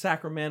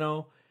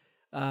Sacramento.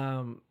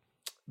 The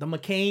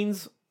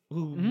McCains,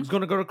 who's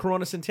going to go to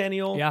Corona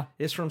Centennial,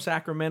 is from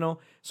Sacramento.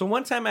 So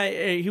one time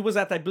he was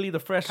at, I believe, the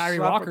Fresh Kyrie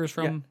Walker's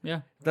from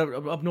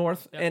up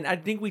north, and I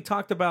think we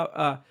talked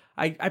about.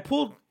 I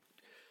pulled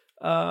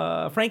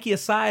Frankie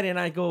aside and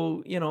I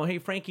go, hey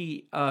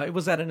Frankie, it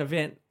was at an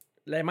event.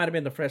 It might have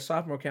been the Fresh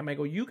Sophomore Camp. I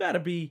go, you got to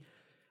be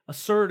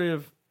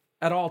assertive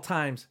at all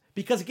times,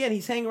 because again,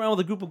 he's hanging around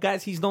with a group of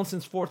guys he's known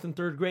since 4th and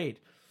 3rd grade.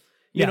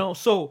 You know,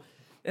 so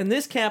in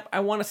this camp, I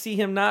want to see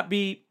him not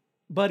be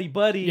buddy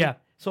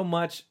so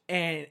much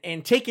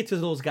and take it to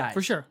those guys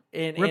for sure.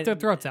 And rip their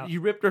throats out.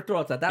 You rip their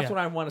throats out. That's what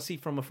I want to see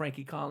from a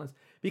Frankie Collins,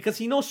 because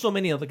he knows so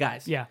many of the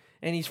guys. Yeah,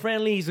 and he's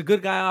friendly. He's a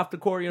good guy off the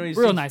court. He's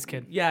real nice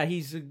kid. Yeah,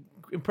 he's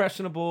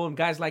impressionable, and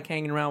guys like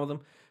hanging around with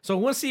him. So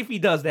we'll see if he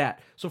does that.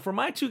 So for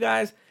my 2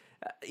 guys,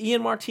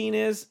 Ian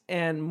Martinez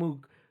and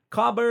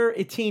Mukaber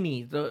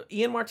Itini. The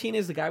Ian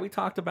Martinez, the guy we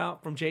talked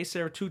about from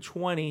JSerra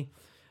 220.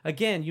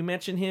 Again, you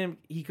mentioned him.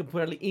 He could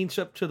probably inch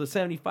up to the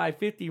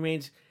 75-50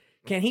 range.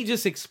 Can he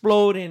just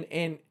explode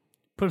and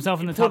put himself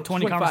in the top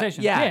 20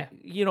 conversation? Yeah.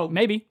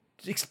 Maybe.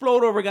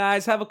 Explode over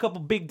guys, have a couple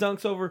big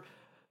dunks over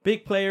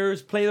big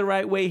players, play the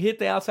right way, hit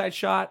the outside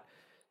shot.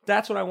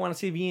 That's what I want to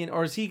see if Ian,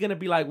 or is he going to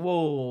be like,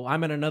 whoa,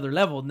 I'm at another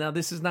level. Now,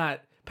 this is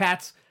not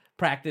Pat's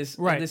practice.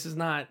 Right. This is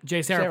not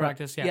JSerra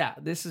practice. Yeah.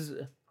 This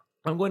is,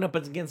 I'm going up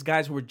against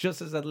guys who are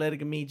just as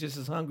athletic as me, just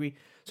as hungry.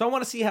 So I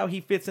want to see how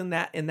he fits in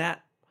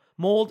that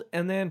mold.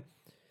 And then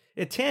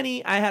at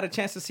Tenny, I had a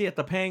chance to see at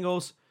the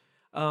Pangos,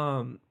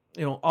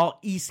 all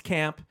East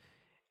camp.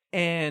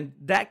 And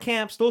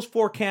those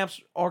 4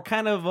 camps are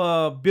kind of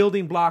a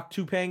building block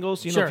to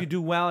Pangos. If you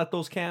do well at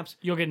those camps,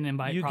 you'll get an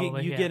invite. You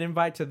get an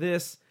invite to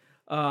this.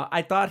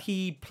 I thought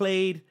he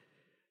played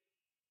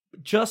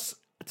just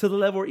to the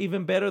level or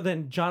even better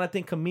than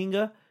Jonathan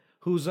Kaminga,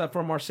 who's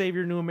from Our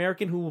Savior New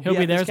American, who will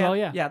be there as well.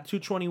 Yeah,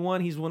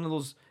 221. He's one of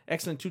those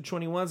excellent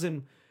 221s,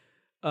 and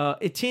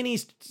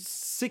Itini's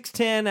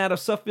 6'10" out of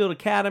Suffield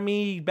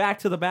Academy, back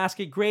to the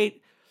basket,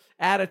 great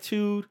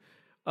attitude.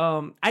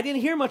 I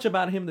didn't hear much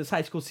about him this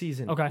high school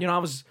season. Okay. I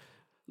was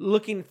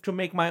looking to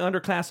make my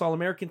underclass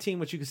All-American team,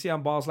 which you can see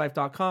on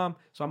ballslife.com.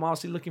 So I'm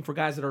obviously looking for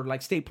guys that are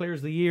like state players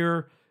of the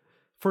year,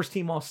 first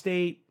team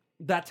All-State,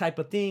 that type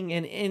of thing.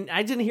 And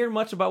I didn't hear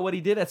much about what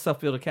he did at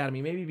Suffield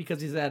Academy, maybe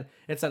because it's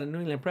at a New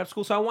England prep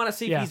school. So I want to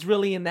see if he's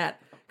really in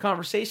that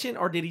conversation,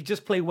 or did he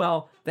just play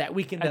well that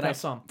weekend that I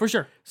saw him? For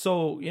sure.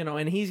 So,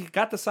 and he's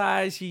got the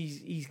size.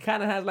 He's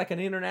kind of has like an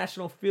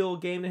international feel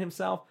game to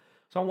himself.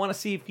 So I want to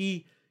see if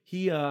he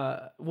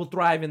will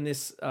thrive in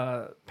this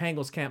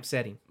Pangos camp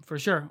setting. For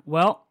sure.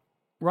 Well,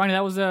 Ronnie,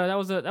 that was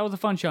a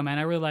fun show, man.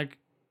 I really like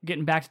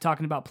getting back to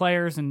talking about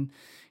players and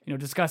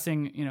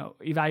discussing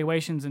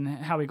evaluations and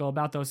how we go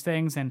about those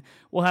things. And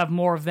we'll have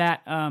more of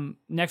that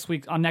next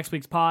week's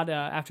pod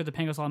after the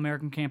Pangos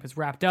All-American camp is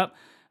wrapped up.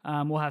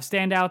 We'll have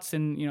standouts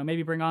and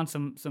maybe bring on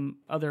some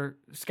other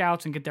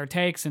scouts and get their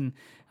takes, and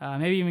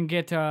maybe even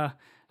get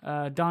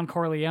Don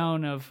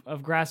Corleone of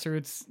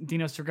Grassroots,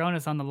 Dino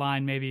Stragonis on the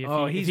line. Maybe he's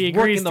if he agrees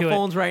working the to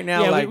phones it. right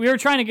now. Yeah, we were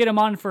trying to get him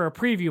on for a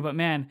preview, but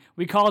man,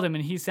 we called him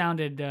and he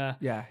sounded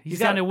he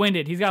sounded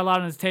winded. He's got a lot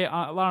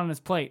on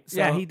his plate. So.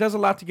 Yeah, he does a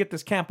lot to get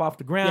this camp off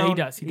the ground. Yeah, he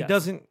does. He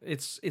doesn't.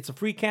 It's a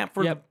free camp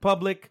for the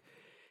public.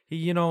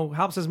 He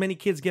helps as many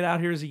kids get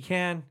out here as he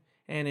can,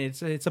 and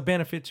it's a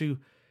benefit to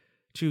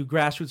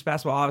grassroots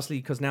basketball, obviously,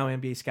 because now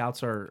NBA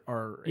scouts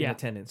are in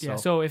attendance. Yeah.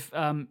 So if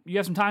you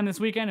have some time this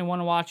weekend and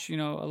want to watch, a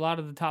lot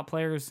of the top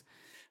players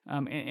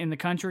in the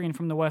country and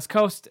from the West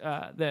Coast,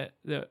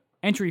 the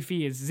entry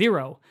fee is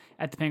 $0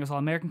 at the Pangos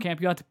All-American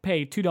camp. You have to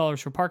pay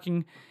 $2 for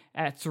parking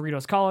at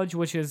Cerritos College,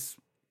 which is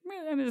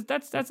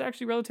that's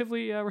actually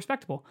relatively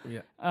respectable.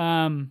 Yeah.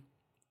 And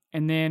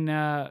then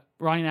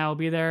Ronnie and I will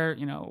be there,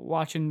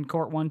 watching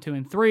court 1, 2,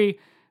 and 3.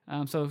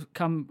 So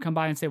come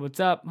by and say what's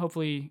up.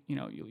 Hopefully,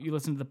 you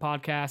listen to the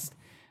podcast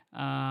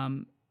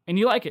and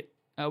you like it.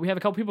 We have a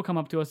couple people come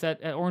up to us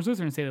at Orange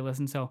Lutheran and say they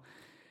listen. So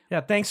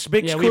yeah, thanks.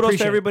 Big kudos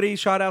to everybody.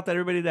 Shout out to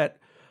everybody that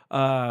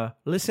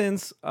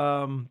listens.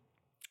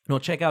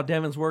 Check out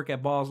Devin's work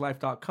at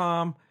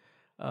ballslife.com.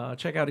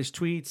 Check out his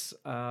tweets.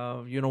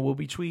 We'll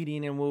be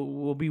tweeting and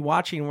we'll be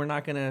watching. We're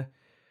not gonna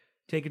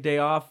take a day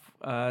off.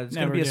 It's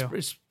gonna be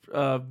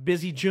a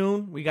busy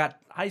June. We got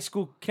high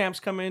school camps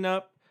coming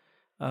up.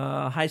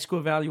 High school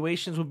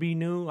evaluations will be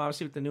new,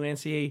 obviously, with the new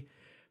NCAA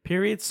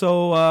period.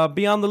 So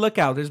be on the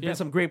lookout. There's been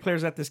some great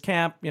players at this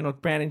camp.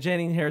 Brandon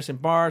Jennings, Harrison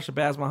Barr,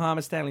 Shabazz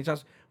Muhammad, Stanley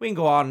Johnson. We can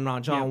go on and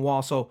on. John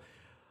Wall. So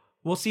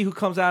we'll see who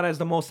comes out as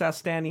the most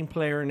outstanding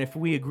player, and if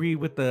we agree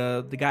with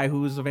the guy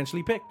who is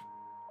eventually picked.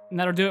 And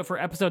that'll do it for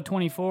episode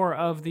 24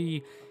 of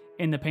the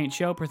In the Paint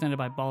show, presented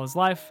by Ball is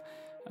Life.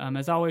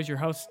 As always, your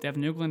hosts,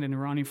 Devin Nugland and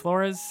Ronnie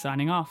Flores,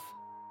 signing off.